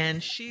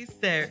 and she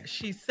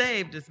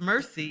saved as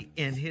Mercy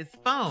in his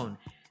phone.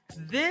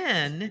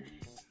 Then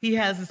he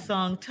has a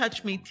song,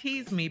 Touch Me,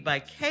 Tease Me by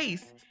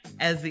Case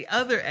as the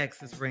other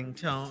ex's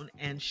ringtone,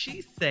 and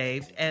she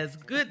saved as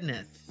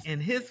Goodness in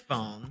his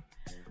phone.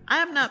 I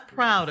am not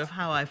proud of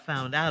how I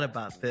found out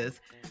about this,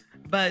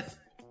 but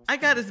I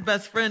got his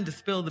best friend to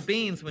spill the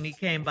beans when he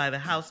came by the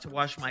house to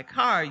wash my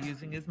car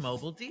using his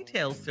mobile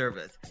detail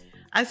service.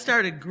 I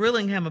started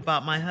grilling him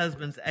about my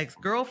husband's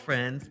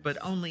ex-girlfriends, but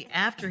only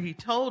after he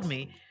told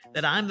me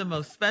that I'm the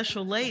most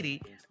special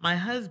lady my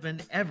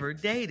husband ever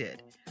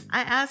dated.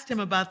 I asked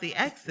him about the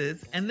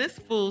exes, and this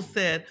fool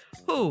said,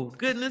 "Who?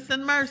 Goodness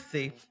and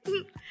Mercy."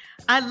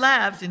 I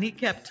laughed, and he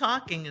kept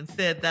talking and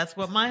said, "That's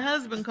what my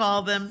husband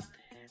called them."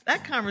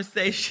 That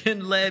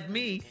conversation led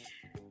me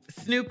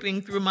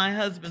snooping through my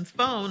husband's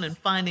phone and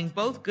finding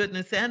both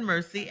Goodness and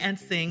Mercy and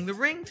seeing the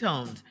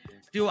ringtones.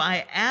 Do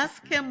I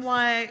ask him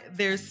why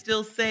they're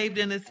still saved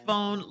in his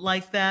phone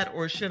like that,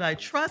 or should I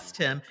trust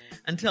him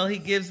until he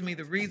gives me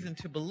the reason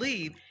to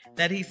believe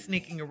that he's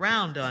sneaking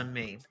around on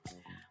me?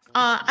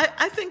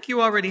 I think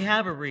you already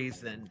have a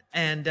reason.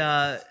 And,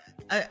 I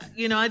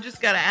just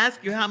got to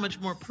ask you, how much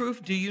more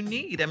proof do you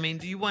need? I mean,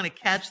 do you want to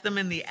catch them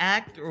in the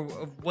act or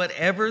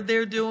whatever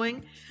they're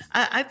doing?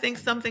 I think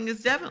something is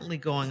definitely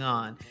going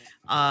on.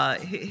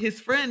 His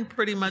friend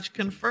pretty much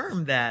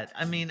confirmed that.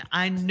 I mean,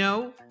 I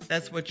know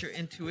that's what your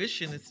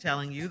intuition is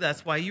telling you.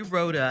 That's why you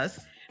wrote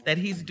us, that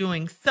he's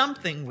doing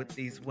something with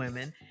these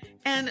women.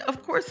 And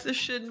of course, this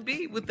shouldn't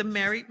be with the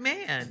married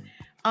man.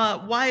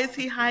 Why is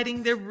he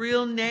hiding their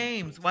real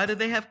names? Why do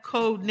they have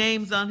code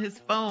names on his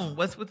phone?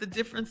 What's with the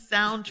different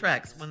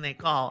soundtracks when they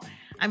call?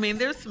 I mean,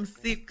 there's some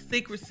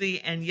secrecy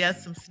and,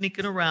 yes, some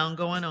sneaking around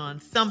going on,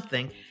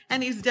 something.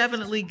 And he's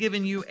definitely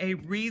given you a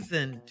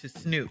reason to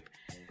snoop.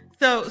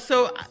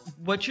 So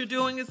what you're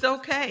doing is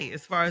okay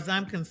as far as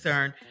I'm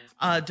concerned.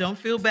 Don't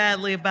feel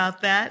badly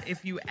about that.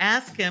 If you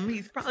ask him,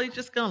 he's probably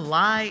just going to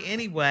lie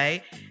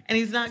anyway, and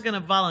he's not going to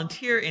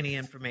volunteer any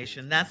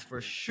information, that's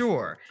for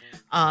sure.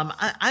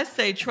 I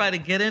say try to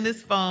get in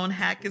his phone,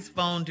 hack his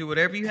phone, do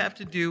whatever you have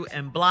to do,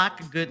 and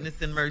block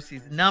Goodness and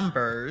Mercy's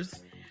numbers,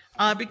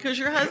 because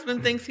your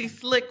husband thinks he's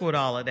slick with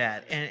all of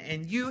that,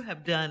 and you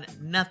have done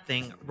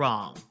nothing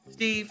wrong.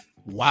 Steve?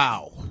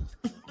 Wow.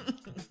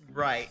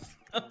 Right.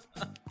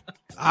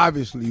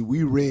 Obviously,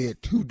 we read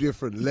two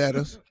different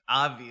letters.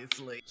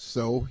 Obviously.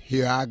 So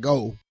here I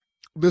go.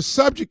 The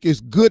subject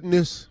is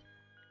goodness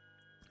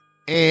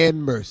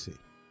and mercy.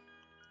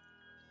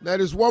 Now,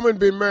 this woman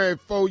been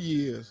married 4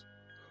 years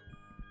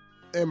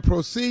and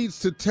proceeds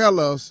to tell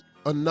us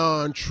a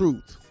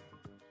non-truth.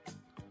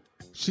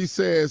 She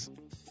says,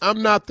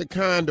 "I'm not the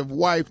kind of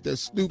wife that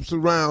snoops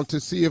around to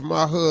see if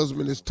my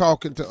husband is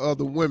talking to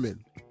other women."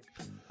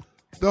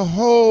 The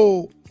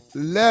whole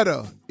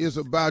letter is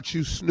about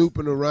you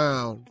snooping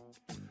around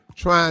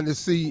trying to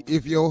see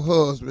if your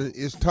husband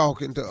is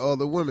talking to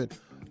other women.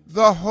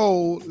 The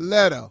whole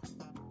letter.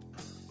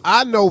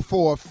 I know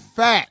for a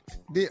fact,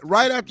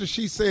 right after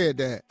she said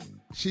that,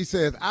 she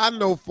says, "I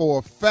know for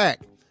a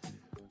fact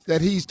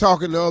that he's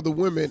talking to other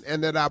women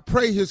and that I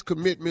pray his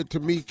commitment to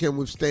me can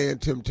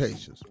withstand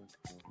temptations."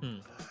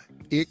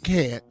 It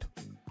can't.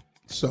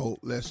 So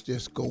let's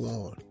just go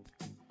on.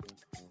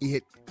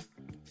 It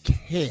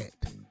can't.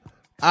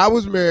 I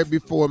was married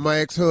before. My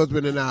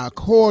ex-husband and I are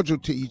cordial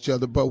to each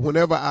other, but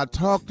whenever I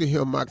talk to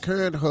him, my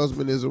current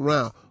husband is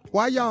around.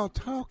 Why y'all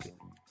talking?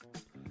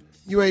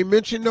 You ain't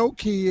mentioned no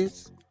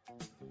kids.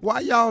 Why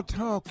y'all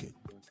talking?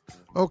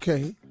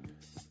 Okay.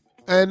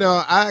 And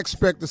I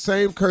expect the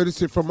same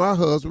courtesy from my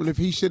husband if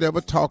he should ever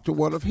talk to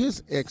one of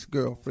his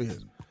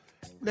ex-girlfriends.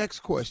 Next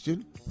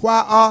question.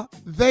 Why are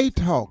they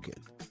talking?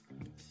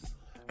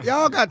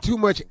 Y'all got too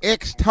much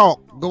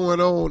ex-talk going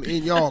on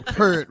in y'all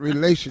current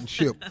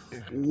relationship.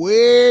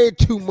 Way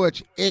too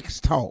much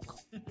ex-talk.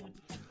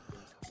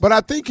 But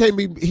I think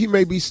he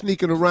may be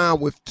sneaking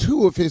around with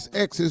two of his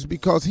exes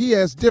because he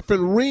has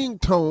different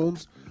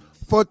ringtones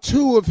for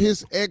two of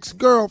his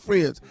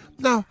ex-girlfriends.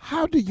 Now,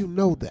 how do you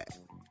know that?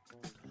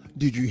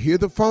 Did you hear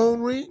the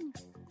phone ring?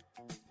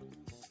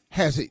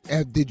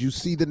 Did you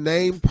see the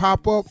name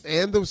pop up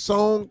and the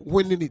song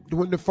when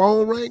the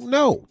phone rang?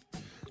 No.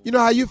 You know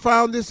how you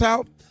found this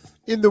out?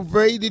 In the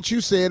way that you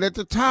said at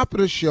the top of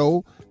the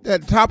show,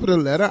 at the top of the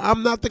letter,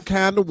 "I'm not the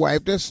kind of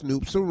wife that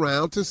snoops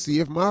around to see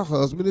if my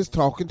husband is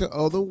talking to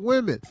other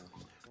women."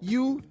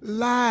 You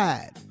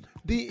lied.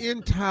 The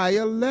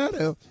entire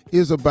letter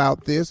is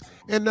about this.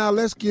 And now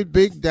let's get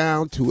big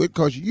down to it,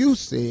 because you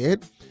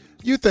said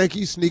You think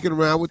he's sneaking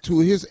around with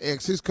two of his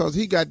exes because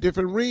he got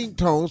different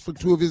ringtones for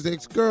two of his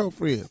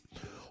ex-girlfriends.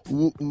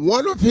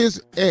 One of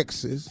his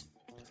exes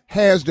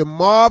has the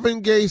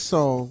Marvin Gaye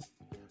song,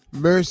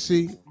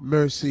 Mercy,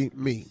 Mercy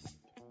Me.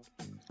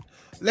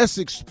 Let's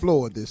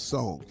explore this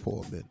song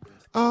for a minute.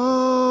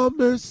 Oh,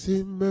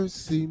 mercy,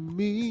 mercy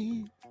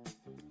me.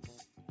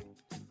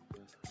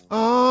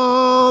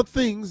 All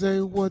things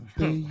ain't what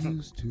they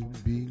used to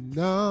be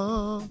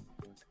now.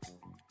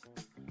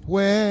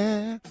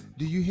 Where,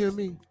 do you hear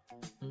me?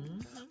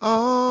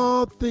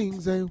 All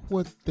things ain't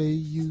what they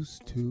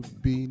used to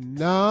be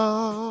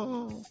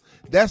now.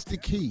 That's the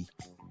key.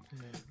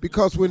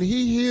 Because when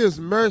he hears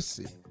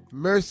mercy,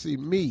 mercy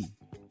me,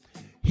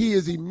 he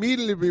is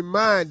immediately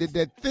reminded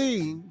that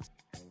things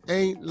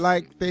ain't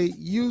like they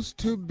used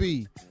to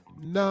be.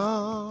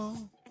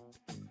 No.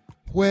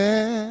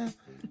 Where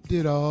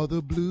did all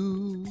the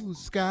blue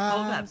skies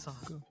Hold that song.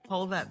 go?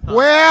 Hold that song.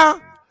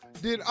 Where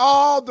did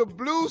all the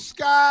blue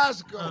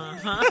skies go?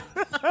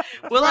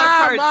 We'll Why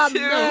have am part I two.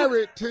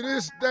 married to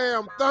this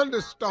damn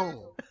thunderstorm?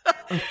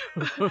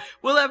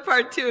 We'll have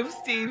part 2 of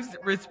Steve's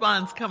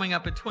response coming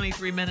up at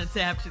 23 minutes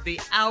after the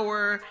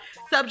hour.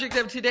 Subject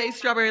of today's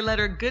Strawberry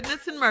Letter,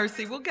 goodness and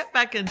mercy. We'll get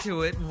back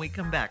into it when we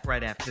come back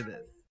right after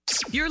this.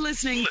 You're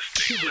listening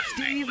to the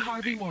Steve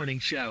Harvey Morning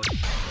Show.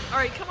 All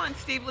right, come on,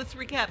 Steve. Let's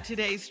recap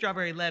today's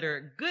Strawberry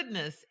Letter,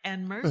 goodness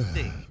and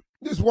mercy.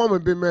 This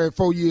woman been married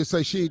 4 years,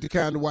 say she ain't the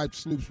kind of wife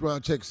snoops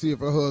around, check to see if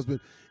her husband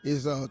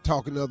is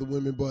talking to other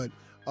women, but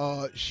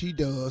she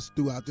does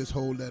throughout this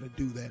whole letter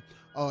do that.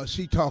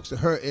 She talks to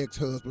her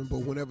ex-husband, but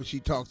whenever she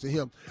talks to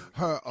him,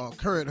 her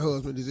current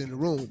husband is in the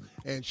room,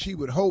 and she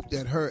would hope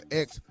that her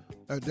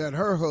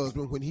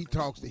husband, when he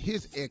talks to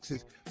his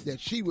exes,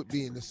 that she would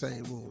be in the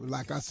same room.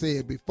 Like I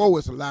said before,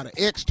 it's a lot of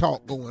ex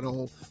talk going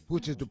on,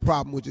 which is the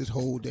problem with this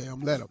whole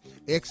damn letter.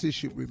 Exes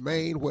should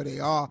remain where they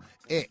are,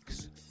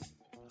 ex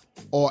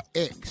or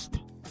exed.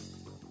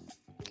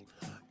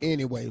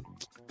 Anyway,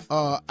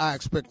 I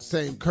expect the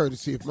same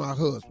courtesy of my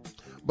husband.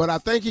 But I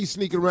think he's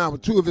sneaking around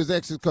with two of his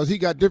exes because he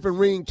got different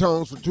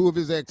ringtones for two of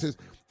his exes,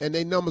 and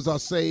their numbers are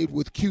saved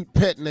with cute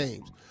pet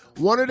names.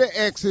 One of the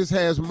exes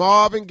has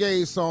Marvin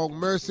Gaye's song,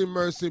 Mercy,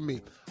 Mercy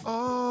Me.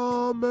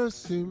 Oh,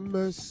 mercy,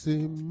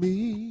 mercy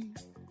me.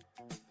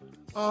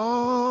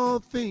 All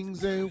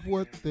things ain't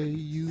what they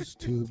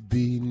used to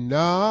be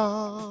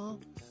now.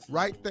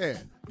 Right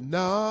there.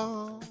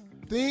 No.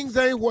 Things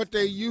ain't what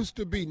they used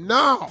to be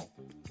now.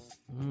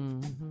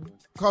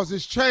 Because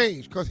it's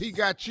changed, because he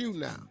got you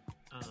now.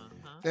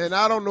 And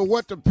I don't know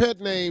what the pet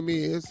name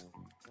is.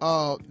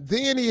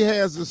 Then he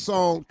has the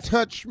song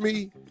Touch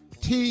Me,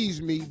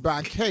 Tease Me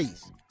by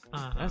Case.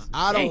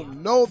 I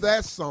don't know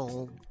that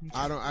song.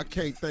 I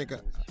can't think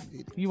of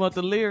it. You want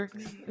the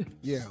lyrics?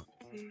 Yeah.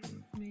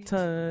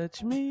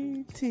 Touch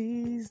me,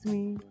 tease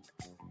me,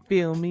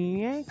 feel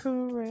me and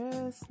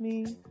caress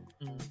me.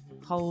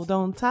 Hold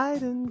on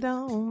tight and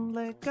don't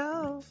let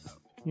go.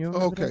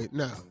 Okay,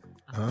 now.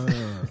 I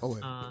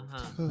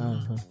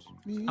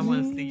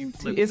want to see you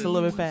flip. It's a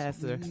little bit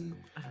faster.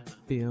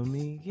 Feel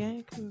me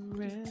and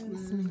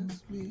caress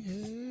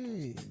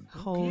me.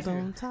 Hold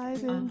on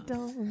tight and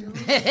don't.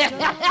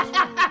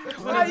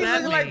 Why are you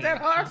looking like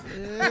that, Harp?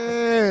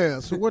 Yeah.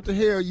 So what the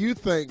hell you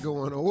think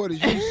going on? What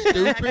is you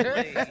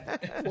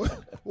stupid?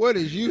 What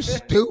is you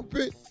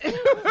stupid?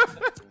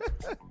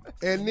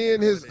 And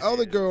then his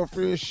other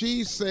girlfriend,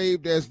 she's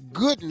saved as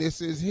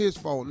goodness is his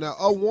fault. Now,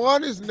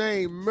 one is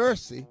named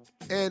Mercy,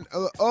 and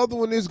the other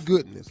one is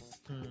goodness.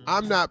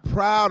 I'm not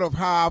proud of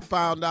how I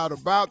found out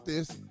about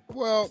this.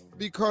 Well,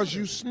 because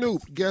you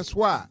snooped. Guess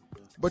why?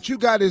 But you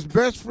got his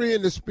best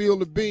friend to spill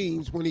the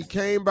beans when he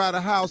came by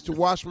the house to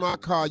wash my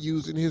car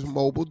using his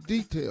mobile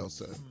detail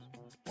service.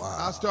 Wow.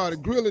 I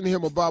started grilling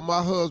him about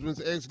my husband's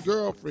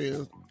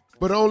ex-girlfriends,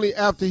 but only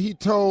after he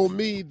told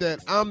me that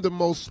I'm the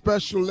most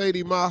special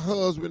lady my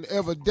husband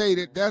ever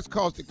dated. That's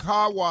because the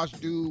car wash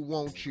dude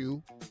wants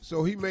you.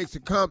 So he makes a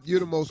comment, you're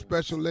the most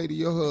special lady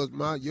your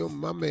husband, you're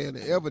my man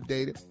that ever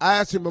dated. I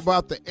asked him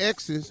about the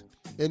exes,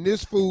 and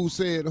this fool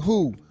said,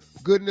 who?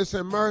 Goodness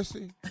and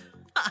mercy?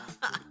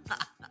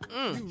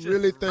 You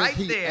really think right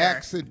he there.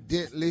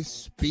 accidentally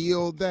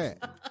spilled that?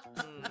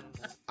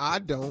 I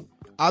don't.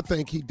 I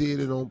think he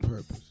did it on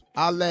purpose.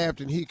 I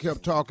laughed and he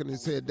kept talking and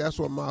said, that's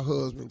what my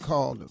husband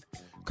called him.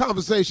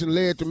 Conversation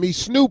led to me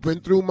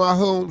snooping through my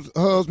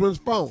husband's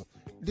phone.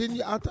 Didn't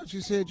you? I thought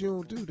you said you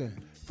don't do that.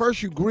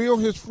 First you grill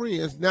his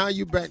friends, now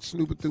you back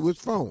snooping through his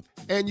phone.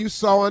 And you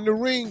saw in the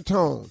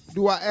ringtone.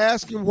 Do I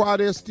ask him why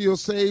they're still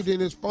saved in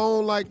his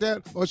phone like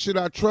that? Or should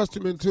I trust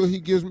him until he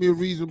gives me a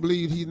reason to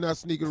believe he's not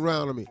sneaking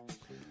around on me?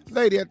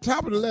 Lady, at the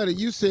top of the letter,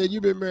 you said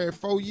you've been married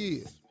 4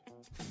 years.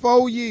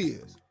 4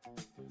 years.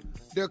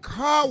 The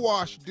car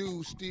wash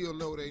dudes still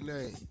know their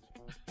names.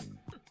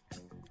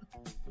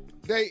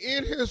 They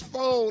in his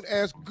phone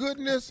as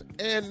goodness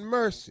and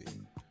mercy,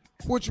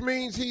 which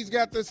means he's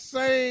got the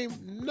same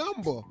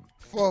number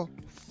for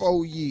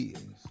 4 years.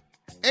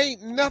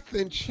 Ain't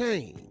nothing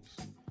changed.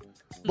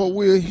 But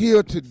we're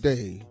here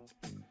today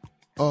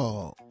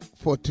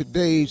for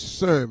today's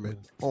sermon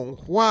on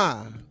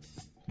why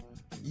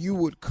you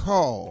would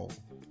call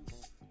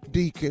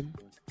Deacon,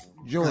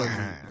 join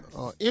me.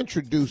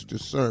 Introduce the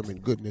sermon,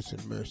 Goodness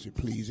and Mercy,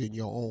 please, in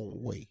your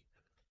own way.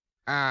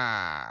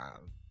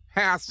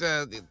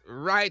 Pastor,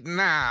 right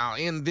now,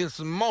 in this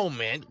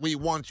moment, we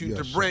want you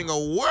to bring a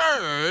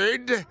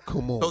word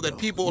so that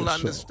people will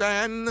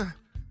understand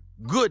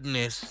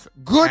goodness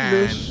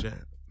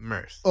and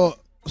mercy.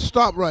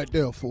 Stop right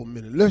there for a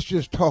minute. Let's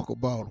just talk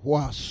about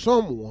why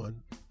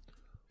someone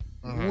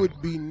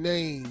would be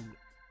named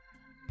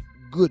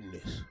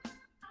goodness.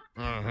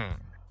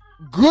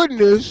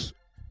 Goodness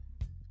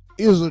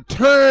is a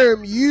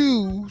term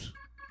used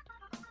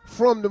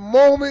from the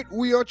moment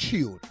we are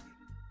children.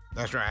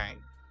 That's right.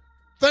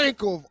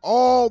 Think of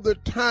all the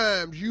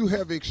times you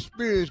have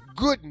experienced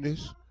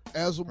goodness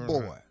as a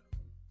boy.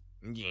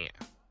 Yeah.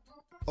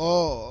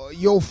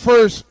 Your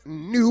first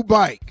new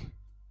bike.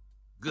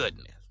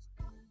 Goodness.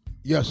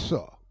 Yes,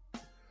 sir.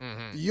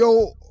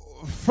 Your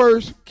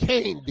first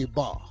candy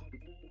bar.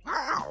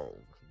 Wow.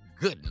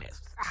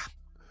 Goodness.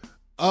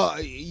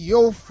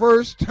 Your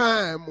first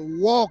time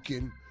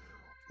walking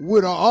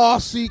with a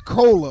RC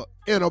Cola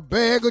and a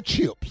bag of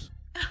chips.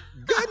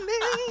 Goodness.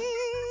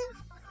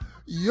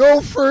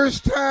 Your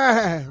first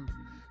time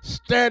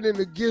standing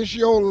against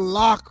your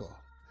locker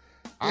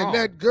and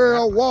that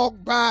girl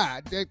walked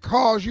by that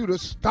caused you to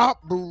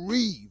stop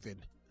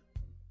breathing.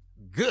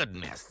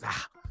 Goodness.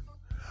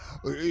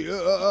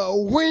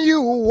 When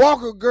you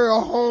walk a girl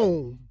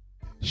home,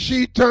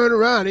 she turn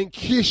around and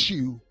kiss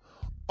you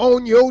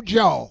on your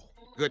jaw.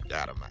 Good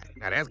dynamite.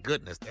 Now that's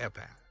goodness there,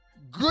 pal.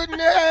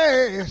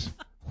 Goodness.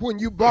 When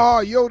you borrow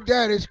your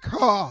daddy's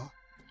car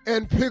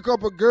and pick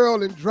up a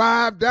girl and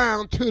drive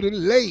down to the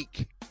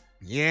lake.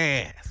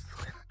 Yes.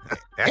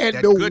 And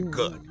that's the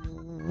good.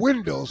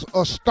 windows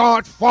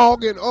start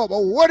fogging up.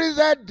 What is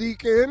that,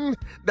 Deacon?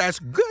 That's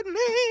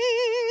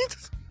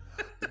goodness.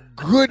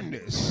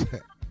 Goodness.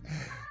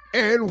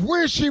 And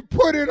when she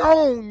put it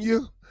on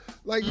you,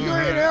 like you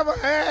ain't ever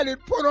had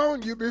it put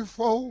on you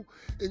before,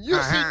 and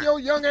you sit your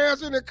young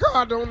ass in the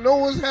car, don't know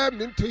what's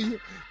happening to you.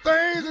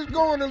 Things is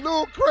going a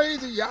little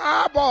crazy. Your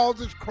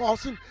eyeballs is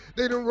crossing.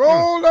 They done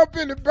rolled up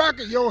in the back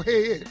of your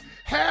head.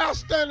 Hair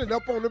standing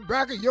up on the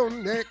back of your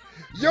neck.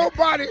 Your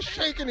body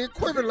shaking and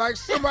quivering like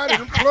somebody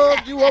done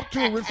plugged you up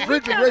to a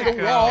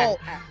refrigerator wall.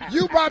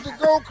 You about to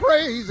go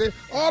crazy.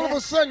 All of a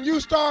sudden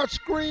you start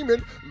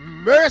screaming,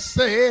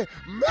 mercy,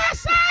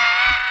 mercy,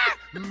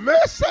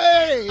 mercy.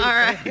 All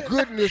right.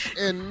 Goodness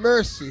and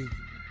mercy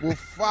will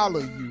follow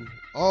you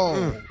all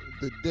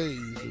the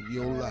days of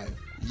your life.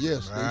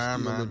 Yes, they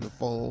still in the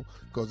phone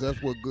because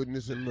that's what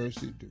goodness and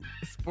mercy do.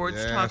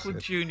 Sports Talk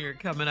with Junior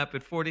coming up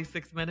at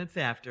 46 minutes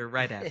after,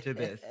 right after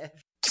this.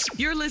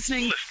 You're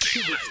listening to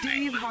the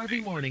Steve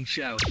Harvey Morning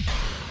Show.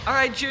 All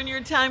right,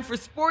 Junior, time for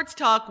Sports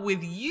Talk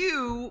with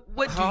you.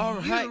 What do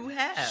you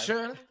have?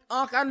 Sure.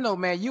 Unc, I know,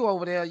 man, you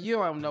over there, you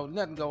don't know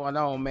nothing going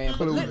on, man.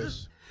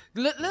 Clueless.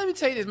 Let me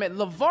tell you this, man.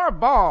 LeVar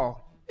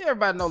Ball,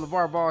 everybody know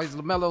LeVar Ball, he's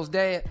LaMelo's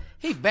dad.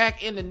 He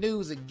back in the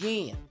news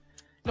again.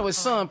 You know, his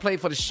son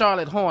played for the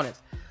Charlotte Hornets.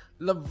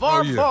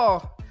 LeVar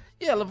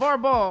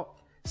Ball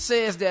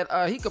says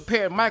that he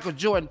compared Michael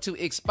Jordan to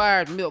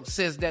expired milk,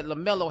 says that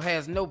LaMelo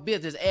has no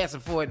business asking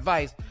for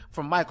advice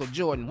from Michael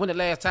Jordan. When the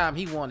last time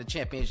he won a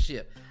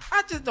championship?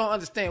 I just don't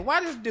understand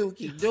why this dude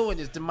keep doing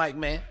this to Mike,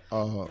 man.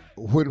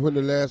 When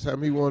the last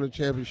time he won a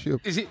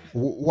championship?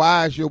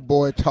 Why is your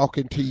boy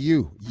talking to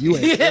you? You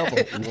ain't ever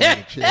won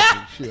a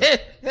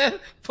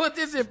championship. Put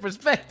this in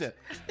perspective.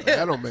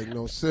 That don't make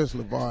no sense,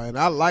 LeVar, and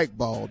I like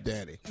Ball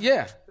Daddy.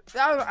 Yeah.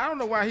 I don't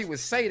know why he would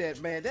say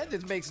that, man. That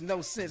just makes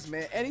no sense,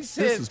 man. And he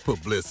said this is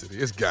publicity.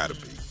 It's got to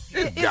be.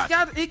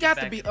 It got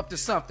to be up to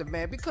something,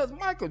 man. Because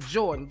Michael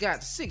Jordan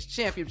got 6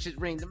 championship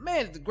rings. The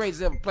man is the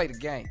greatest ever played the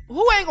game.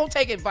 Who ain't gonna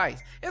take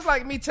advice? It's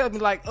like me telling me,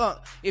 like,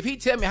 if he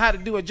tell me how to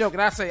do a joke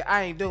and I say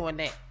I ain't doing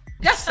that.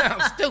 That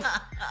sounds stupid.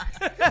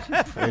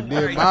 And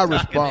then my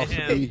response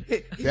would be,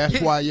 that's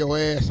why your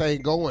ass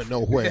ain't going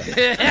nowhere.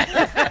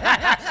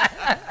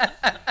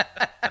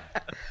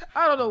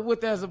 I don't know what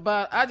that's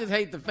about. I just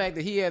hate the fact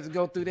that he has to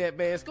go through that,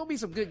 man. It's going to be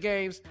some good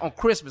games on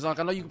Christmas,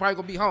 Uncle. I know you probably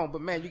going to be home,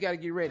 but, man, you got to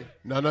get ready.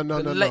 No,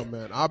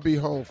 man. I'll be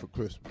home for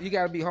Christmas. You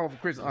got to be home for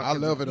Christmas, Uncle. I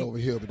love it over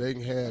here, but they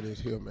can have this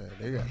here, man.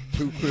 They got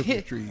 2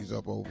 Christmas trees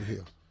up over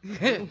here.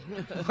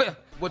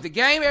 Well, the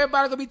game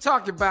everybody going to be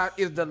talking about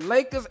is the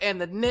Lakers and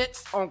the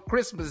Nets on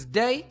Christmas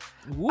Day.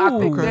 Ooh, I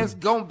think that's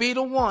going to be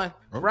the one.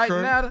 Okay. Right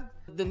now,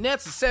 the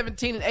Nets are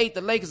 17-8.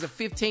 The Lakers are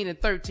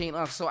 15-13,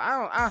 Uncle. So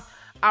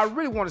I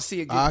really want to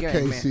see a good game, man. I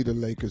can't see the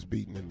Lakers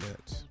beating the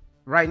Nets.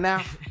 Right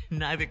now?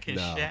 Neither can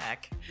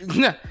Shaq.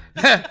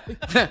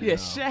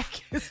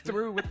 Shaq is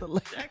through with the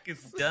Lakers. Shaq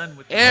is done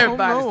with the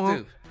Everybody's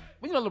through.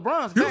 Well, you know,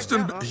 LeBron's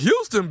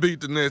Houston beat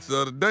the Nets the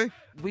other day.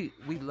 We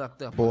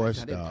lucked up. Boy,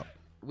 stop.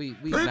 We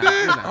They not.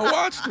 did. I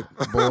watched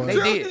it. Boy. They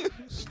did.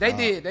 They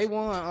did. They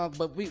won.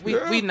 But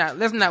we not.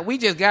 Let's not. We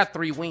just got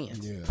 3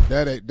 wins. Yeah,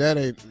 that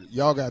ain't.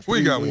 Y'all got 3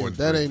 We got wins. one.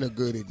 That ain't a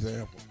good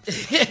example.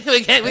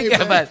 we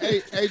got about.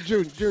 Hey,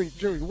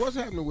 Junior, what's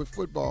happening with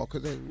football?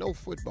 Because ain't no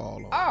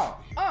football on.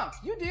 Oh,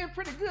 you did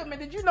pretty good, man.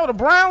 Did you know the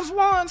Browns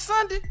won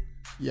Sunday?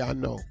 Yeah, I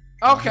know.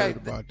 Okay. I heard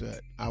about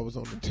that. I was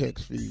on the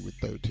text feed with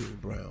 13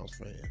 Browns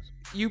fans.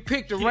 You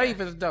picked the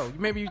Ravens, though.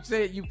 Maybe you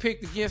said you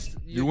picked against.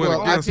 You went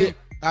against them?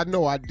 I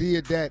know I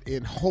did that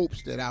in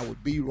hopes that I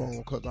would be wrong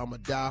because I'm a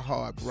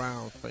diehard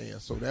Browns fan.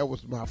 So that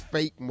was my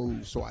fake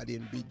move so I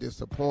didn't be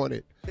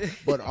disappointed.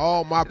 But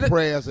all my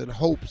prayers and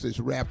hopes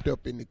is wrapped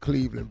up in the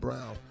Cleveland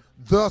Browns,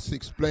 thus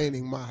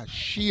explaining my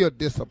sheer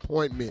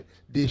disappointment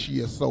this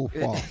year so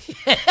far.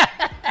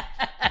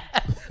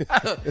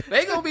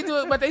 They gonna be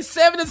doing, but they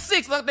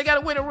 7-6. Look, they got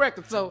to win a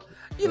record. So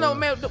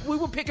man, we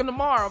were picking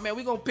tomorrow, man.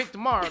 We gonna pick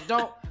tomorrow.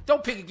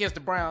 Don't pick against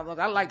the Browns. Look,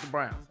 I like the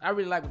Browns. I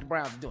really like what the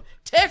Browns are doing.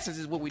 Texas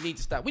is what we need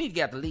to stop. We need to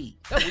get out the lead.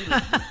 That's what we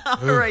need to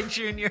do. All right,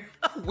 Junior.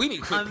 We need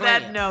to quit On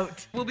playing. that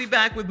note, we'll be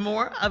back with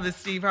more of the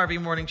Steve Harvey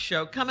Morning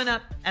Show coming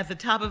up at the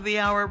top of the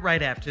hour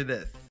right after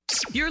this.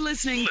 You're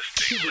listening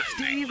to the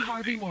Steve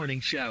Harvey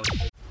Morning Show.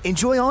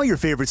 Enjoy all your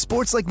favorite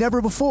sports like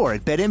never before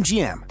at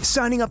BetMGM.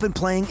 Signing up and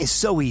playing is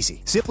so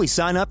easy. Simply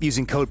sign up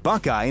using code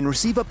Buckeye and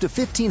receive up to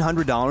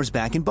 $1,500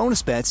 back in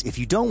bonus bets if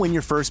you don't win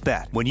your first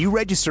bet. When you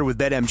register with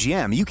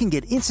BetMGM, you can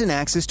get instant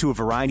access to a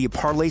variety of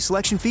parlay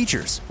selection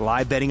features,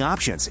 live betting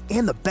options,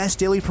 and the best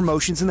daily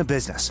promotions in the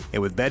business.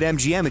 And with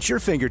BetMGM at your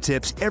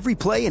fingertips, every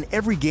play and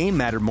every game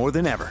matter more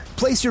than ever.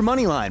 Place your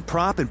moneyline,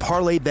 prop, and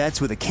parlay bets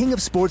with the king of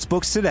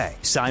sportsbooks today.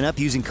 Sign up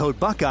using code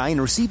Buckeye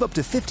and receive up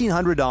to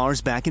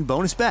 $1,500 back in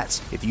bonus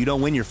bets if you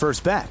don't win your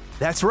first bet.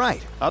 That's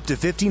right, up to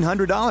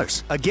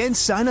 $1,500. Again,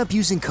 sign up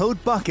using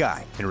code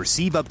Buckeye and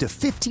receive up to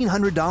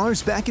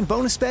 $1,500 back in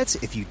bonus bets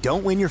if you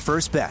don't win your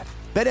first bet.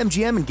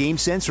 BetMGM and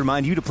GameSense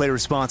remind you to play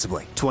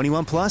responsibly.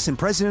 21 plus and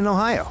present in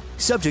Ohio.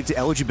 Subject to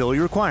eligibility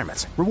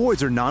requirements.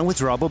 Rewards are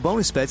non-withdrawable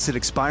bonus bets that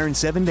expire in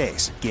 7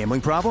 days. Gambling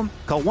problem?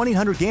 Call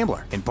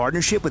 1-800-GAMBLER in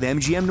partnership with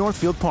MGM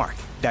Northfield Park.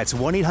 That's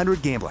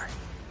 1-800-GAMBLER.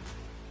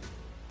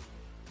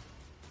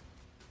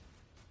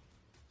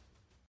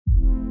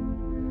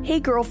 Hey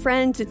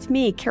girlfriends, it's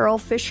me, Carol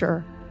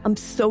Fisher. I'm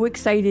so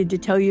excited to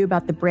tell you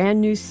about the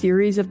brand new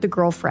series of The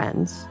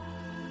Girlfriends.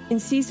 In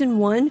season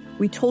 1,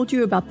 we told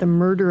you about the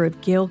murder of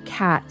Gail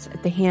Katz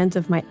at the hands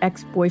of my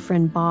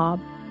ex-boyfriend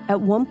Bob.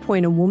 At one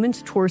point, a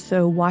woman's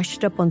torso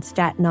washed up on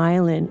Staten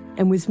Island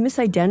and was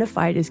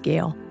misidentified as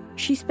Gail.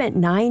 She spent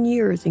 9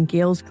 years in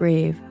Gail's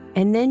grave,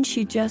 and then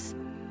she just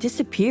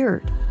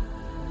disappeared.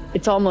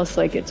 It's almost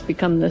like it's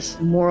become this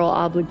moral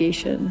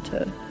obligation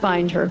to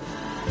find her.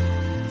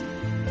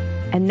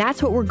 And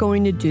that's what we're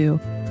going to do.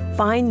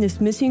 Find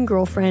this missing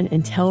girlfriend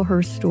and tell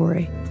her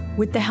story.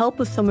 With the help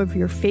of some of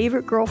your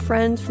favorite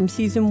girlfriends from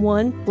season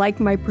 1, like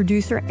my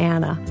producer,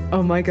 Anna.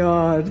 Oh my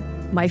God.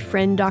 My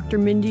friend, Dr.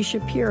 Mindy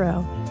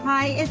Shapiro.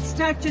 Hi, it's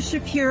Dr.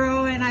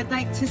 Shapiro, and I'd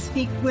like to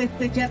speak with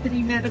the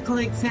deputy medical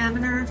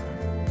examiner.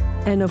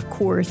 And of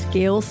course,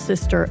 Gail's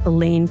sister,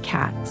 Elaine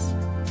Katz.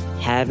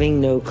 Having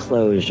no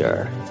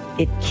closure,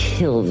 it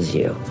kills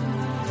you.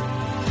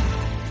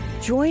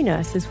 Join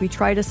us as we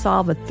try to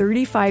solve a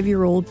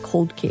 35-year-old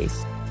cold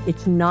case.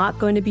 It's not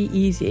going to be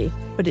easy,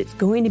 but it's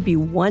going to be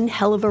one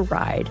hell of a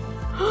ride.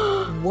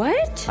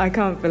 What? I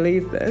can't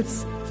believe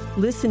this.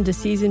 Listen to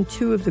season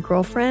 2 of The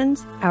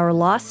Girlfriends, Our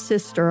Lost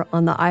Sister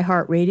on the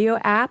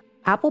iHeartRadio app,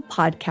 Apple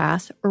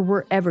Podcasts, or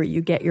wherever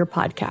you get your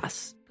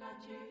podcasts.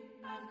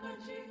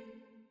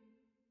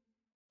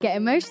 Get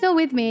emotional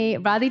with me,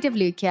 Radhi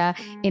Devlukia,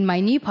 in my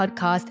new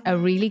podcast, A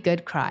Really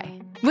Good Cry.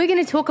 We're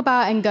going to talk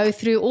about and go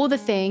through all the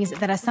things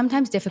that are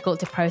sometimes difficult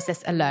to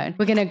process alone.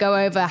 We're going to go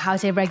over how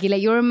to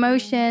regulate your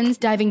emotions,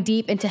 diving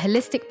deep into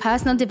holistic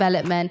personal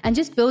development, and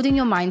just building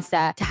your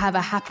mindset to have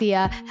a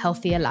happier,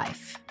 healthier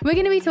life. We're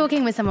going to be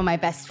talking with some of my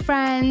best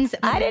friends.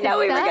 I didn't know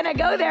we were going to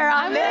go there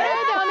on this.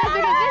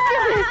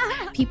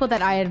 People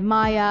that I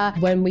admire.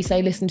 When we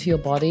say listen to your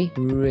body,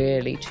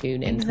 really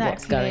tune into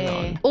what's going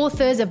on.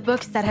 Authors of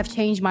books that have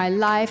changed my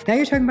life. Now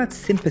you're talking about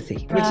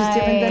sympathy, which is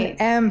different than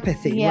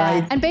empathy,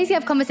 right? And basically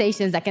have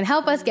conversations that can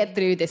help us get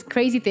through this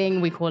crazy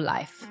thing we call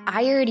life.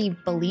 I already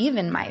believe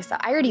in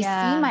myself. I already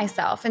see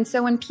myself. And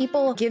so when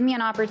people give me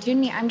an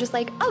opportunity, I'm just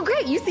like, oh,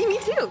 great, you see me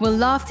too. We'll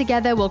laugh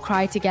together, we'll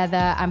cry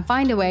together, and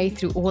find a way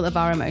through all of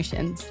our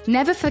emotions.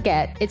 Never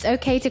forget, it's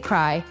okay to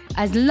cry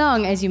as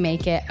long as you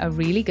make it a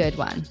really good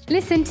one.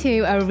 Listen to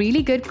A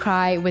Really Good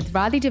Cry with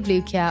Radhi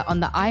Devlukia on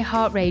the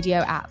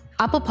iHeartRadio app,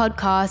 Apple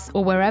Podcasts,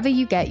 or wherever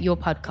you get your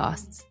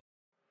podcasts.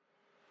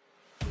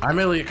 I'm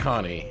Elliot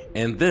Connie,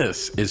 and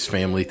this is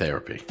Family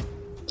Therapy.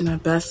 My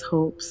best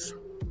hopes,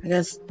 I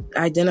guess,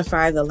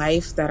 identify the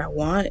life that I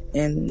want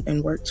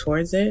and work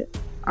towards it.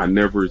 I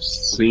never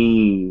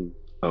seen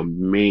a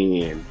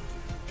man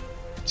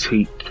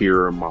take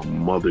care of my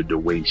mother the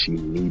way she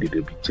needed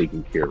to be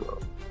taken care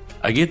of.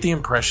 I get the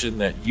impression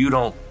that you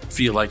don't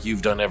feel like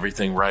you've done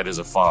everything right as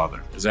a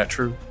father. Is that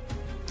true?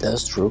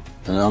 That's true,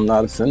 and I'm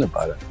not offended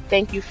by that.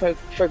 Thank you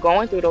for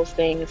going through those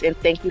things, and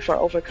thank you for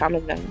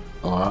overcoming them.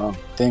 Wow.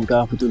 Thank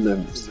God for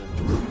deliverance.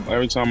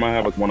 Every time I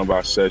have one of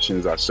our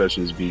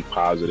sessions be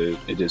positive.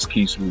 It just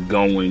keeps me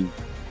going.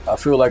 I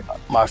feel like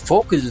my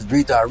focus is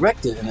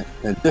redirected in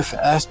a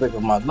different aspect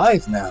of my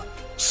life now.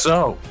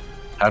 So,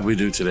 how'd we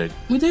do today?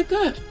 We did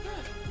good.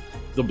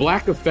 The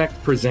Black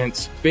Effect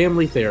presents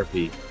Family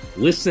Therapy.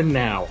 Listen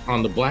now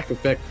on the Black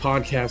Effect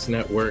Podcast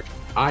Network,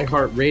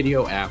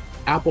 iHeartRadio app,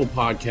 Apple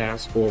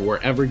Podcasts, or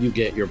wherever you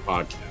get your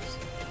podcasts.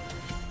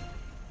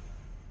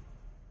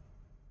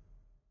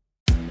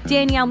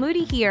 Danielle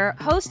Moody here,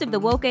 host of the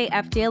Woke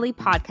AF Daily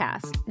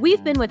podcast.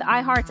 We've been with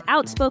iHeart's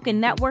Outspoken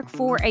Network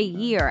for a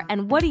year,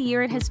 and what a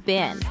year it has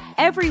been.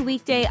 Every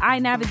weekday, I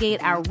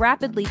navigate our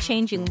rapidly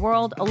changing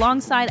world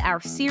alongside our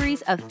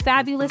series of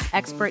fabulous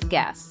expert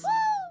guests.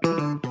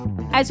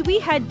 As we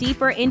head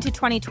deeper into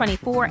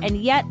 2024 and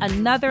yet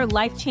another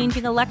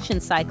life-changing election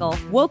cycle,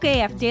 Woke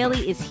AF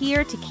Daily is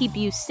here to keep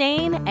you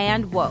sane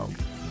and woke.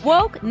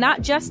 Woke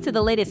not just to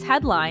the latest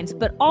headlines,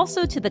 but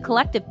also to the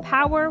collective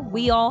power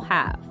we all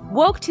have.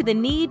 Woke to the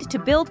need to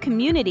build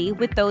community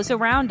with those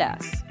around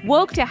us.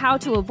 Woke to how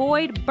to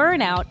avoid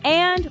burnout,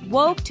 and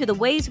woke to the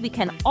ways we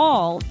can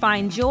all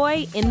find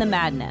joy in the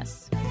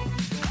madness.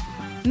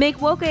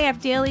 Make Woke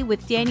AF Daily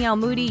with Danielle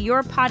Moody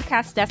your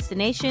podcast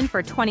destination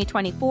for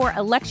 2024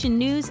 election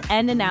news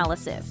and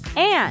analysis.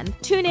 And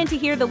tune in to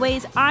hear the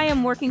ways I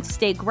am working to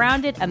stay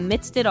grounded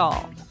amidst it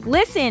all.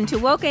 Listen to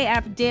Woke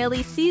AF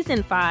Daily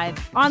Season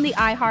 5 on the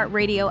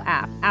iHeartRadio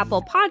app,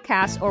 Apple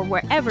Podcasts, or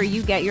wherever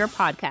you get your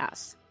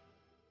podcasts.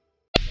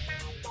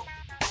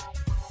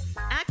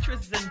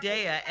 Actress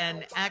Zendaya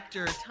and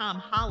actor Tom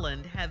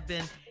Holland have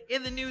been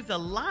in the news a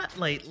lot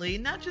lately,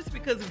 not just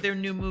because of their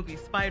new movie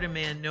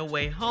Spider-Man No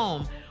Way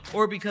Home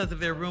or because of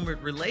their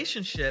rumored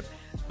relationship,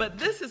 but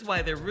this is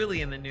why they're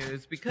really in the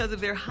news, because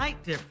of their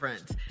height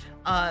difference.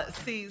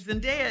 See,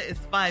 Zendaya is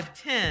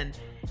 5'10",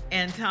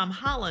 and Tom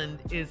Holland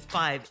is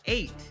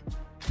 5'8".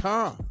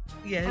 Tom?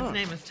 Yeah, his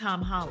name is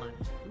Tom Holland.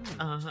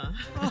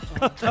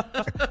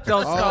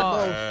 Don't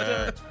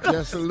start.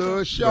 Just a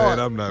little short. Man,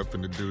 I'm not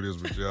finna do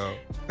this with y'all.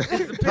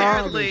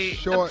 Tom is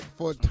short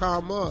for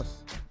Thomas.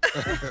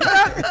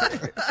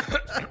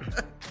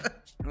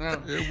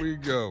 Here we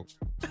go.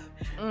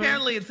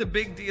 Apparently, it's a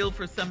big deal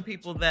for some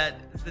people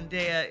that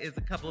Zendaya is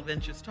a couple of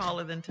inches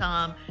taller than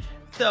Tom.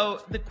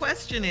 So the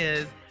question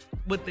is,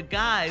 with the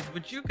guys,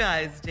 would you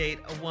guys date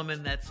a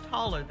woman that's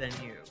taller than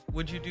you?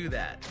 Would you do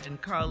that?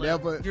 And Carla,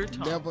 you're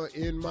tall. Never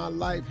in my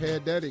life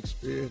had that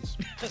experience.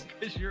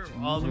 Because you're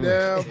all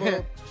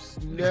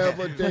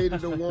never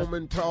dated a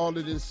woman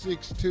taller than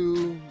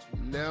 6'2".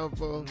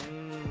 Never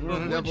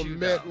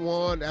met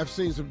one. I've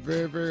seen some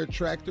very, very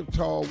attractive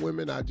tall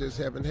women. I just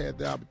haven't had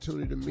the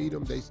opportunity to meet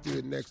them. They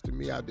stood next to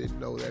me. I didn't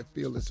know that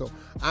feeling. So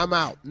I'm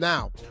out.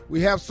 Now,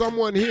 we have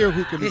someone here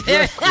who can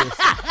address this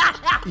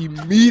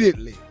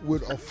immediately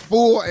with a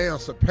full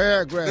answer,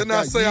 paragraph. Didn't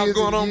I say I was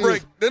going on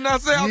break?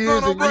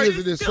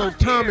 So,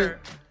 Tommy,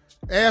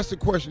 ask the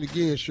question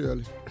again,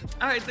 Shirley.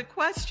 All right, the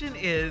question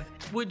is,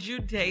 would you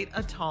date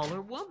a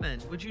taller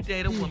woman? Would you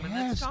date a woman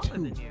that's taller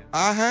than you?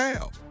 I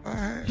have.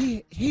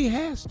 He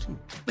has to.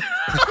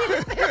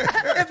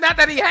 It's not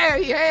that he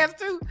has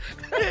to.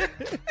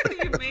 What do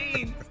you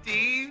mean,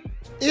 Steve?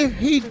 If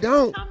he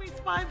don't. Tommy's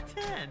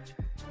 5'10".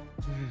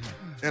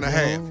 And a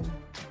half.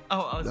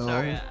 Oh,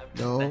 sorry.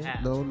 No.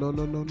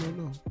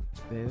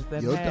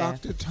 Your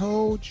doctor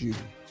told you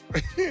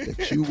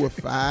that you were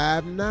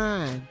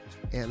 5'9"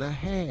 and a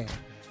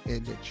half,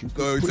 and that you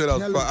could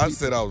I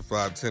said I was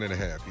 5'10" and a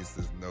half. He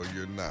says, no,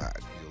 you're not.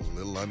 You're a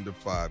little under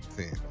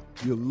 5'10".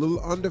 You're a little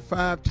under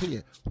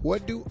 5'10".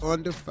 What do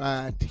under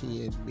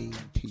 5'10" mean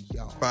to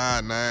y'all?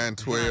 5'9",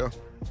 12.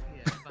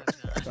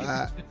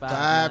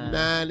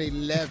 5'9",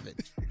 11.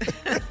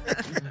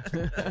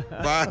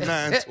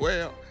 5'9",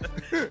 12.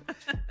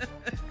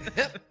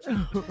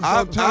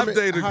 I've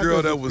dated a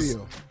girl that was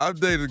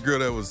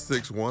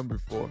 6'1"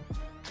 before.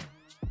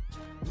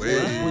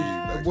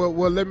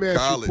 Well, let me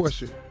ask you a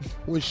question.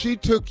 When she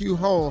took you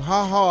home,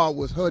 how hard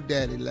was her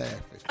daddy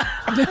laughing?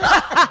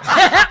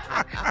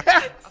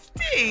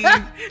 Steve.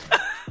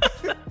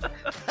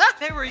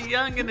 They were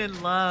young and in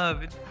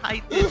love.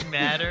 Height didn't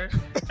matter.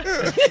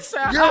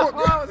 How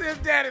hard was his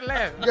daddy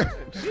laughing?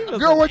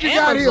 Girl, what you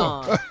got here?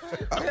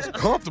 I was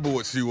comfortable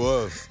with she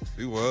was.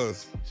 She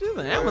was. She was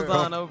an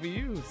Amazon over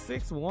you.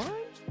 6'1"?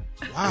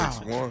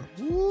 Wow.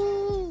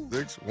 6'1".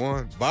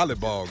 6'1".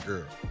 Volleyball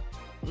girl.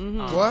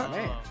 Mm-hmm. What?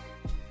 Man.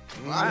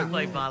 I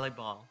play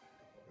volleyball.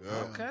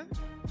 Yeah. Okay.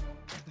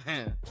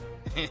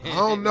 I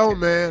don't know,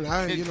 man.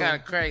 It's kind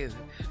of crazy.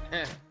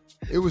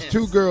 It was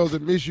two girls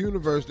at Miss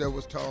Universe that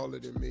was taller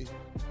than me.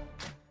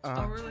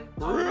 Oh, really?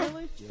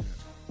 Really? Yeah.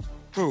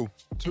 Who?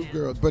 Two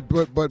girls, but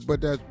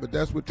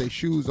that's with their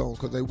shoes on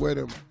because they wear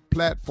them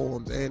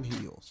platforms and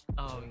heels.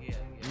 Oh yeah.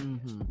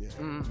 Mm-hmm. Yeah.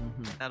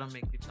 Mm-hmm. That'll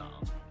make you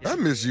tall. That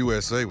Miss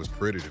USA was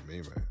pretty to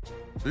me, man.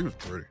 She was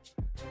pretty.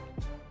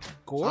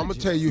 Gorgeous. I'm gonna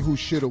tell you who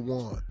should have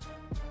won.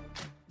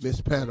 Miss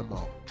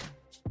Panama.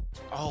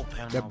 Oh, Oh,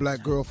 Panama. That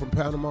black girl from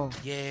Panama?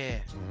 Yeah.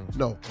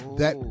 No,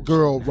 that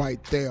girl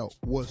right there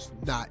was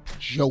not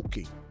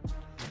joking.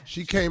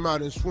 She came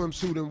out in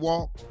swimsuit and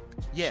walked.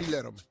 Yes. She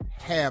let them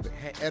have it.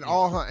 And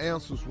all her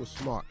answers were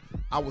smart.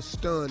 I was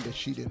stunned that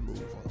she didn't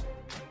move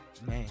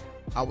on. Man.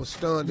 I was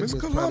stunned that Miss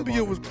Miss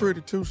Columbia was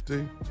pretty too,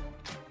 Steve.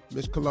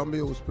 Miss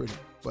Columbia was pretty.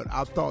 But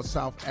I thought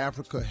South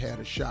Africa had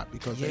a shot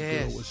because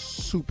that girl was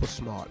super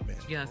smart, man.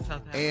 Yeah,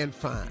 South Africa. And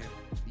fine.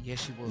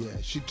 Yes, she was. Yeah,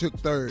 she took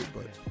third,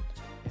 but...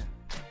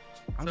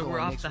 So we're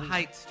off the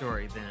height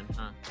story then,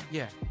 huh?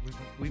 Yeah.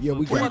 We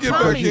got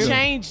Tommy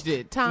changed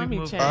it. Tommy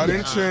changed it. I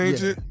didn't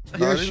change it.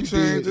 Yeah, I she didn't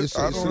change did. it. It's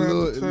I a don't have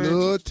to change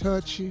little it.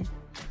 touchy.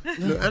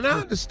 And I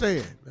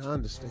understand.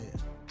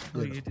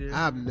 You did?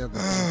 I've never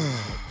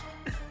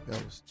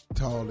that was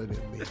taller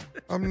than me.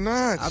 I'm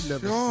not I've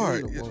never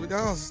short. seen a woman.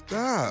 Y'all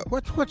stop.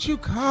 What you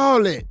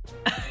call it?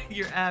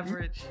 You're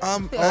average.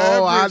 I'm I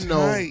average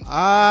know. height.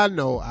 I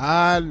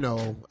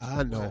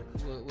know.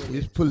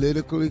 It's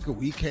politically,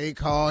 we can't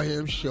call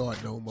him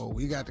short no more.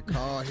 We got to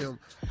call him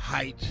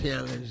height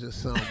challenge or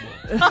something.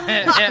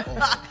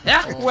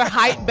 We're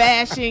height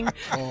bashing.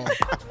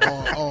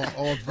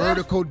 Or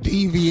vertical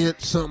deviant,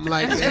 something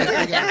like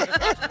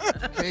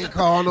that. Can't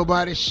call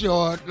nobody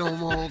short no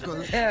more. All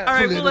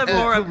right, we'll have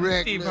more of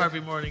the Steve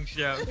Harvey Morning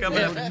Show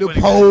coming up.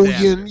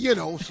 Napoleon,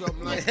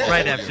 something like that.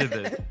 Right after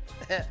this.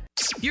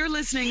 You're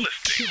listening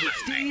to the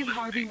Steve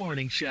Harvey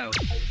Morning Show.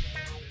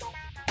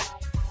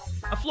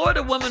 A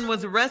Florida woman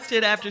was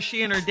arrested after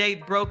she and her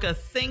date broke a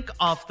sink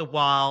off the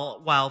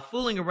wall while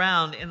fooling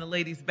around in the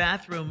ladies'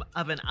 bathroom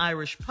of an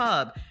Irish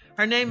pub.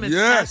 Her name is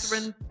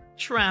Catherine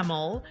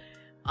Trammell,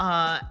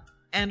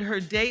 and her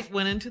date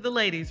went into the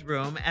ladies'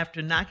 room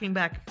after knocking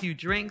back a few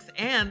drinks,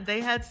 and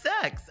they had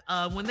sex.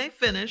 When they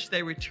finished,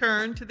 they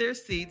returned to their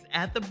seats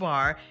at the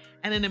bar,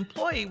 and an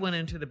employee went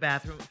into the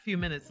bathroom a few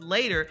minutes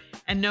later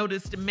and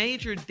noticed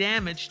major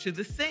damage to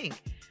the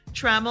sink.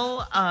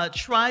 Trammell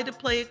tried to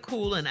play it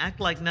cool and act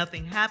like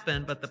nothing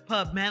happened, but the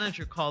pub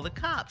manager called the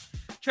cops.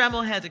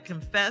 Trammell had to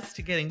confess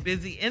to getting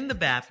busy in the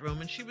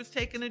bathroom, and she was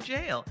taken to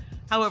jail.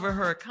 However,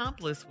 her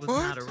accomplice was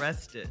not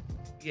arrested.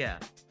 Yeah.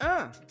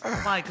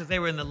 Why? Because they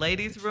were in the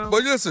ladies' room?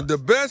 But listen, the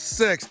best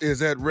sex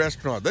is at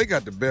restaurants. They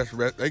got the best.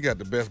 They got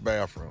the best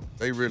bathroom.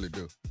 They really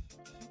do.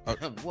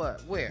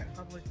 What? Where?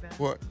 Public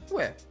bathroom. What?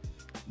 Where?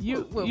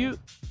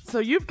 So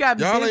you've got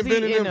y'all busy ain't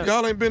been in them.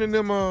 Y'all ain't been in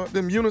them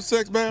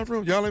unisex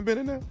bathrooms. Y'all ain't been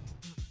in there.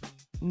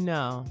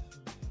 No.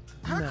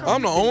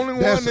 I'm the only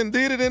one that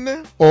did it in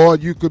there. Or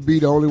you could be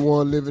the only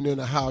one living in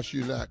a house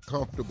you're not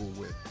comfortable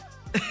with.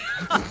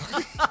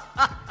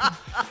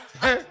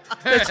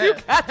 But you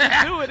got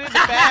to do it in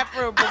the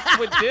bathroom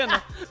with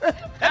dinner.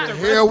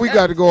 Hell, we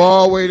got to go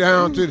all the way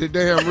down to the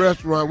damn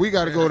restaurant. We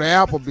got to go to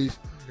Applebee's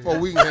before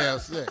we can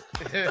have sex.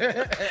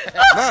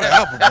 Not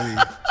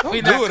Applebee's. Don't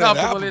We do not it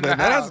comfortable at in the Applebee's.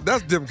 house.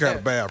 That's a different kind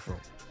of bathroom.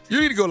 You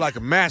need to go like a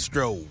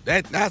Mastro.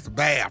 That's a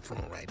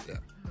bathroom right there.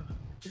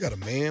 You got a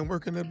man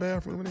working in that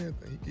bathroom and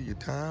everything. He give you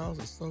towels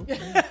and soap.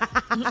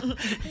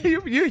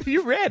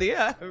 You ready?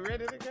 Yeah,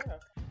 ready to go.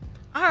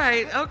 All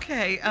right,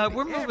 okay.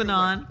 We're moving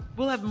on.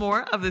 We'll have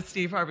more of the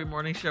Steve Harvey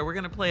Morning Show. We're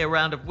going to play a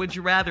round of Would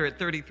You Rather at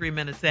 33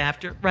 minutes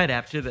after, right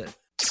after this.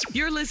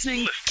 You're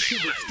listening to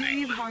the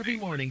Steve Harvey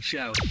Morning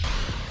Show.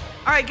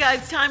 All right,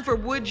 guys, time for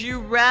Would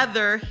You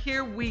Rather.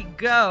 Here we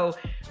go.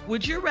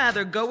 Would you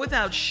rather go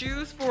without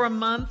shoes for a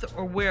month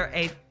or wear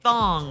a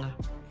thong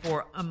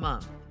for a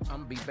month?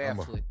 I'm gonna be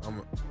barefoot.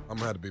 I'm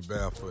gonna have to be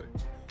barefooted.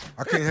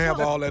 I can't have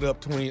all that up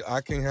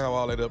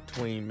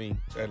between me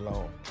that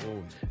long.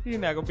 Ooh. You're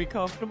not gonna be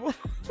comfortable.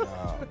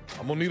 Nah,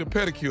 I'm gonna need a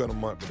pedicure in a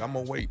month, but I'm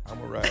gonna wait. I'm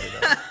gonna ride it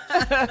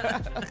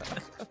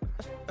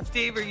out.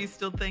 Steve, are you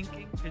still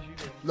thinking? Because you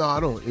didn't. No, I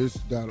don't. I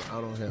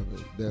don't have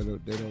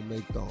it. They don't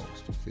make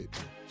thongs to fit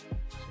me.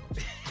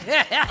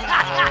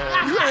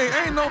 You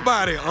ain't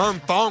nobody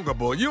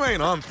unthongable. You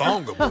ain't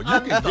unthongable.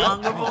 You can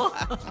Unthongable?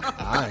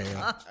 I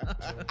am.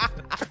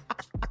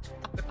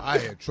 I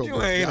had trouble.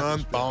 You ain't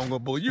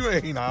unthongable. You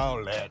ain't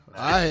all that.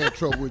 I had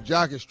trouble with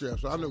jockey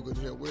straps, so I knew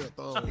couldn't wear a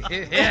thong.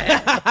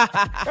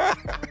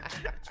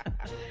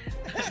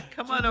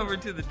 Come on over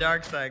to the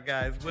dark side,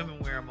 guys. Women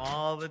wear them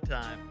all the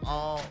time.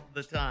 All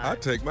the time. I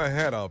take my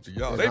hat off to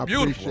y'all. And They I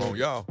beautiful on appreciate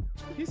y'all.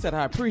 He said,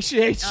 I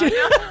appreciate you.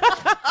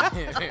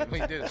 We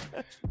do.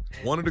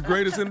 One of the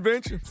greatest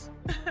inventions.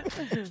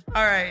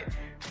 All right.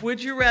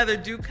 Would you rather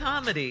do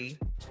comedy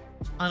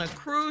on a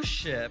cruise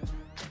ship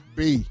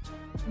B.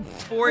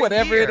 for a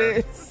Whatever year,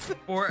 it is.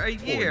 for a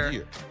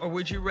year, or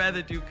would you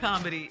rather do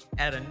comedy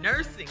at a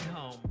nursing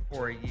home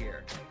for a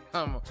year?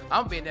 I'm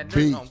being that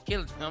nursing home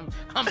killing. I'm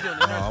doing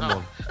the nursing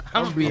home.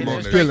 I'm being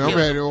that killing. I'm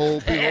at the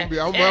old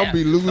people. I'm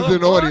be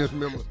losing audience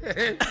members.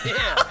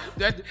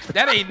 Yeah,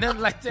 that ain't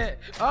nothing like that.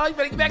 Oh, you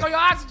better get back on your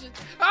oxygen.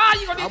 Oh,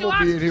 you gonna need I'm your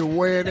gonna be in oxygen. here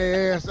wearing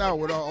their ass out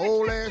with our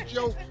old ass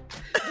jokes.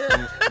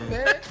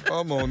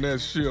 I'm on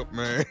that ship,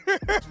 man.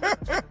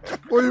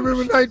 What, you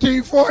remember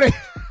 1940?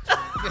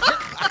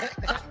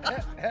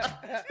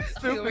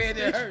 Still in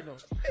there hurting them.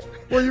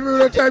 Well, you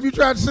remember that time you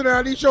tried to sit down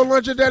and eat your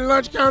lunch at that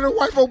lunch counter?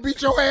 White folk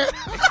beat your ass.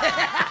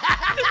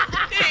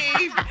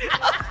 Steve.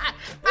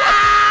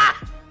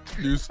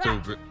 You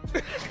stupid.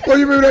 Well,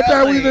 you remember that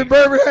time we was in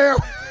Birmingham?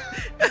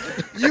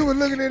 You were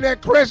looking in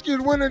that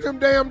Crescent window, them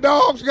damn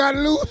dogs got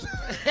loose.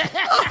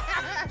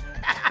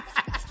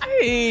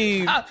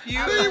 Steve,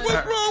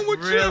 what's wrong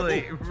with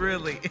you?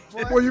 Really.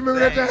 Well, you remember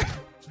that time?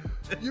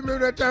 You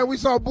remember that time we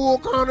saw Bull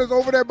Connors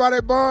over there by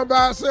that barn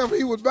by himself?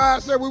 He was by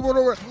himself. We went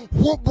over there,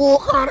 whoop Bull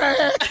Connor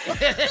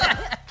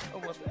ass.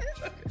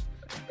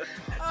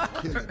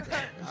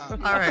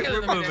 All right,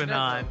 we're moving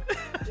on.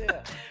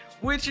 Yeah.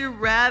 Would you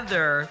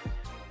rather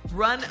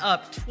run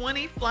up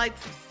 20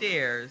 flights of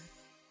stairs?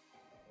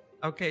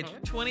 Okay,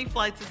 20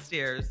 flights of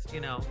stairs,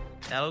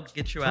 that'll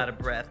get you out of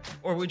breath.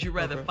 Or would you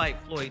rather fight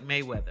Floyd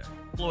Mayweather?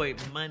 Floyd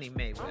Money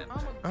Mayweather.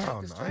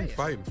 Oh, no, I ain't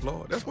fighting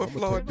Floyd. That's what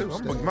Floyd do.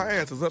 My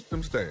ass is up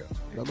them stairs.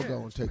 I'm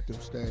going to take them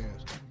stairs.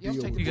 You're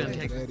going to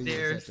take the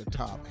stairs? At the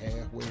top,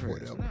 halfway,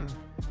 whatever.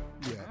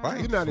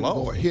 Right. You're not even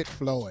going to hit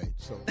Floyd.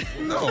 So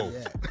no.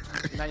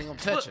 You're not even going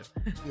to touch him.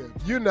 Yeah.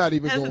 You're not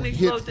even going to hit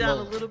Floyd. Hasn't he slowed down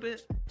a little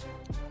bit?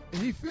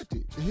 He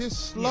 50. His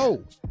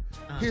slow.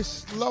 His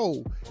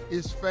slow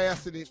is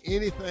faster than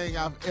anything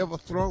I've ever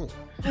thrown.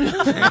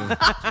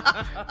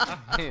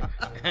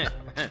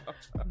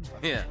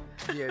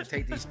 Yeah,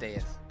 take these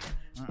stairs.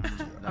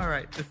 No. All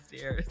right, the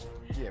stairs.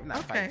 Yeah, I'm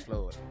not fighting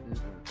Floyd.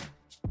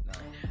 No.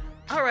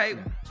 All right.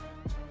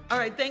 All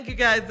right, thank you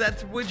guys.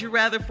 That's Would You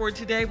Rather for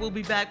today. We'll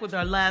be back with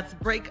our last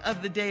break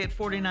of the day at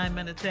 49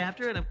 minutes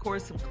after. And, of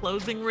course, some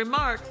closing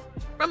remarks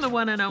from the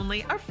one and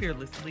only, our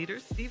fearless leader,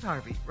 Steve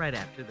Harvey, right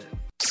after this.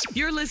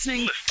 You're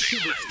listening to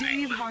the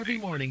Steve Harvey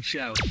Morning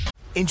Show.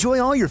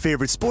 Enjoy all your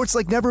favorite sports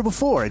like never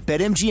before at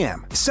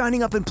BetMGM.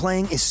 Signing up and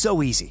playing is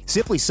so easy.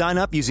 Simply sign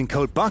up using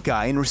code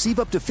Buckeye and receive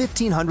up to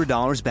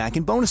 $1,500 back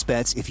in bonus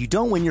bets if you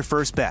don't win your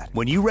first bet.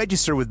 When you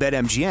register with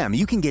BetMGM,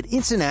 you can get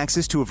instant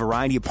access to a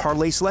variety of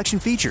parlay selection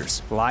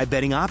features, live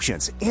betting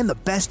options, and the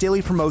best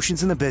daily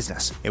promotions in the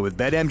business. And with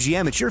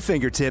BetMGM at your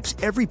fingertips,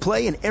 every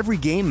play and every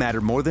game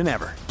matter more than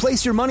ever.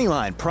 Place your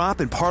moneyline, prop,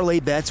 and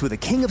parlay bets with the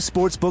king of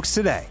sportsbooks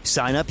today.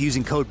 Sign up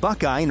using code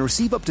Buckeye and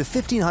receive up to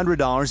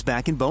 $1,500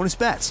 back in bonus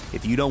bets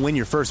if you don't win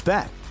your first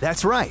bet.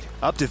 That's right,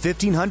 up to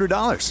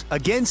 $1,500.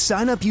 Again,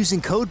 sign up using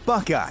code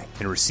Buckeye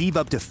and receive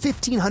up to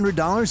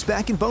 $1,500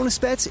 back in bonus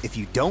bets if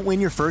you don't win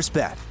your first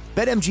bet.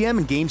 BetMGM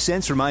and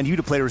GameSense remind you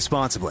to play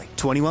responsibly.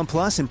 21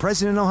 plus and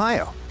present in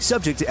Ohio.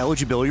 Subject to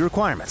eligibility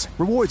requirements.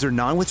 Rewards are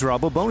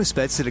non-withdrawable bonus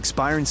bets that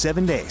expire in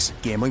 7 days.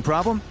 Gambling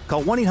problem?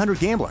 Call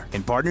 1-800-GAMBLER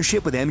in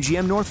partnership with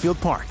MGM Northfield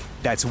Park.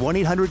 That's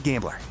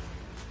 1-800-GAMBLER.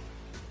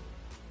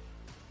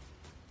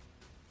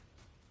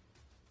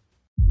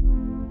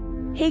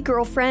 Hey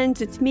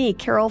girlfriends, it's me,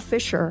 Carol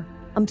Fisher.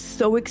 I'm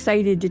so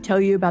excited to tell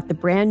you about the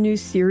brand new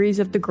series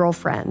of The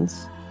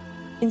Girlfriends.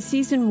 In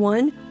season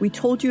 1, we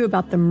told you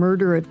about the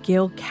murder of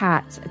Gail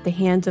Katz at the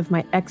hands of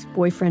my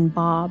ex-boyfriend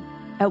Bob.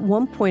 At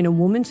one point, a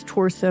woman's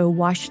torso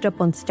washed up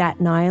on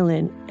Staten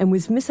Island and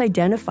was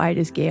misidentified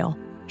as Gail.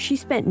 She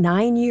spent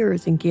 9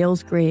 years in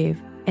Gail's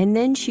grave, and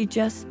then she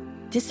just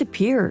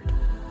disappeared.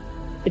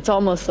 It's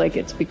almost like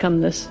it's become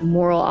this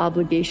moral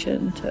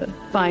obligation to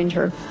find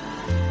her.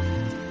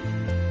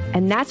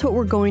 And that's what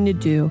we're going to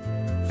do.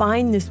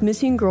 Find this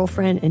missing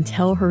girlfriend and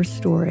tell her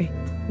story.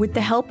 With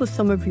the help of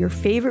some of your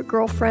favorite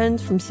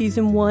girlfriends from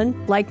season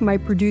 1, like my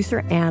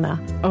producer,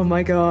 Anna. Oh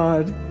my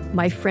God.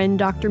 My friend,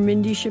 Dr.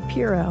 Mindy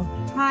Shapiro.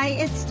 Hi,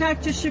 it's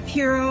Dr.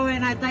 Shapiro,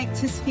 and I'd like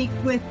to speak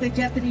with the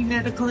deputy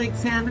medical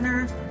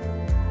examiner.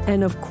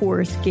 And of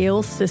course,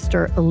 Gail's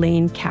sister,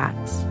 Elaine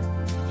Katz.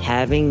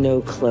 Having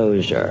no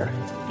closure,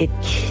 it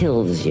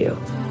kills you.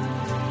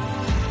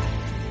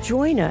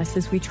 Join us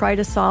as we try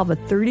to solve a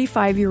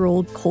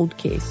 35-year-old cold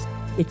case.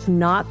 It's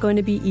not going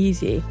to be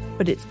easy,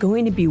 but it's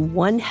going to be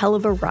one hell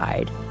of a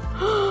ride.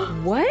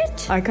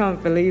 What? I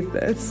can't believe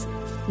this.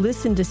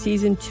 Listen to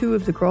season 2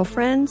 of The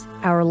Girlfriends,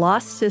 Our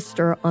Lost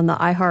Sister on the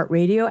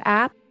iHeartRadio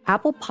app,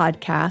 Apple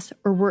Podcasts,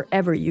 or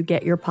wherever you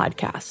get your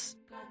podcasts.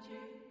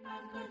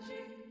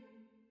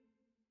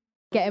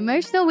 Get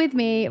emotional with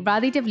me,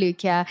 Radhi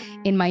Devlukia,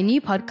 in my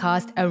new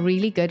podcast, A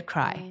Really Good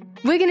Cry.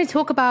 We're going to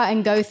talk about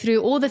and go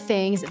through all the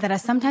things that are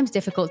sometimes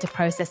difficult to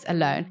process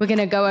alone. We're going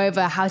to go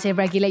over how to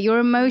regulate your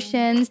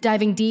emotions,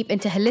 diving deep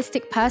into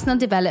holistic personal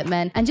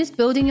development, and just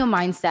building your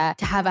mindset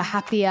to have a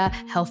happier,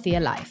 healthier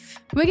life.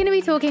 We're going to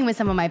be talking with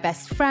some of my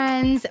best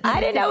friends.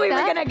 I didn't know we were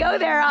going to go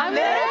there on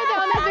this.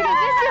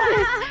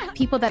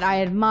 People that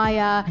I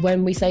admire.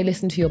 When we say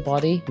listen to your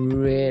body,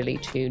 really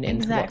tune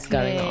into what's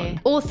going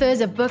on.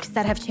 Authors of books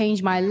that have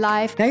changed my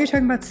life. Now you're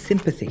talking about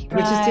sympathy,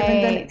 which is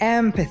different than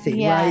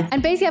empathy, right?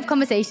 And basically have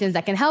conversations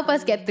that can help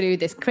us get through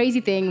this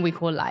crazy thing we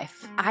call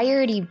life. I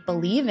already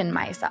believe in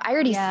myself. I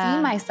already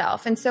see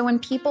myself. And so when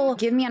people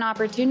give me an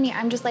opportunity,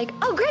 I'm just like,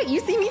 oh, great, you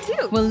see me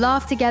too. We'll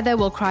laugh together,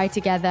 we'll cry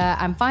together,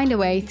 and find a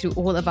way through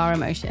all of our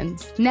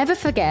emotions. Never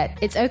forget,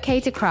 it's okay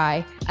to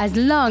cry, as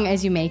long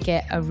as you make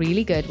it a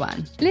really good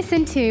one.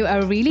 Listen to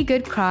A Really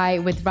Good Cry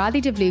with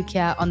Radhi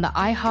Devlukia on the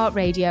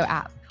iHeartRadio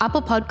app,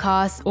 Apple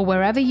Podcasts, or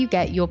wherever you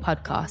get your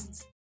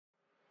podcasts.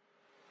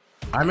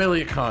 I'm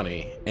Elliot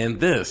Connie, and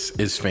this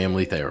is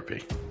Family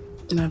Therapy.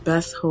 My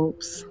best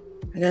hopes,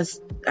 I guess,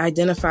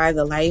 identify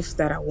the life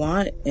that I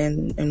want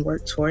and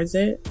work towards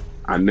it.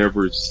 I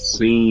never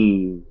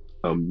seen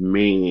a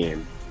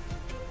man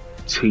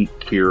take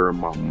care of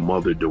my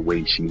mother the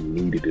way she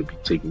needed to be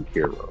taken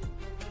care of.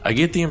 I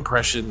get the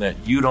impression that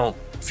you don't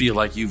feel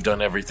like you've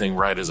done everything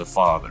right as a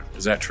father.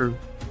 Is that true?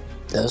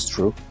 That's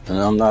true, and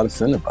I'm not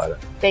offended by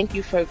that. Thank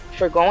you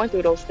for going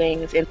through those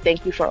things, and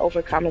thank you for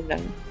overcoming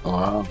them.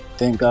 Wow,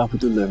 thank God for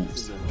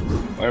deliverance.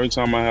 Every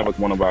time I have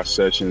one of our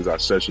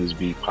sessions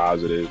be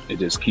positive. It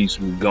just keeps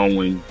me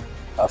going.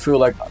 I feel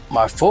like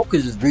my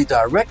focus is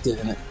redirected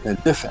in a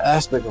different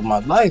aspect of my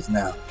life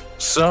now.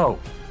 So,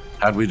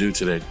 how'd we do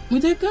today?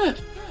 We did good.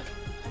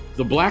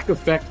 The Black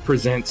Effect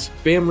presents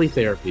Family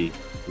Therapy.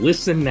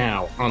 Listen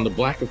now on the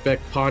Black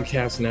Effect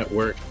Podcast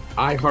Network,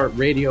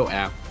 iHeartRadio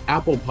app,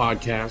 Apple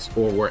Podcasts,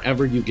 or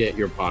wherever you get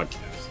your podcasts.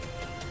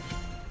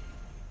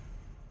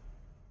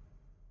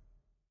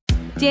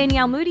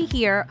 Danielle Moody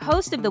here,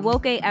 host of the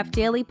Woke AF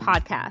Daily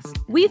podcast.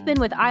 We've been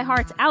with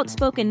iHeart's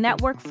Outspoken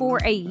Network for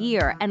a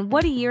year, and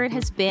what a year it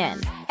has been.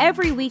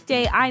 Every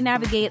weekday, I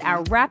navigate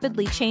our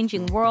rapidly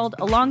changing world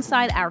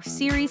alongside our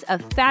series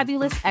of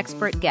fabulous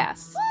expert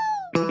guests.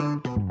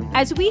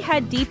 As we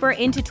head deeper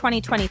into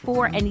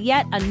 2024 and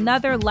yet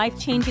another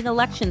life-changing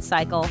election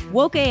cycle,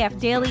 Woke AF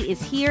Daily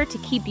is here to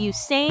keep you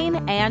sane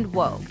and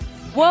woke.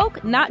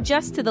 Woke not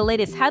just to the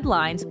latest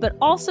headlines, but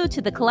also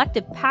to the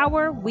collective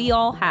power we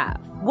all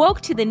have. Woke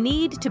to the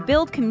need to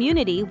build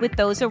community with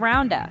those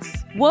around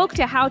us. Woke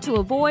to how to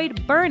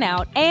avoid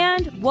burnout,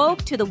 and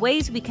woke to the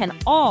ways we can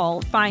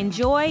all find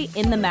joy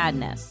in the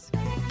madness.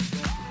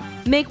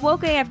 Make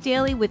Woke AF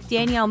Daily with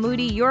Danielle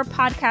Moody your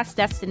podcast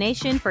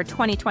destination for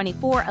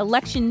 2024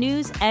 election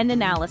news and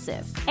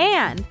analysis.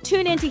 And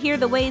tune in to hear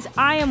the ways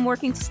I am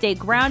working to stay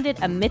grounded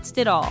amidst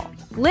it all.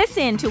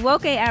 Listen to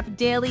Woke AF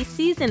Daily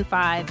Season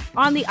 5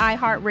 on the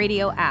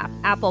iHeartRadio app,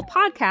 Apple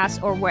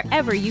Podcasts, or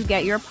wherever you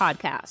get your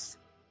podcasts.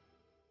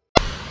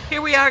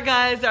 Here we are,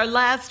 guys, our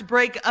last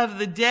break of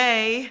the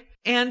day.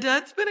 And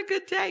it's been a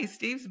good day.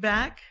 Steve's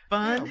back.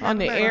 Fun. On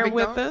the air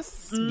with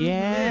us.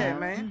 Yeah,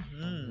 man.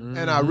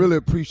 And I really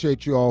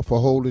appreciate you all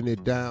for holding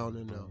it down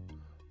and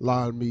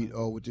allowing me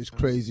with this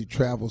crazy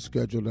travel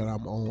schedule that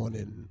I'm on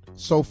and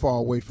so far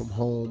away from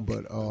home,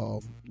 but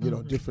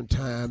different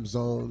time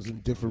zones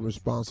and different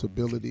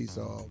responsibilities.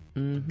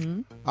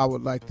 I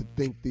would like to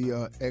thank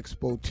the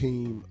Expo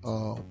team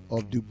of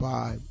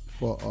Dubai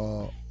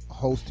for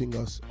hosting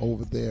us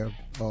over there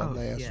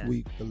last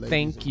week. The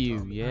Thank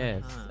you.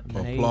 Yes.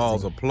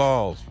 Applause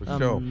for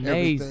sure.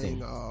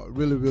 Amazing. Everything,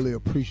 really, really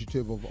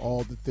appreciative of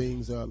all the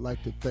things. I'd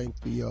like to thank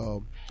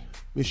the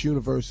Miss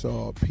Universe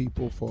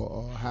people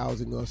for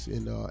housing us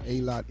in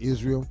Eilat,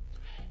 Israel.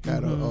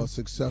 Had a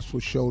successful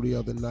show the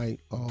other night,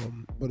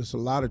 but it's a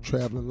lot of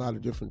traveling, a lot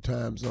of different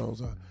time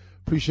zones. I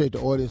appreciate the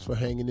audience for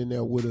hanging in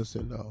there with us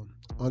and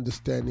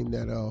understanding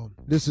that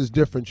this is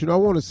different. I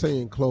want to say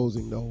in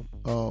closing, though,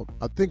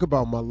 I think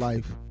about my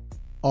life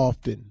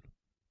often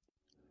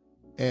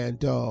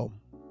and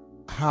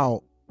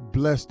how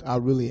blessed I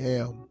really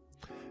am.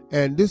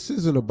 And this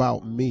isn't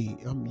about me.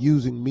 I'm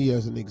using me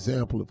as an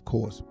example, of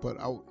course, but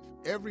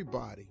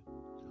everybody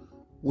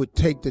would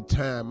take the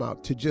time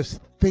out to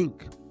just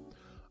think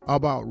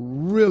about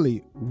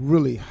really,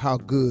 really how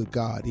good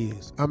God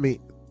is. I mean,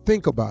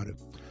 think about it.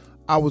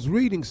 I was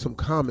reading some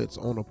comments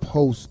on a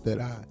post that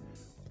I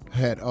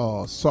had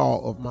saw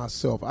of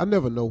myself. I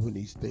never know when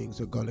these things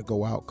are going to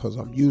go out because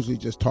I'm usually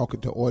just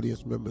talking to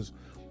audience members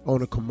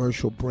on a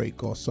commercial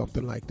break or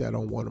something like that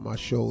on one of my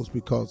shows,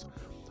 because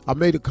I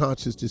made a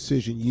conscious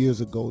decision years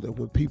ago that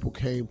when people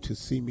came to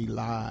see me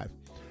live,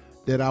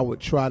 that I would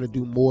try to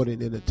do more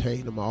than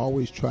entertain them. I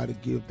always try to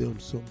give them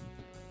some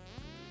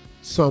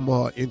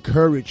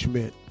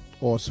encouragement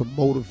or some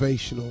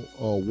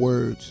motivational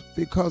words,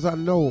 because I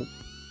know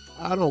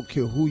I don't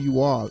care who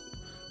you are,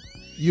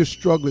 you're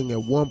struggling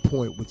at one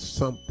point with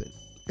something.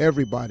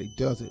 Everybody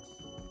does it.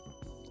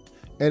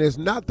 And it's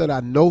not that I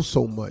know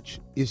so much,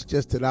 it's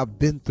just that I've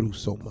been through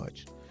so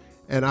much.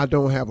 And I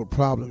don't have a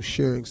problem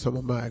sharing some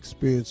of my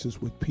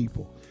experiences with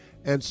people.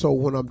 And so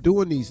when I'm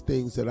doing these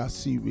things that I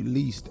see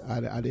released, I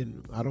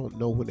don't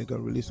know when they're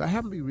going to release. I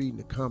haven't been reading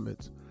the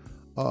comments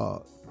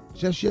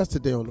just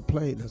yesterday on the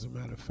plane, as a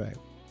matter of fact.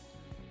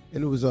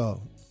 And it was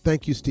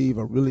thank you, Steve.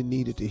 I really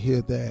needed to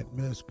hear that.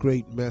 Man, it's a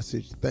great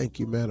message. Thank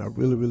you, man. I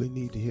really, really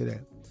need to hear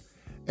that.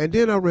 And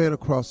then I ran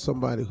across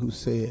somebody who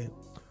said,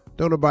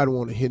 don't nobody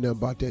want to hear nothing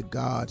about that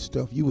God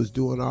stuff. You was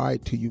doing all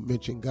right till you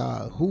mentioned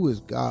God. Who is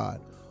God?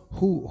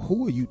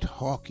 Who are you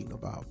talking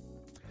about?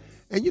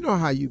 And you know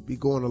how you be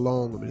going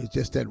along with it. It's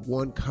just that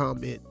one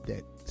comment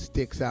that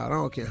sticks out. I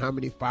don't care how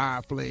many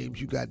fire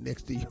flames you got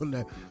next to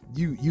you.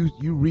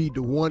 You read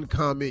the one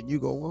comment and you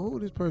go, well, who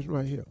is this person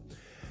right here?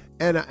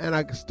 And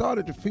I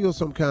started to feel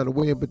some kind of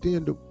way. But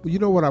then, you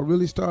know what I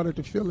really started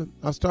to feel?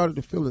 I started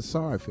to feel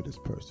sorry for this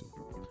person.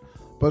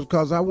 But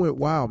because I went,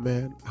 wow,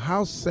 man,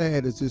 how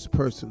sad is this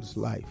person's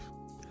life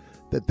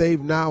that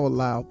they've now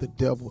allowed the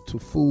devil to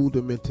fool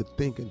them into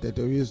thinking that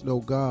there is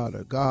no God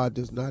or God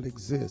does not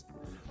exist.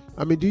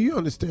 I mean, do you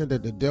understand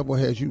that the devil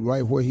has you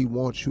right where he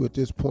wants you at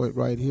this point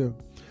right here?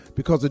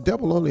 Because the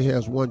devil only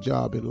has one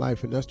job in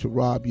life, and that's to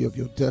rob you of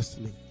your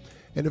destiny.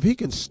 And if he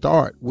can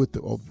start with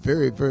a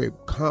very, very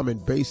common,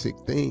 basic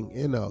thing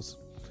in us,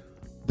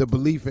 the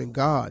belief in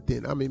God,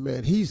 then, I mean,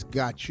 man, he's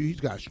got you. He's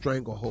got a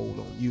stranglehold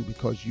on you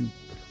because you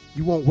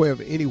won't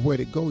have anywhere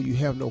to go. You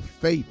have no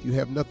faith. You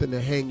have nothing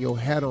to hang your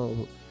hat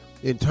on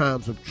in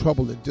times of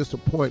trouble and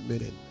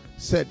disappointment and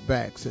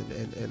setbacks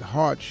and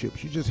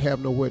hardships. You just have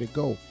nowhere to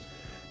go.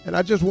 And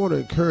I just want to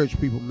encourage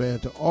people, man,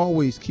 to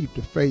always keep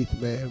the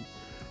faith, man,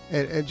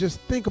 and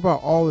just think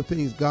about all the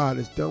things God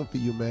has done for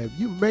you, man.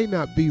 You may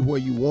not be where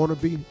you want to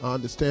be. I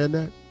understand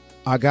that.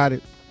 I got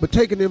it. But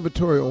take an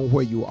inventory on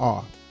where you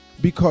are,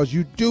 because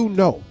you do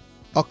know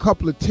a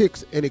couple of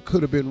ticks and it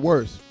could have been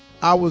worse.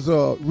 I was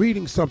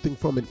reading something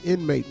from an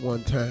inmate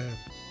one time,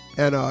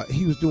 and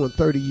he was doing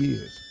 30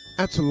 years.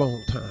 That's a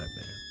long time,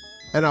 man.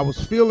 And I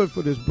was feeling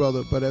for this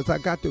brother, but as I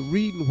got to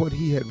reading what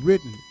he had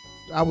written,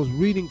 I was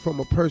reading from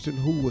a person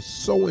who was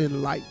so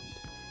enlightened.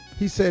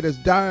 He said, as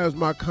dire as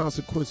my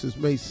consequences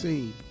may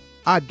seem,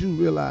 I do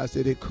realize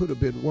that it could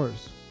have been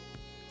worse.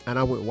 And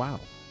I went,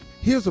 wow.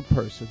 Here's a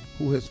person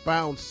who has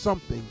found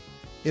something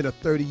in a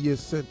 30-year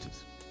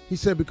sentence. He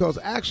said, because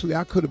actually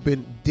I could have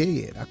been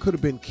dead. I could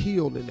have been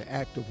killed in the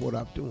act of what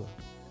I'm doing.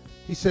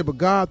 He said, but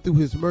God, through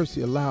his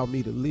mercy, allowed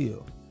me to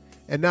live.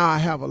 And now I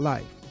have a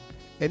life.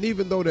 And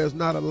even though there's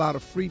not a lot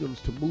of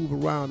freedoms to move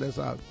around as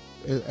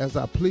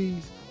I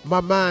please, my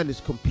mind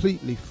is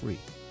completely free.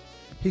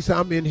 He said,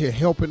 I'm in here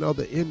helping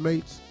other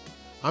inmates.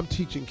 I'm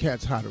teaching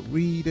cats how to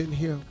read in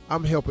here.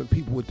 I'm helping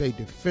people with their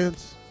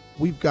defense.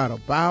 We've got a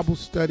Bible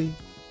study.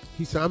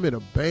 He said, I'm in a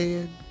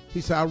band.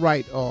 He said, I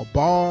write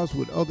bars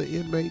with other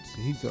inmates.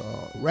 He's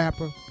a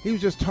rapper. He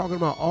was just talking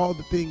about all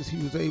the things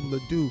he was able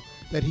to do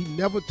that he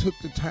never took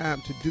the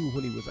time to do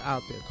when he was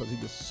out there because he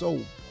was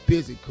so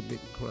busy committing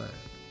crime.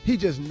 He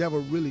just never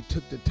really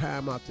took the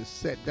time out to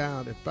sit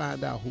down and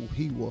find out who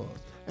he was.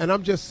 And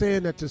I'm just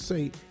saying that to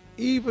say,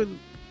 even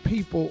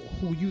people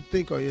who you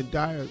think are in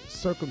dire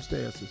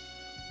circumstances,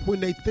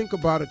 when they think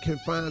about it, can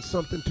find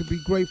something to be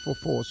grateful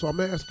for. So I'm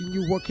asking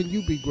you, what can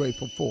you be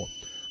grateful for?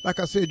 Like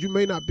I said, you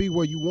may not be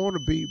where you want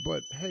to be,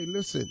 but hey,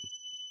 listen,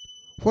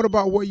 what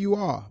about where you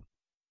are?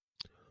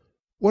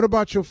 What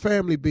about your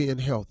family being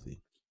healthy?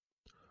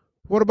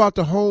 What about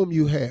the home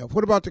you have?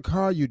 What about the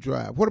car you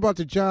drive? What about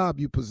the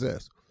job you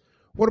possess?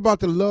 What about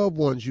the loved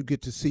ones you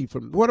get to see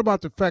from? What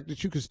about the fact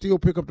that you can still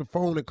pick up the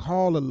phone and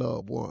call a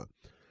loved one?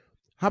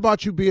 How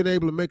about you being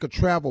able to make a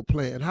travel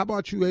plan? How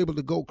about you able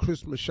to go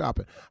Christmas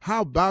shopping?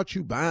 How about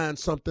you buying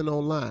something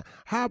online?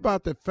 How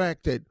about the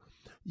fact that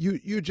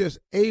you're just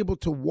able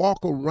to walk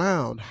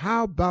around?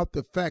 How about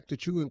the fact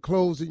that you're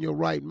enclosed in your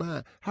right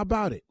mind? How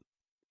about it?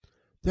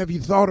 Have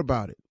you thought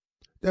about it?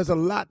 There's a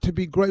lot to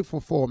be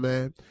grateful for,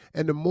 man.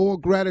 And the more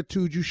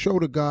gratitude you show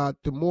to God,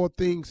 the more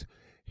things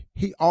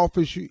he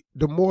offers you,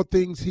 the more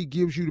things he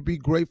gives you to be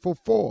grateful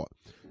for.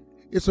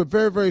 It's a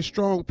very, very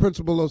strong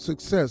principle of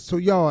success. So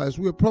y'all, as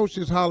we approach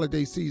this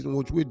holiday season,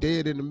 which we're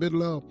dead in the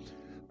middle of,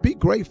 be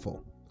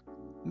grateful.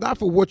 Not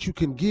for what you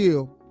can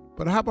give,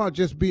 but how about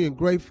just being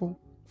grateful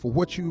for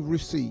what you've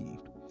received?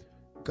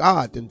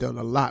 God done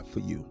a lot for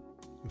you.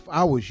 If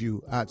I was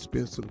you, I'd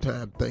spend some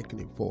time thanking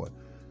him for it.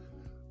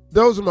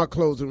 Those are my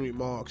closing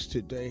remarks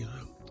today.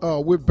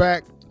 We're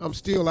back. I'm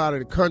still out of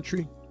the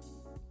country.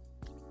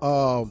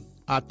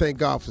 I thank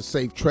God for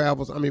safe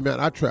travels. I mean,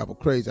 man, I travel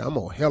crazy. I'm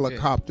on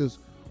helicopters,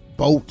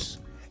 boats,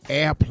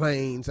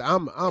 airplanes.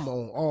 I'm on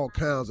all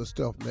kinds of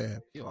stuff,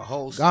 man. You're a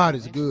whole God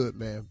is good,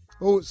 man.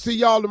 Oh, see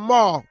y'all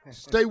tomorrow.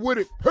 Stay with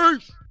it.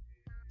 Peace.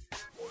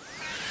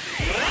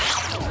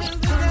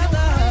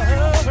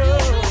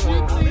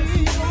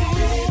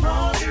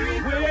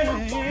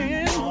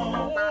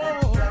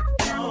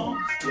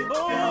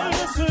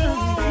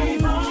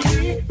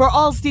 For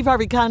all Steve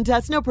Harvey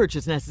contests, no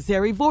purchase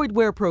necessary, void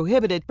where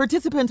prohibited.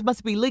 Participants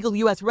must be legal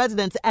U.S.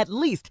 residents at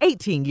least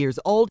 18 years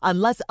old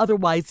unless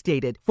otherwise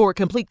stated. For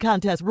complete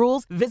contest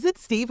rules, visit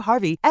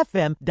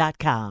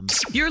SteveHarveyFM.com.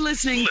 You're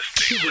listening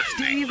to the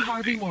Steve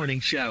Harvey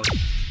Morning Show.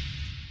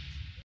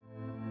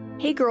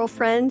 Hey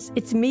girlfriends,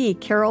 it's me,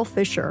 Carol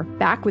Fisher,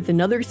 back with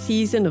another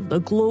season of the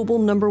global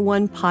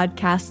 #1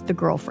 podcast, The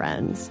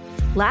Girlfriends.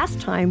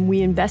 Last time,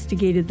 we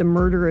investigated the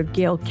murder of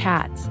Gail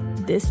Katz.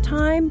 This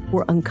time,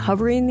 we're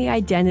uncovering the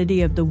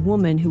identity of the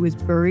woman who was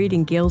buried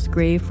in Gail's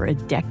grave for a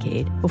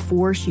decade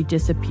before she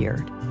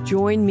disappeared.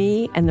 Join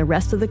me and the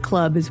rest of the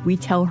club as we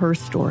tell her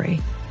story.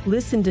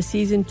 Listen to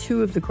Season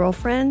 2 of The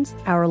Girlfriends,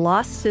 Our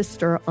Lost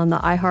Sister on the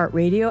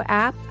iHeartRadio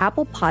app,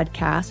 Apple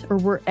Podcasts, or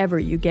wherever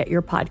you get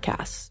your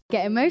podcasts.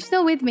 Get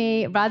emotional with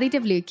me, Radhi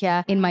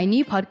Devlukia, in my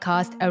new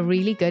podcast, A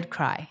Really Good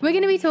Cry. We're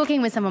going to be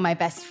talking with some of my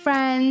best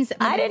friends.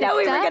 I didn't know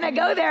we were going to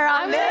go there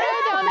on this.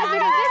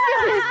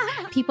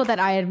 People that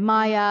I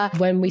admire.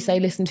 When we say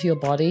listen to your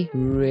body,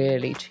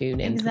 really tune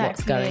into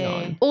what's going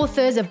on.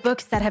 Authors of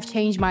books that have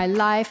changed my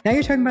life. Now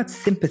you're talking about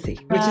sympathy,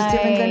 which is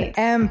different than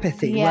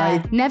empathy,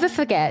 right? Never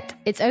forget,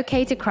 it's it's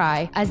okay to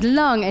cry as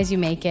long as you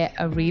make it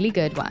a really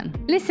good one.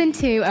 Listen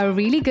to A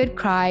Really Good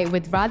Cry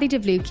with Radhi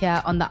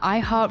Devlukia on the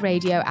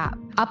iHeartRadio app,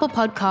 Apple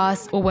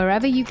Podcasts, or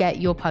wherever you get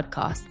your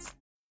podcasts.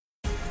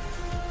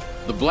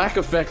 The Black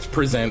Effect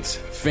presents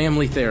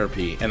Family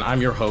Therapy, and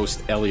I'm your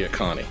host, Elliot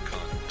Connie.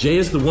 Jay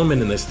is the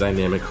woman in this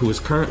dynamic who is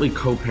currently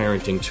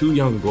co-parenting 2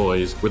 young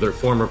boys with her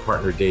former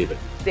partner, David.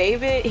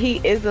 David, he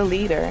is a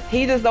leader.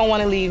 He just don't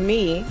want to leave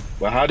me.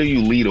 But how do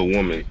you lead a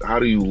woman? How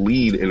do you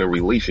lead in a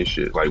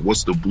relationship? Like,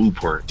 what's the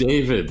blueprint?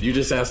 David, you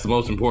just asked the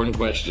most important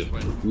question.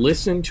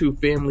 Listen to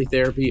Family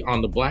Therapy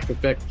on the Black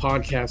Effect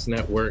Podcast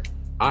Network,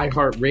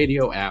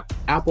 iHeartRadio app,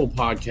 Apple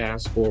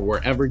Podcasts, or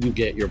wherever you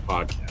get your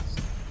podcasts.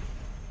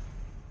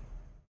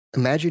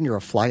 Imagine you're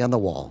a fly on the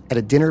wall at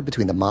a dinner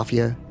between the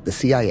mafia, the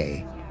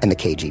CIA, and the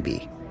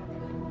KGB.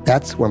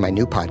 That's where my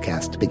new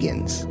podcast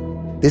begins.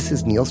 This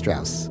is Neil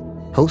Strauss,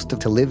 host of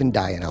To Live and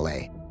Die in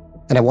LA,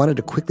 and I wanted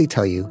to quickly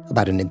tell you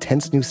about an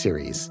intense new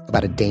series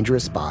about a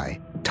dangerous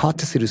spy taught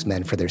to seduce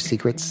men for their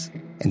secrets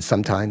and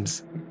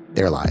sometimes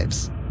their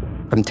lives.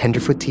 From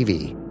Tenderfoot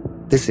TV,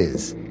 this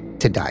is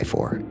To Die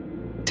For.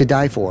 To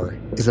Die For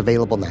is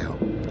available now.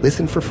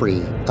 Listen for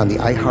free on the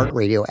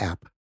iHeartRadio app,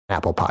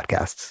 Apple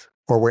Podcasts,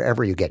 or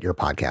wherever you get your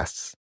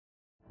podcasts.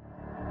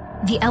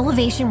 The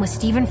Elevation with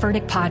Stephen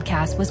Furtick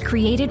podcast was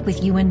created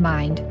with you in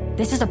mind.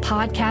 This is a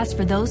podcast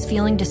for those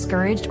feeling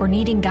discouraged or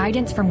needing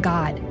guidance from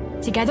God.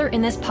 Together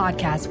in this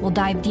podcast, we'll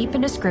dive deep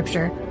into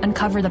Scripture,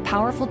 uncover the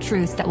powerful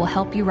truths that will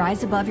help you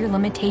rise above your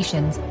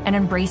limitations and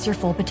embrace your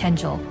full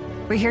potential.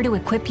 We're here to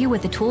equip you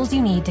with the tools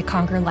you need to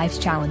conquer life's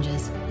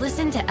challenges.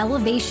 Listen to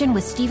Elevation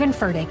with Stephen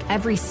Furtick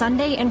every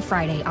Sunday and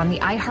Friday on the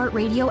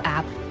iHeartRadio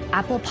app,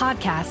 Apple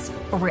Podcasts,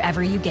 or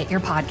wherever you get your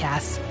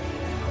podcasts.